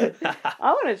sounds good.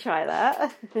 I want to try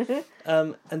that.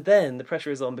 And then the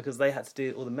pressure is on because they had to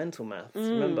do all the mental maths,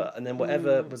 remember? And then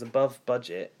whatever was above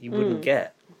budget, you wouldn't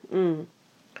get.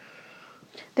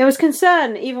 There was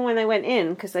concern even when they went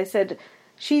in because they said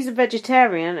she's a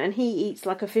vegetarian and he eats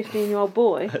like a 15-year-old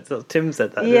boy. So Tim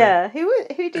said that. Yeah, who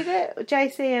did it?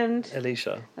 JC and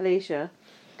Alicia.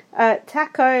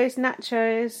 Tacos,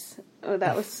 nachos. Oh,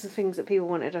 that was the things that people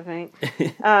wanted, I think.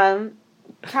 Caramel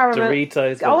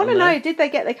Doritos. I want to know, did they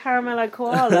get the caramello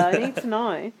koala? I need to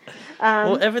know.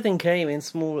 Well, everything came in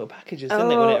small little packages,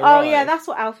 didn't it, when it arrived? Oh, yeah, that's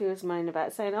what Alfie was moaning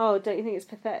about, saying, "Oh, don't you think it's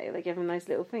pathetic they give him those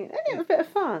little things?" Isn't it a bit of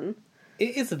fun?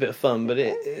 It is a bit of fun, but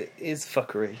it is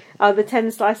fuckery. Oh, the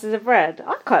 10 slices of bread.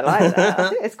 I quite like that. I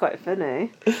think it's quite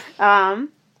funny.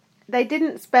 They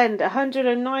didn't spend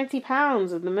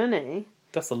 £190 of the money.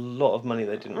 That's a lot of money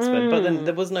they didn't spend. But then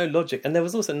there was no logic, and there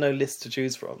was also no list to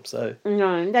choose from. So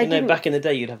no, they didn't. Back in the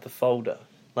day, you'd have the folder.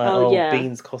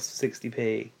 Beans cost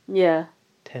 60p. Yeah.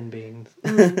 10 beans.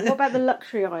 What about the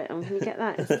luxury item? Can you get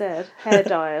that instead? Hair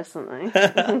dye or something.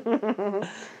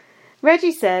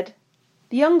 Reggie said,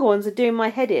 "The younger ones are doing my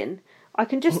head in. I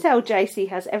can just tell JC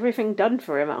has everything done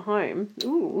for him at home."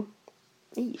 Ooh.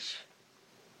 Eesh.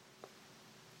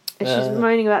 And she's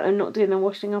moaning about them not doing their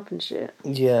washing up and shit.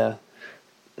 Yeah.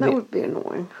 That would be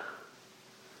annoying.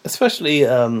 Especially,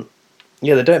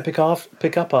 they don't pick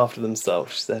up after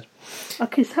themselves, she said. I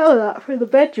can tell that through the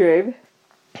bedroom.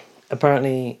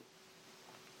 Apparently,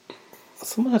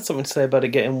 someone had something to say about it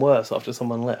getting worse after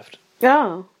someone left.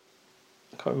 Oh.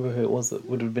 I can't remember who it was that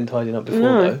would have been tidying up before,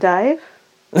 No, though. Dave.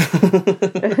 I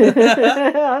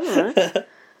don't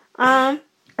know.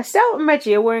 Estelle and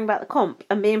Reggie are worrying about the comp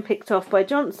and being picked off by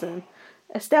Johnson.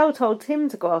 Estelle told Tim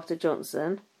to go after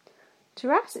Johnson.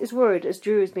 Taras is worried as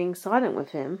Drew is being silent with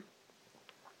him.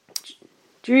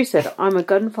 Drew said, "I'm a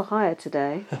gun for hire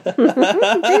today."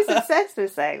 Drew's obsessed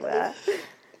with saying that.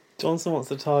 Johnson wants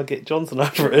to target Johnson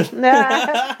over it.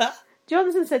 Nah.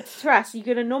 Johnson said to Taras, "You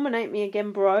going to nominate me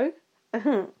again, bro?"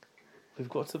 We've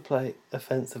got to play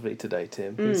offensively today,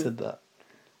 Tim. Who said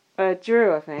that?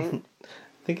 Drew, I think. I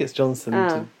think it's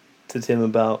Johnson to Tim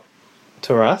about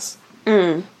Taras.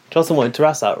 Johnson wanted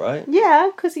Taras out, right? Yeah,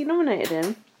 because he nominated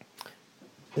him.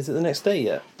 Is it the next day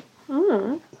yet?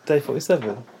 Day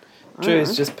 47.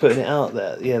 Drew's just putting it out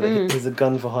there. Yeah, he's a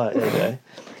gun for hire. There you go.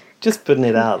 Just putting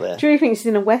it out there. Drew thinks he's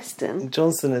in a western.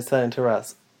 Johnson is saying to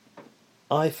Taras,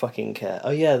 "I fucking care."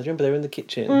 Oh yeah, remember they were in the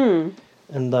kitchen,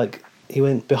 and like he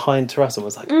went behind Taras and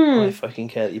was like, "I fucking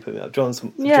care that you put me up." Drew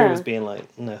was being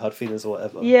like, "No hard feelings or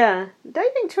whatever." Yeah, don't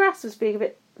you think Taras was being a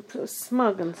bit sort of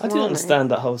smug and smarmy? I didn't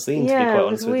understand that whole scene. To be quite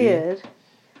honest with you.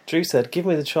 Drew said, "Give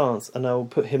me the chance and I will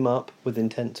put him up with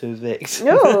intent to evict."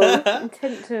 Oh,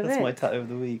 intent to evict. That's my tattoo of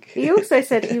the week. He also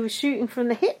said he was shooting from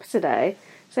the hip today.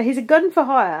 So he's a gun for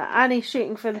hire and he's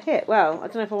shooting from the hip. Well, I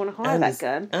don't know if I want to hire that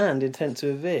gun. And intent to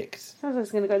evict. Sounds like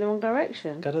it's going to go in the wrong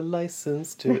direction. Got a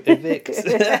license to evict.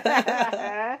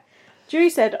 Drew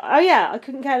said, "Oh yeah, I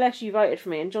couldn't care less you voted for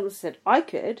me." And Johnson said, "I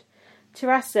could."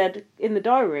 Taras said in the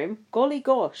diary room, "Golly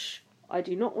gosh, I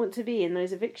do not want to be in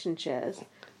those eviction chairs."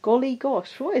 Golly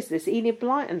gosh, what is this? Enid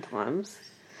Blyton times?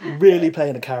 Really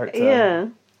playing a character. Yeah.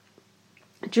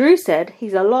 Drew said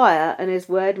he's a liar and his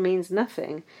word means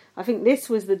nothing. I think this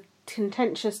was the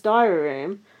contentious diary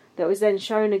room that was then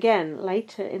shown again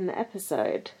later in the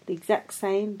episode. The exact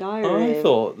same diary room. I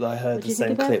thought that I heard the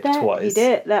same clip that? twice. You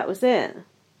did, that was it.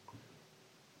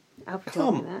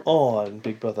 Come on,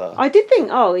 Big Brother. I did think,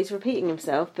 he's repeating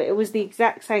himself, but it was the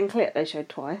exact same clip they showed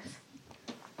twice.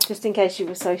 Just in case you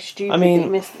were so stupid that you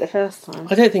missed it the first time.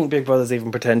 I don't think Big Brother's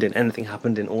even pretending anything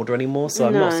happened in order anymore, so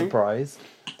I'm not surprised.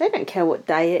 They don't care what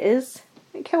day it is.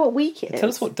 They don't care what week it is. Tell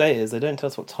us what day it is, they don't tell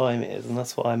us what time it is, and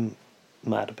that's what I'm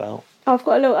mad about. Oh, I've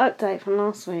got a little update from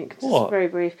last week. Just very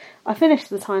brief. I finished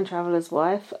The Time Traveller's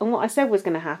Wife, and what I said was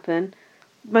going to happen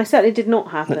most certainly did not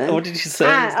happen. What did you say?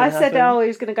 I said, he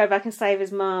was going to go back and save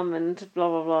his mum and blah,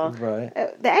 blah, blah. Right.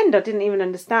 At the end, I didn't even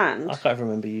understand. I can't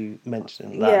remember you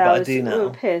mentioning that, but I do now. I was a little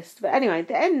pissed. But anyway, at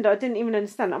the end, I didn't even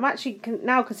understand. I'm actually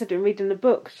now considering reading the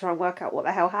book to try and work out what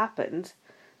the hell happened.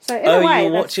 So in a way,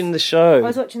 you were watching the show. I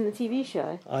was watching the TV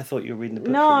show. I thought you were reading the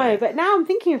book. No, but now I'm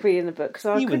thinking of reading the book.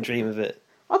 So you would dream of it.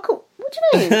 What do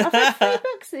you mean? I've read 3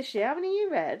 books this year. How many have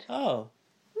you read? Oh.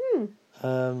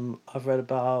 I've read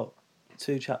about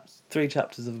 3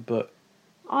 chapters of a book.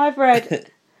 I've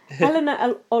read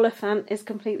Helena Oliphant is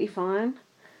Completely Fine,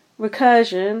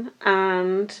 Recursion,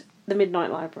 and The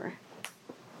Midnight Library.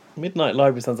 Midnight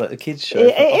Library sounds like a kids' show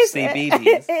off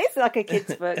CBeebies. It is like a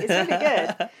kids' book. It's really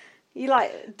good. You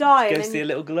die. Go see a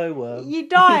little glowworm. You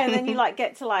die and then you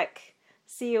get to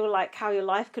see how your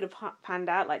life could have panned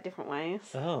out different ways.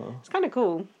 Oh, it's kind of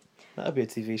cool. That'll be a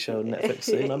TV show on Netflix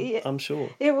soon. I'm sure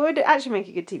it would actually make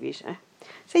a good TV show.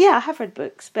 So yeah, I have read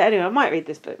books, but anyway, I might read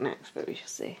this book next, but we shall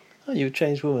see. Oh, you've a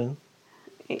changed woman.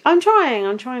 I'm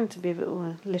trying to be a bit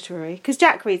more literary because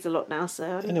Jack reads a lot now.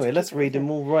 So anyway, let's read him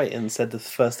all right. And said the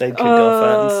First Aid Kit Girl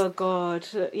fans. Oh God,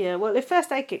 yeah. Well, if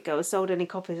First Aid Kit Girl was sold any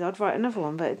copies, I'd write another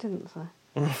one, but it didn't. So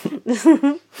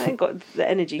I ain't got the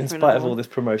energy. In for spite of all this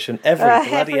promotion, every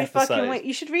bloody episode. Week.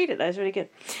 You should read it though; it's really good.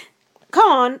 Come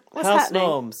on, what's House happening?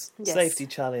 Norms Safety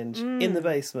Challenge in the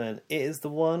basement. It is the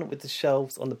one with the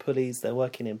shelves on the pulleys. They're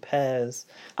working in pairs.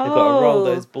 They've got to roll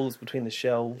those balls between the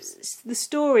shelves. It's the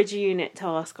storage unit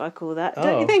task, I call that.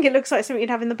 Don't you think it looks like something you'd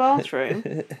have in the bathroom?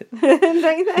 Don't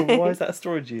you think? Why is that a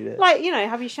storage unit?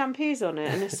 Have your shampoos on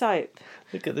it and a soap.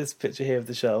 Look at this picture here of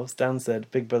the shelves. Dan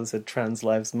said, Big Brother said, trans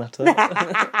lives matter.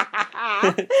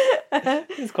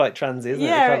 It's quite transy, isn't it?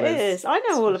 Yeah, it is. I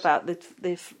know all about the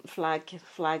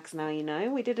flags now,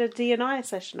 We did a D&I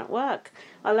session at work.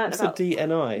 I learned about... What's a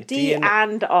D&I? D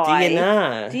and I.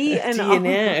 D&I.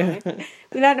 D&I.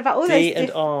 We learned about all those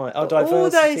diversity all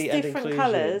those and different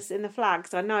colours in the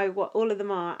flags. I know what all of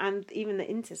them are, and even the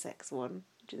intersex one.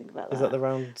 What do you think about that? Is that the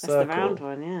round circle? That's the round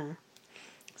one, yeah.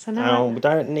 So now we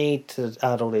don't need to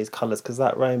add all these colours because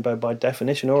that rainbow, by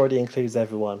definition, already includes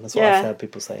everyone. That's what I've heard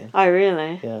people saying. Oh,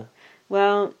 really? Yeah.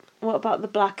 Well, what about the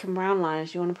black and brown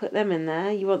lines? You want to put them in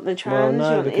there? You want the trans? Well, no,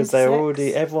 you want because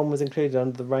the everyone was included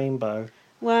under the rainbow.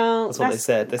 Well, that's what they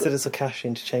said. They said it's a cash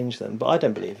in to change them, but I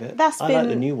don't believe it. I like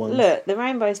the new ones. Look, the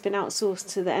rainbow's been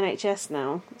outsourced to the NHS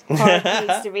now. Parliament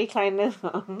needs to reclaim this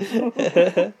one.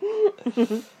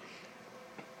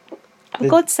 For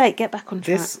God's sake, get back on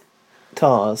track. This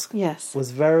task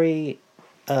was very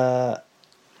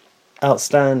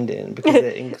outstanding because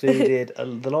it included a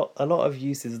lot of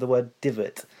uses of the word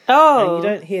divot. Oh. And you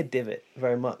don't hear divot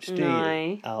very much, do No.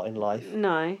 you, out in life?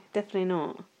 No, definitely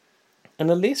not. And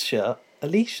Alicia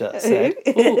said,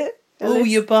 "Oh,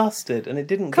 you bastard!" And it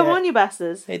didn't. Come on, you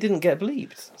bastards. It didn't get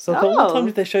bleeped. So I thought, what time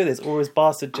did they show this, or is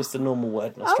bastard just a normal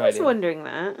word in Australia?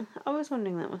 I was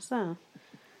wondering that myself.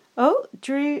 Oh,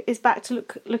 Drew is back to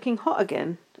looking hot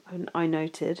again. I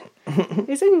noted.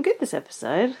 He's looking good this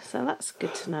episode, so that's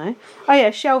good to know. Oh yeah,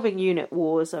 shelving unit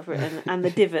wars I've written, and the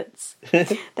divots.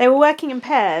 They were working in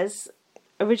pairs,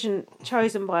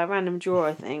 chosen by a random draw,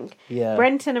 I think. Yeah.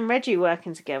 Brenton and Reggie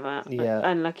working together. Yeah.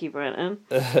 Unlucky Brenton.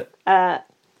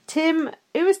 Tim,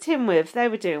 who was Tim with? They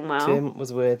were doing well. Tim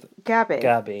was with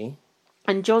Gabby.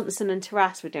 And Johnson and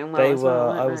Taras were doing well as well.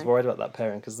 I was worried about that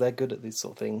pairing because they're good at these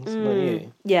sort of things, weren't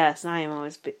you? Yes, I am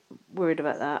always a bit worried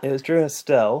about that. It was Drew and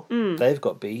Estelle. They've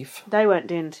got beef. They weren't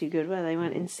doing too good, were they? They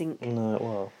weren't in sync.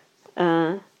 No,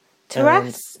 well.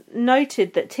 Taras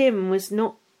noted that Tim was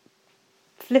not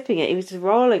flipping it, he was just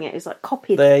rolling it. He was like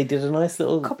copied. They did a nice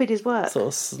little copied his work. sort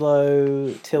of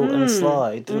slow tilt and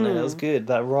slide, didn't they? That was good,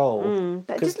 that roll.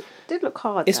 That did look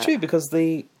hard. It's true because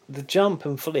the jump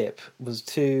and flip was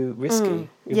too risky.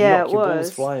 You'd Yeah, knock it your balls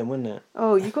was. flying, wouldn't it?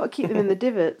 Oh, you've got to keep them in the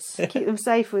divots. Keep them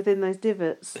safe within those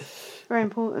divots. Very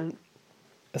important.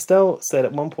 Estelle said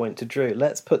at one point to Drew,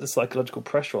 "Let's put the psychological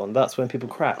pressure on. That's when people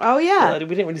crack." Oh yeah. We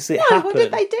didn't really see it No, happen. what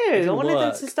did they It do? I didn't wanted them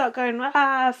work. to start going,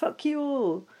 fuck you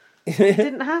all. It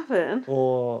didn't happen.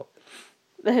 Or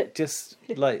just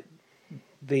like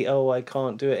I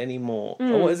can't do it anymore.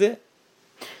 Or what is it?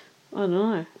 I don't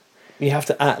know. You have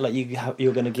to act like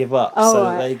you're going to give up, Oh, so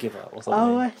right. that they give up or something.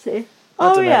 Oh, I see.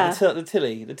 I Oh don't know, yeah.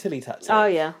 the tilly tactic. Oh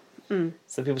yeah.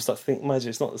 So people start to think, mind you,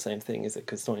 it's not the same thing, is it?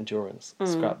 Because it's not endurance.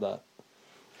 Scrap that.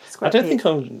 I Scrap don't it. think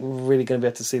I'm really going to be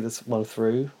able to see this one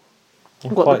through.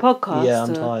 What, the podcast, Yeah,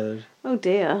 I'm or- tired. Oh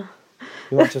dear.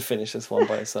 You might have to finish this one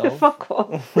by yourself. Fuck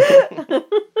off. Look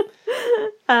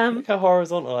how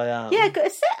horizontal I am. Yeah,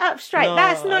 sit up straight. No,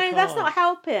 that's I that's can't. not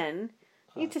helping.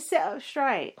 You need to sit up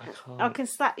straight. can't. I can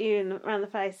slap you around the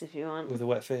face if you want. With a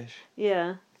wet fish.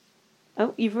 Yeah.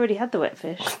 Oh, you've already had the wet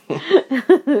fish.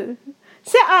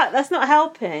 Sit up. That's not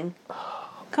helping.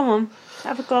 Come on,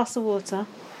 have a glass of water.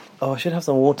 Oh, I should have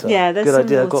some water. Yeah, there's Good some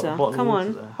idea. I've water. got a bottle Come of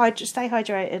on, water there. stay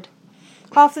hydrated.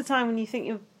 Half the time when you think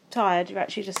you're tired, you're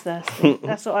actually just thirsty.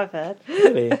 That's what I've heard.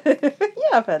 Really?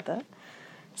 Yeah, I've heard that.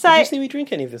 So Did you see me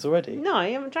drink any of this already? no,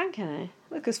 you haven't drank any.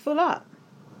 Look, it's full up.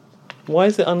 Why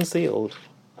is it unsealed?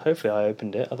 Hopefully I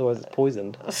opened it, otherwise it's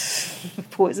poisoned.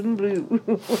 Poison blue.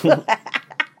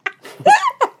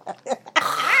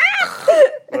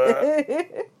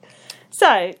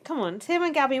 So, come on, Tim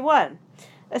and Gabby won.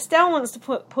 Estelle wants to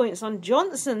put points on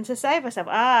Johnson to save herself.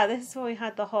 This is where we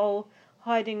had the whole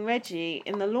hiding Reggie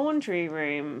in the laundry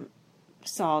room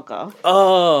saga.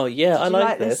 Oh, yeah, I Do you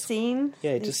like this this. scene?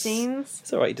 Yeah, These just scenes.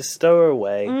 It's alright, you just stow her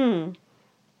away.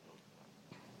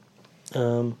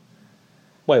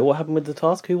 Wait, what happened with the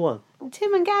task? Who won?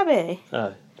 Tim and Gabby.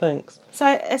 Oh, thanks. So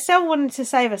Estelle wanted to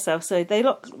save herself, so they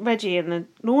locked Reggie in the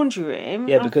laundry room.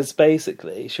 Yeah, because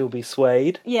basically she'll be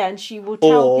swayed. Yeah, and she will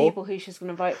tell Or- people who she's going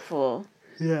to vote for.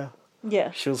 Yeah.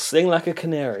 Yeah. She'll sing like a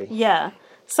canary. Yeah.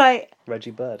 So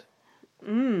Reggie Bird.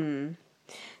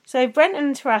 So Brenton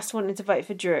and Taras wanted to vote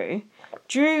for Drew.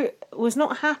 Drew was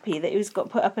not happy that he was got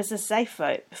put up as a safe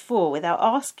vote before without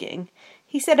asking.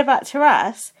 He said about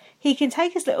Taras, he can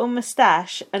take his little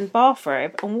moustache and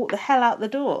bathrobe and walk the hell out the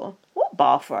door. What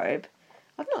bathrobe?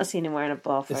 I've not seen him wearing a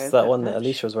bathrobe. It's that one that much.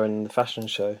 Alicia was wearing in the fashion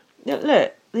show. Look,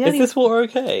 the Is only, this water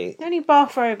okay? the only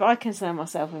bathrobe I concern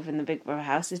myself with in the Big Brother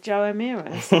house is Jo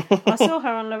O'Meara's. I saw her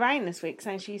on Lorraine this week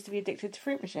saying she used to be addicted to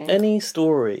fruit machines. Any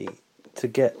story to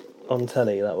get on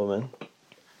telly, that woman?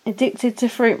 Addicted to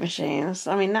fruit machines.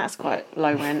 I mean, that's quite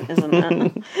low rent, isn't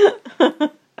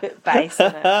it? Bit base,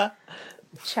 isn't it?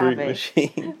 Fruit Chabby.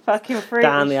 machine. Fucking fruit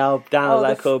down the Oh,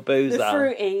 like old boozer. The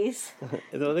fruities.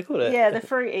 Is that what they call it? Yeah, the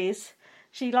fruities.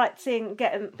 She liked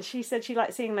she said she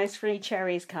liked seeing those free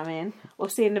cherries come in, or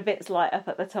seeing the bits light up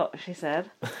at the top, she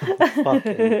said.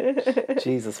 Fucking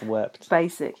Jesus wept.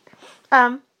 Basic.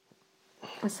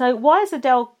 So why is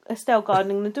Estelle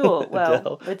guarding the door?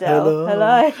 Well, Adele.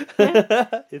 Hello.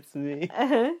 It's me.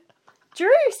 Drew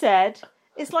said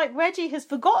it's like Reggie has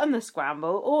forgotten the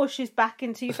scramble, or she's back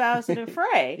in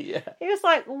 2003. Yeah. He was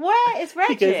like, "Where is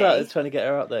Reggie?" He goes out, is trying to get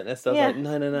her up there, and Estelle's Yeah. like,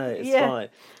 no, it's Yeah. fine.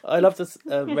 I love this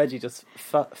Reggie just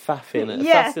faffing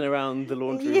Yeah. fussing around the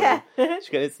laundry Yeah. room.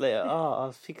 She goes later, I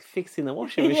was fixing the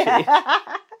washing machine.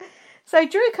 Yeah. So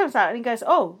Drew comes out and he goes,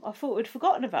 "Oh, I thought we'd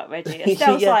forgotten about Reggie."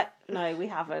 Estelle's Yeah. like, "No, we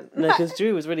haven't." No, because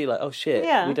Drew was really like, "Oh shit,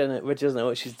 Yeah. we don't know. Reggie doesn't know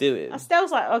what she's doing." Estelle's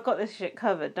like, "I've got this shit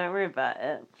covered. Don't worry about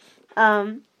it." Would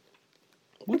don't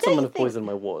someone you have think- poisoned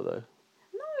my water though?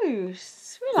 No,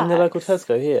 just relax. In the local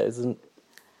Tesco here, isn't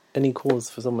any cause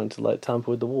for someone to like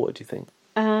tamper with the water? Do you think?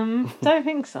 Don't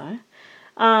think so.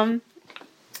 Right.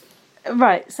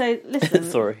 So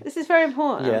listen. Sorry. This is very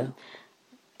important. Yeah.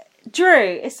 Drew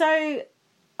is so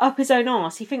up his own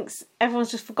arse. He thinks everyone's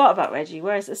just forgot about Reggie,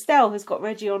 whereas Estelle has got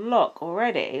Reggie on lock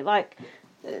already. Like,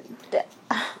 I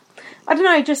don't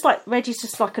know, just like Reggie's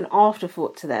just like an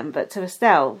afterthought to them, but to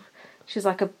Estelle, she's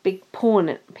like a big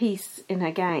pawn piece in her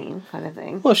game, kind of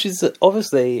thing. Well, she's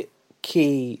obviously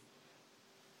key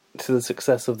to the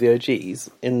success of the OGs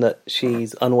in that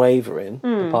she's unwavering,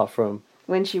 apart from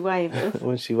When she wavers.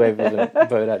 when she wavered and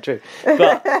voted out Drew,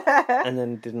 but and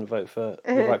then didn't vote for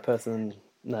the right person.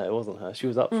 No, it wasn't her. She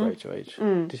was up for HOH.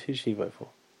 Who did she vote for?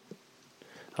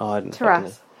 Oh, I didn't.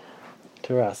 Taras.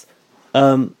 Taras.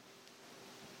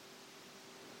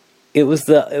 It was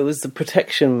the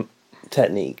protection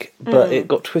technique, but it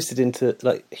got twisted into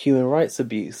like human rights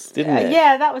abuse, didn't it?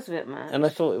 Yeah, that was a bit mad. And I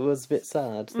thought it was a bit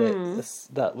sad that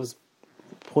that was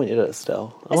pointed at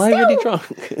Estelle. Am I really drunk?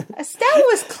 Estelle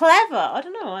was clever. I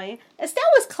don't know why. Estelle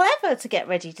was clever to get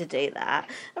Reggie to do that.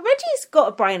 And Reggie's got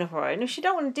a brain of her own. If she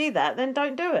don't want to do that, then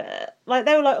don't do it. Like,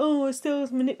 they were like, "Oh,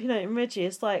 Estelle's manipulating Reggie."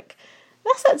 It's like,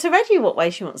 that's up to Reggie what way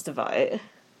she wants to vote.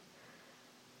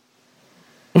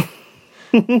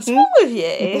 What's wrong with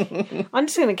you? I'm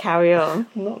just going to carry on.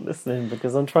 I'm not listening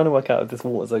because I'm trying to work out if this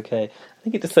water's okay. I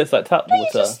think it just tastes like tap You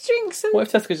water. just drink some...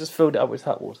 What if Tesco just filled it up with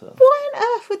tap water? Why on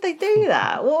earth would they do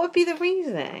that? What would be the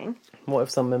reasoning? What if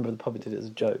some member of the public did it as a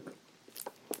joke?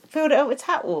 Filled it up with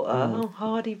tap water? Oh,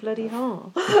 hardy bloody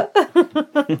hard. Why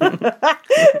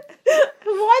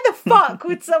the fuck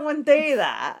would someone do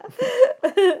that?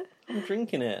 I'm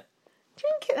drinking it.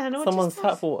 Drink it then. Or Someone's just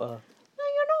have... tap water. No,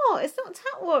 you're not. It's not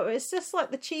tap water. It's just like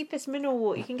the cheapest mineral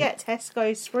water you can get at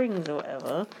Tesco Springs or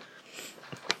whatever.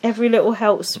 Every little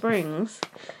helps Springs.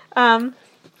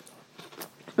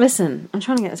 Listen, I'm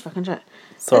trying to get this fucking joke.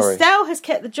 Sorry. Estelle has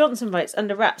kept the Johnson votes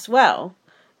under wraps well.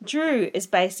 Drew is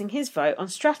basing his vote on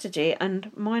strategy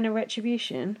and minor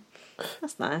retribution.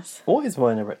 That's nice. What is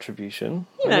minor retribution?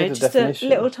 You I know, need just a definition.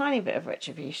 little tiny bit of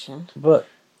retribution. But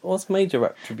what's major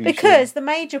retribution? Because the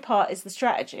major part is the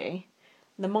strategy,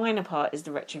 the minor part is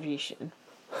the retribution.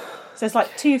 So it's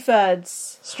like 2/3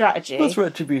 strategy. What's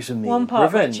retribution mean? One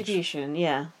part Revenge. retribution,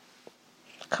 yeah.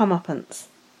 Comeuppance.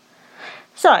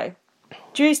 So,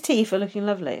 Drew's teeth are looking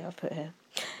lovely, I've put here.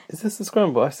 Is this a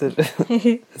scramble? I said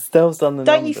Estelle's done the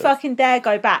Don't numbers. you fucking dare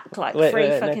go back like three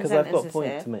no, fucking because I've got a sentences point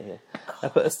here. to make here. I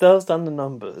put Estelle's done the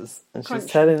numbers, and she's Crunch.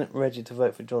 telling Reggie to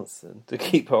vote for Johnson to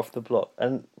keep her off the block.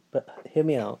 But hear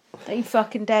me out. Don't you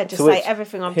fucking dare just To say which-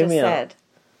 everything I've hear just me out.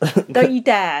 said. Don't you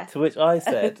dare. To which I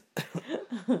said,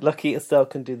 "Lucky Estelle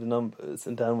can do the numbers."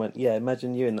 And Dan went, "Yeah,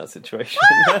 imagine you in that situation."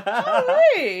 Oh,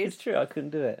 rude. It's true, I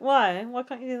couldn't do it. Why? Why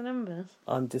can't you do the numbers?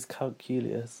 I'm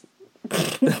dyscalculous.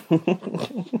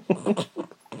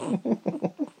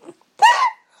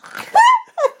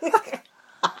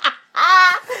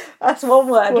 That's one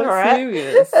word, Quite right?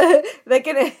 serious. They're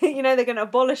gonna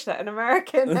abolish that in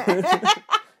American.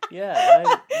 Yeah,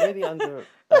 I'm really under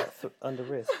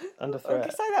risk, under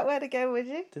threat. Say that word again, would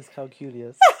you?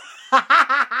 Dyscalculous.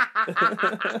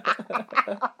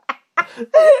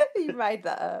 You made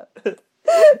that up.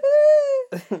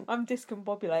 I'm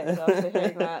discombobulated after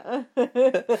hearing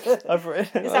that. I've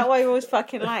written. Is that why you're always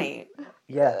fucking late?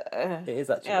 Yeah, it is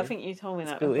actually. Yeah, I think you told me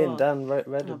that built before. in. Dan read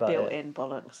Oh, about built it. in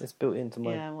bollocks. It's built into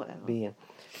my Yeah, whatever. being.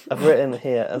 I've written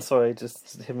here, and sorry,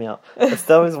 just hear me out.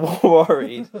 Estelle is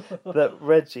worried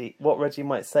that what Reggie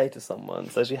might say to someone,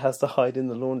 so she has to hide in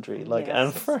the laundry like Yes.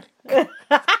 Anne Frank.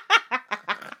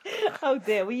 Oh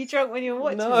dear, were you drunk when you were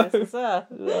watching No. this as well?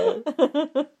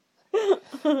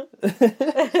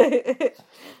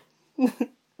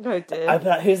 Oh dear. I'm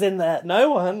like, who's in there? No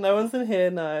one's in here,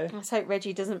 no. Let's hope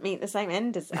Reggie doesn't meet the same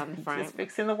end as Anne Frank. Just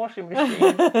fixing the washing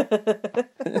machine.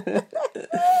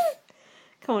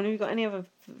 Come on, have you got any other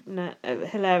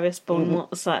hilarious bon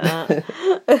mots like that?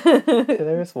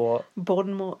 Hilarious what?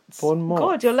 Bon mots. Bon mots.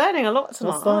 God, you're learning a lot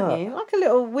tonight, What's aren't that? you? Like a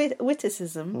little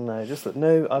witticism. No, just that.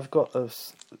 No, I've got a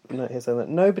note here saying that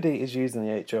nobody is using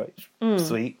the HOH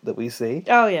suite that we see.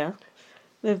 Oh yeah,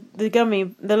 the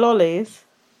lollies.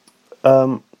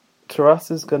 Taras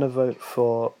is going to vote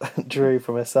for Drew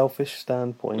from a selfish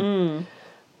standpoint.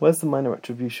 Where's the minor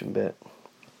retribution bit?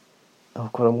 Oh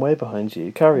God, I'm way behind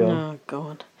you. Carry on. Oh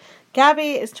God,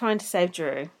 Gabby is trying to save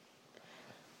Drew.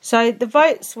 So the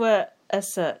votes were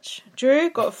as such. Drew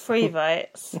got 3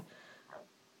 votes.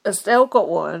 Estelle got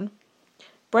 1.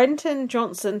 Brenton,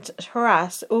 Johnson,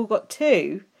 Taras all got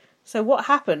 2. So what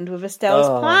happened with Estelle's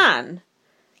plan?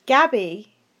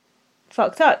 Gabby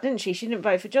fucked up, didn't she? She didn't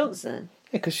vote for Johnson.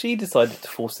 Yeah, because she decided to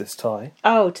force this tie.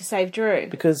 Oh, to save Drew.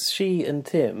 Because she and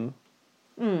Tim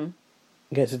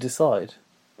get to decide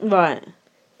Right.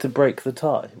 to break the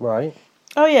tie, right?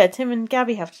 Oh yeah, Tim and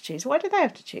Gabby have to choose. Why do they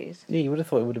have to choose? Yeah, you would have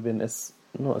thought it would have been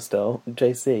not Estelle,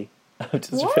 JC.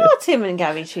 Why are Tim and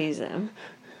Gabby choosing?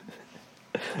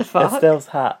 The fuck? Estelle's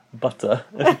hat, butter.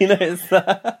 Have you noticed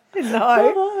that?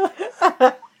 No.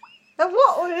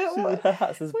 What? Her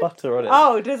hat says butter on it.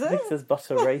 Oh, does I think it? it says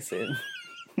butter racing.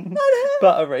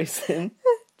 Butter racing.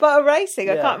 Butter racing.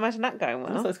 I Yeah. can't imagine that going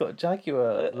Also, well. it's got a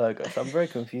Jaguar logo, so I'm very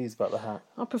confused about the hat.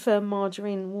 I prefer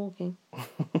margarine walking.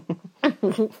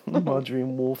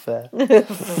 Margarine warfare,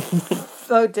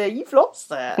 Oh dear, you've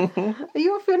lost it. Are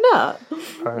you off your nut?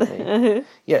 apparently.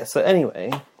 Yeah, so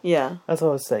anyway, Yeah. as I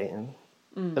was saying,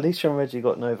 Alicia and Reggie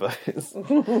got no votes.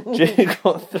 Drew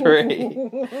got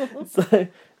 3. So,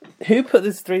 who put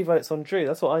this 3 votes on Drew?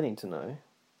 That's what I need to know.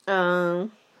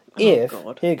 Here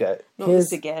you go. Not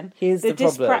this again. Here's the the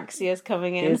problem. dyspraxia's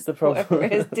coming in. Here's the problem. Whatever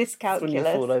it is, It's when you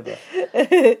fall dyscalculus.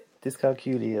 over.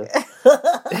 Dyscalculia.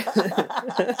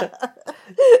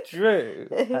 Drew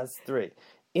has 3.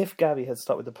 If Gabby had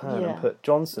stuck with the plan and put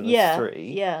Johnson as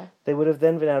 3, Yeah. they would have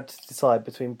then been able to decide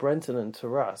between Brenton and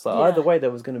Taras. Like, Yeah. either way,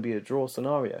 there was going to be a draw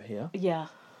scenario here. Yeah.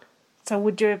 So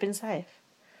would Drew have been safe?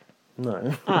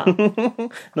 No. Oh.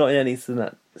 Not in any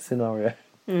scenario.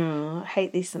 I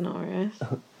hate these scenarios.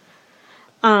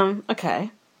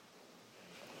 Okay.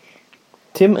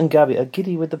 Tim and Gabby are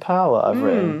giddy with the power, I've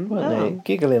written, weren't Oh. they?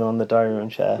 Giggling on the diary room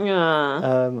chair.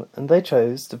 Yeah. And they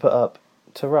chose to put up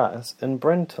Taras and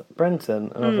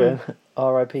Brenton, and I've written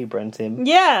R.I.P. Brenton.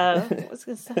 Yeah. I was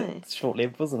going to say. It's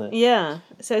short-lived, wasn't it? Yeah.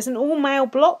 So it's an all-male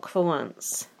block for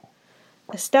once.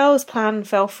 Estelle's plan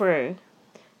fell through.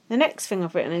 The next thing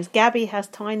I've written is Gabby has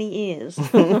tiny ears.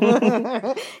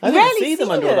 I didn't see them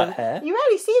under all that hair. You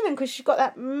rarely see them because she's got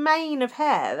that mane of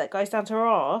hair that goes down to her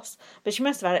arse. But she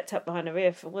must have had it tucked behind her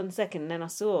ear for 1 second, and then I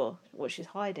saw what she's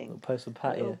hiding. Postal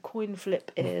pat Little ear. coin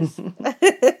flip ears.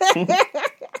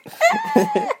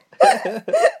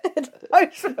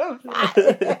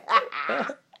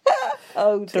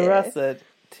 Oh dear. Taras said,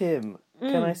 Tim,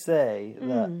 can I say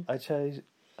that I chose...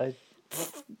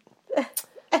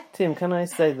 Tim, can I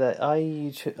say that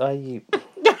Tim,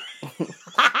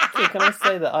 can I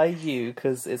say that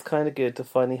because it's kind of good to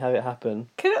finally have it happen.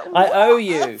 I owe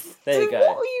you. There you go.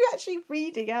 What were you actually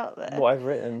reading out there? What I've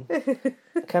written.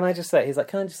 Can I just say, he's like,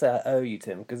 can I just say I owe you,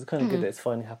 Tim? Because it's kind of good that it's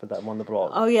finally happened that I'm on the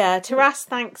block. Oh yeah, Taras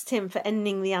thanks Tim for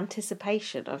ending the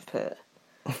anticipation I've put.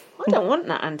 I don't want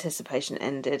that anticipation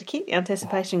ended. Keep the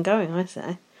anticipation going, I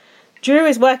say. Drew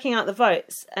is working out the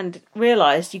votes and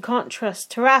realised you can't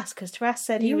trust Taras because Taras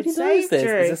said he would save Drew.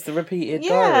 Is this the repeated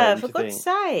Yeah, dialogue, for do you God's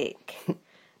think? sake.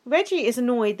 Reggie is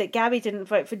annoyed that Gabby didn't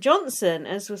vote for Johnson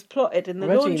as was plotted in the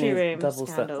laundry room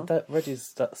scandal.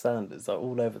 Reggie's standards are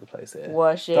all over the place here.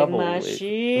 Washing Double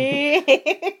machine.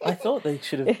 I thought they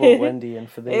should have brought Wendy in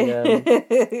for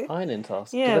the ironing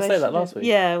task. Yeah, Did I they say that should last have. week?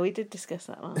 Yeah, we did discuss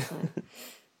that last time.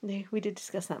 Yeah, we did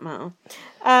discuss that matter.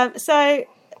 So,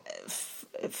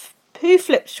 who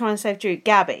flips trying to save Drew?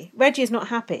 Gabby. Reggie is not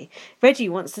happy. Reggie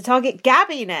wants to target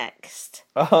Gabby next.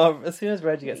 As soon as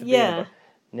Reggie gets a Yeah.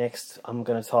 next, I'm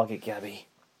going to target Gabby.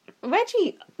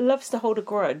 Reggie loves to hold a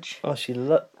grudge. Oh, she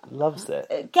loves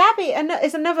it. Gabby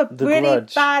is another The really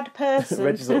Grudge. bad person.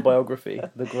 Reggie's autobiography,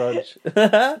 The Grudge.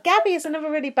 Gabby is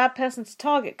another really bad person to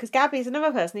target because Gabby is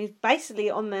another person who's basically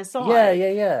on their side.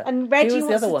 Yeah. And Reggie Who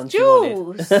was the wants other one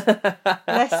Jules. she wanted?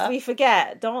 Lest we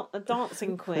forget,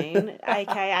 Dancing Queen,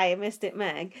 aka Mystic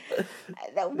Meg.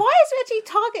 Why is Reggie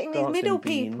targeting these Dancing middle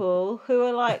Bean. people who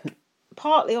are like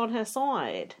partly on her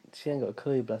side? She ain't got a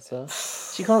clue, bless her.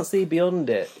 She can't see beyond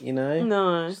it, you know?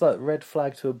 No. She's like red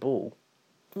flag to a bull.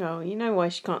 No, you know why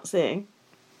she can't see.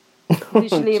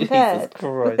 Visually impaired. Jesus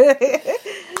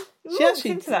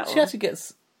Christ. She actually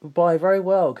gets by very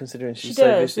well considering she's so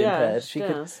does, visually yeah, impaired. she She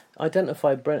could does.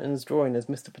 identify Brenton's drawing as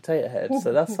Mr. Potato Head,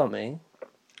 so that's something.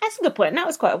 That's a good point. That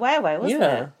was quite a way away, wasn't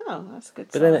Yeah. it? Oh, that's a good.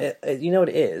 But sign. then, you know what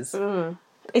it is?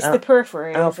 It's the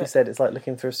periphery. Alfie said it's like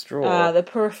looking through a straw. The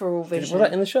peripheral vision. Was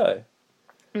that in the show?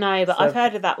 No, but So- I've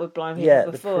heard of that with blind people Yeah,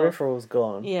 before. the peripheral's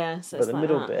gone. Yeah, so But it's the like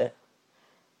middle that. bit,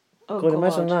 Oh, God,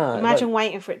 imagine that. Imagine Like-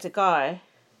 waiting for it to go.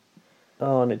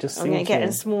 oh, and it just And sinking. it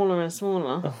getting smaller and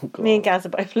smaller. Oh, God. Me and Gaz are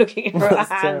both looking at our That's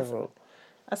hands. terrible.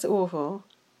 That's awful.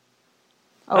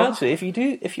 Oh, Actually,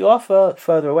 if you are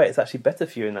further away, it's actually better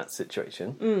for you in that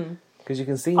situation. because you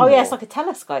can see. Oh more. yeah, it's like a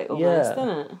telescope almost,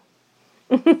 isn't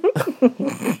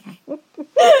it?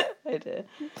 Oh dear.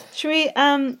 Should we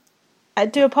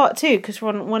do a part 2 because we're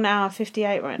on 1 hour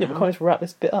 58 right now? Yeah, we can't just wrap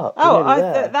this bit up. Oh,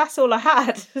 that's all I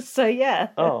had. So yeah.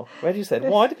 Oh, Reggie said,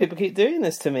 "Why do people keep doing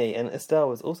this to me?" And Estelle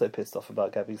was also pissed off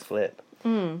about Gabby's flip.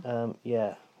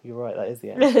 Yeah, you're right. That is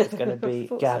the end. It's going to be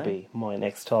Gabby, my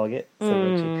next target. So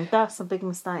Reggie. That's a big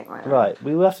mistake, right? Right,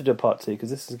 we will have to do a part 2 because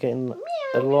this is getting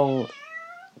a long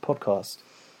podcast.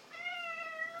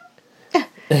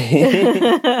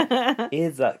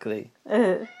 Exactly.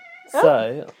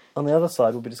 So, on the other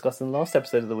side, we'll be discussing the last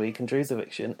episode of the week and Drew's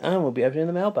eviction, and we'll be opening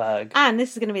the mailbag. And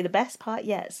this is going to be the best part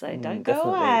yet, so don't go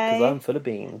away. Because I'm full of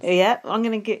beans. Yeah, I'm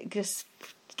going to just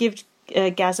give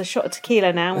Gaz a shot of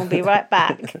tequila now, and we'll be right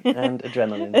back. And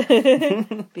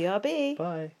adrenaline. BRB.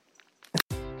 Bye.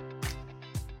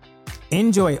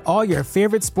 Enjoy all your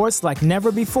favorite sports like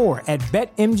never before at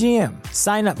BetMGM.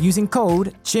 Sign up using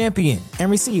code CHAMPION and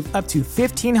receive up to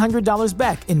 $1,500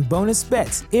 back in bonus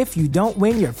bets if you don't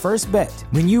win your first bet.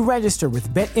 When you register with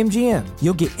BetMGM,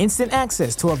 you'll get instant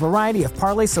access to a variety of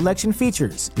parlay selection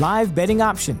features, live betting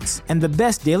options, and the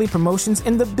best daily promotions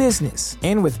in the business.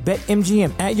 And with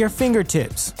BetMGM at your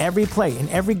fingertips, every play and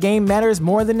every game matters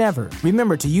more than ever.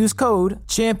 Remember to use code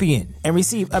CHAMPION and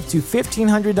receive up to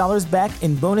 $1,500 back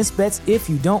in bonus bets if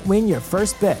you don't win your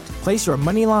first bet. Place your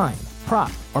money line, prop,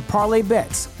 or parlay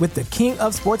bets with the king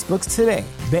of sportsbooks today.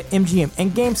 BetMGM and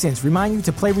GameSense remind you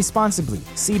to play responsibly.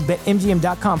 See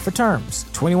BetMGM.com for terms.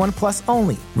 21 plus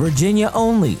only. Virginia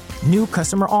only. New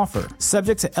customer offer.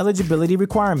 Subject to eligibility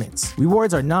requirements.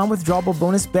 Rewards are non-withdrawable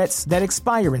bonus bets that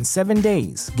expire in 7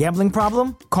 days. Gambling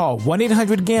problem? Call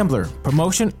 1-800-GAMBLER.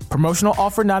 Promotional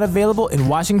offer not available in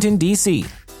Washington, D.C.